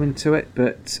they're coming to it,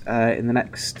 but in the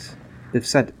next, they've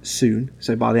said soon,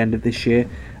 so by the end of this year,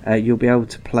 you'll be able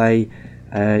to play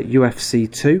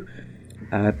UFC 2,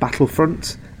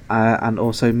 Battlefront, and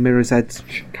also Mirror's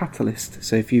Edge Catalyst.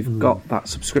 So if you've got that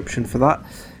subscription for that,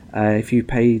 if you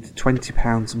paid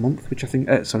 £20 a month, which I think,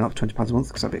 sorry, not £20 a month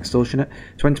because that'd be extortionate,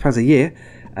 £20 a year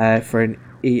for an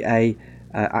EA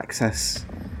Access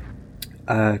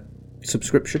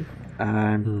subscription,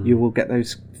 you will get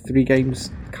those 3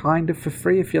 games kind of for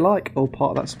free if you like, or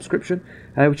part of that subscription,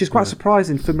 which is quite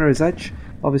surprising for Mirror's Edge.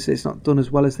 Obviously it's not done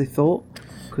as well as they thought,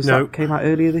 because that came out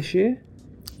earlier this year.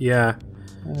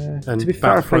 And to be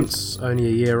fair, Battlefront's only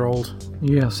a year old.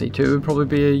 UFC 2 would probably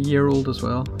be a year old as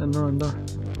well, in around there.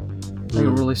 I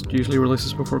think it usually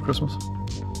releases before Christmas.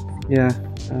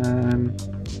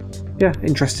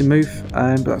 Interesting move.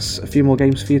 But that's a few more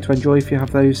games for you to enjoy if you have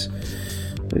those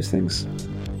things.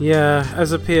 Yeah,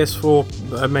 as a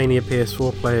mainly a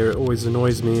PS4 player, it always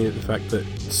annoys me the fact that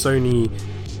Sony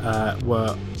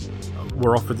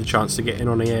were offered the chance to get in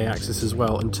on EA Access as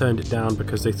well and turned it down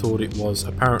because they thought it was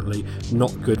apparently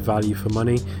not good value for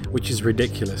money, which is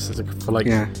ridiculous. There's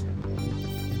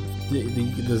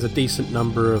a decent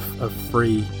number of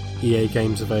free EA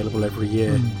games available every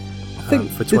year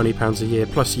for £20 a year.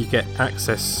 Plus you get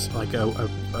access like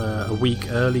a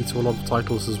week early to a lot of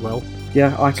titles as well.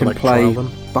 Yeah, I can play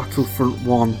Battlefront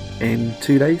 1 in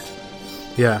 2 days.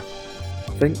 Yeah.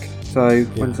 I think. So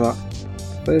when's that?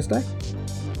 Thursday?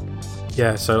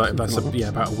 Yeah, so that's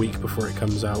about a week before it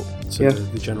comes out to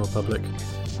the general public.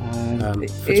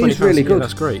 For it is really good.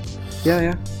 That's great.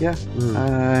 Yeah.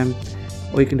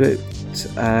 Or you can do it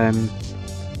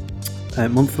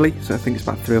monthly, so I think it's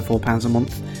about £3 or £4 a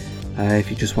month. if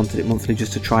you just wanted it monthly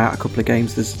just to try out a couple of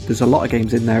games. There's a lot of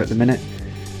games in there at the minute,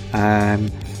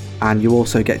 and you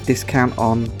also get discount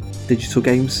on digital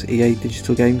games, EA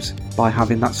digital games, by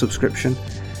having that subscription.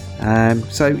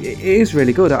 So it is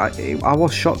really good. I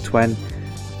was shocked when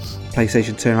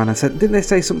PlayStation turned around and said, didn't they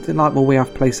say something like, well, we have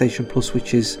PlayStation Plus,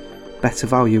 which is better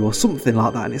value, or something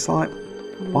like that? And it's like,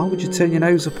 why would you turn your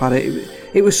nose up at it?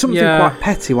 It was something quite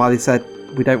petty why they said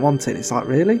we don't want it. It's like,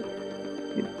 really?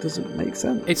 It doesn't make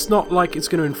sense. It's not like it's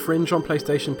going to infringe on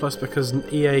PlayStation Plus, because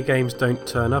EA games don't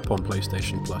turn up on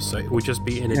PlayStation Plus, so it would just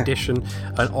be in addition,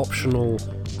 an optional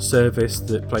service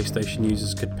that PlayStation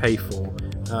users could pay for.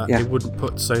 It wouldn't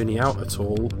put Sony out at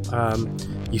all.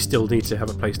 You still need to have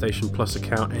a PlayStation Plus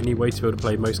account anyway to be able to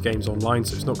play most games online,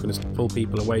 so it's not going to pull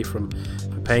people away from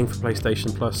paying for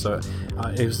PlayStation Plus. So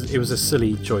it was a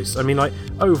silly choice. I mean, like,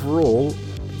 overall,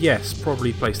 yes,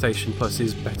 probably PlayStation Plus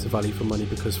is better value for money,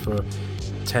 because for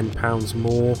 £10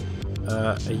 more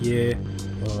a year,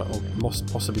 or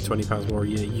possibly £20 more a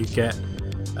year, you get,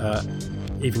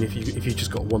 even if you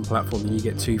just got one platform, then you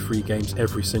get 2 free games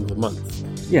every single month.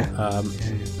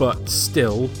 But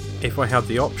still, if I had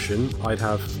the option, I'd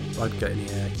get an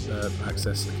EA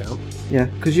Access account. Yeah,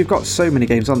 because you've got so many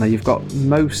games on there. You've got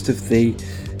most of the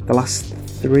last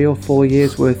 3 or 4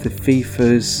 years worth of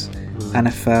FIFAs,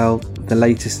 NFL, the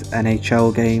latest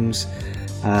NHL games.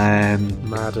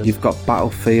 Madden. You've got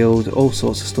Battlefield, all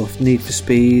sorts of stuff. Need for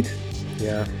Speed.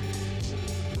 Yeah,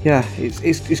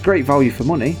 it's great value for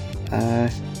money.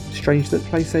 Strange that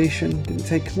PlayStation didn't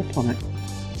take them up on it.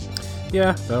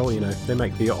 Yeah, well, they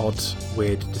make the odd,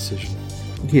 weird decision.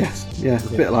 Yes, a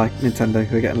bit like Nintendo,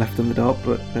 who are getting left in the dark,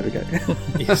 but there we go.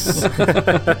 Yes.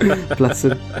 Bless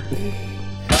them.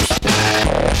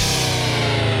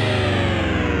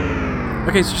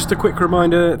 Okay, so just a quick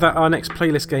reminder that our next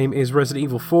playlist game is Resident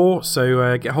Evil 4,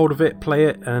 so get hold of it, play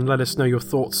it, and let us know your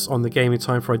thoughts on the game in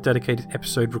time for our dedicated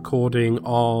episode recording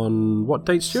on what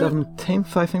date, Stuart?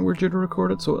 17th, I think we're due to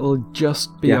record it, so it'll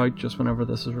just be out just whenever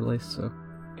this is released.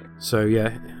 So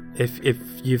yeah, if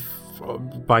you've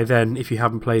by then, if you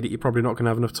haven't played it, you're probably not going to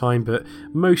have enough time, but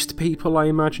most people, I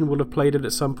imagine, will have played it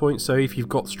at some point, so if you've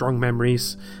got strong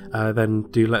memories, then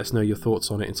do let us know your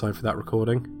thoughts on it in time for that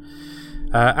recording.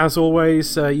 As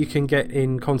always, you can get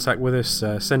in contact with us,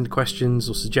 send questions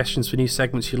or suggestions for new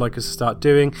segments you'd like us to start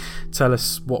doing, tell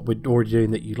us what we're already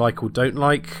doing that you like or don't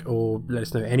like, or let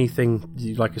us know anything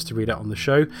you'd like us to read out on the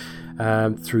show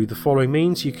through the following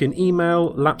means. You can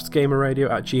email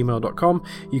lapsedgamerradio@gmail.com,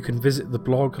 you can visit the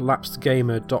blog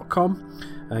lapsedgamer.com,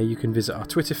 you can visit our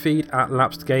Twitter feed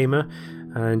 @lapsedgamer,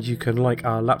 and you can like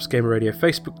our Lapsed Gamer Radio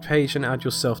Facebook page and add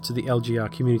yourself to the LGR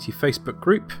community Facebook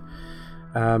group.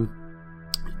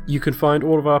 You can find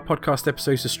all of our podcast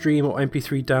episodes to stream or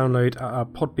MP3 download at our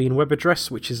Podbean web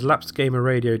address, which is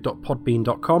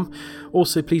lapsedgamerradio.podbean.com.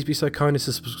 Also, please be so kind as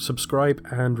to subscribe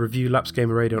and review Lapsed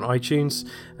Gamer Radio on iTunes,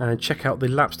 and check out the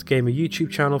Lapsed Gamer YouTube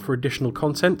channel for additional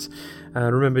content.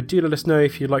 And remember, do let us know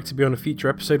if you'd like to be on a future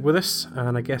episode with us.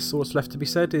 And I guess all that's left to be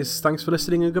said is thanks for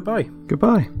listening and goodbye.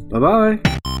 Goodbye. Bye-bye.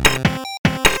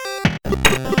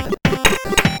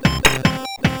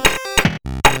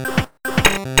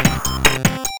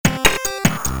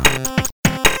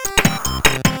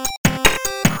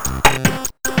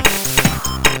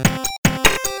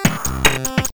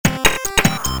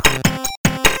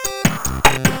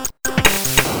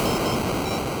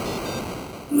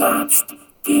 Lapsed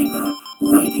Gamer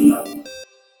Radio.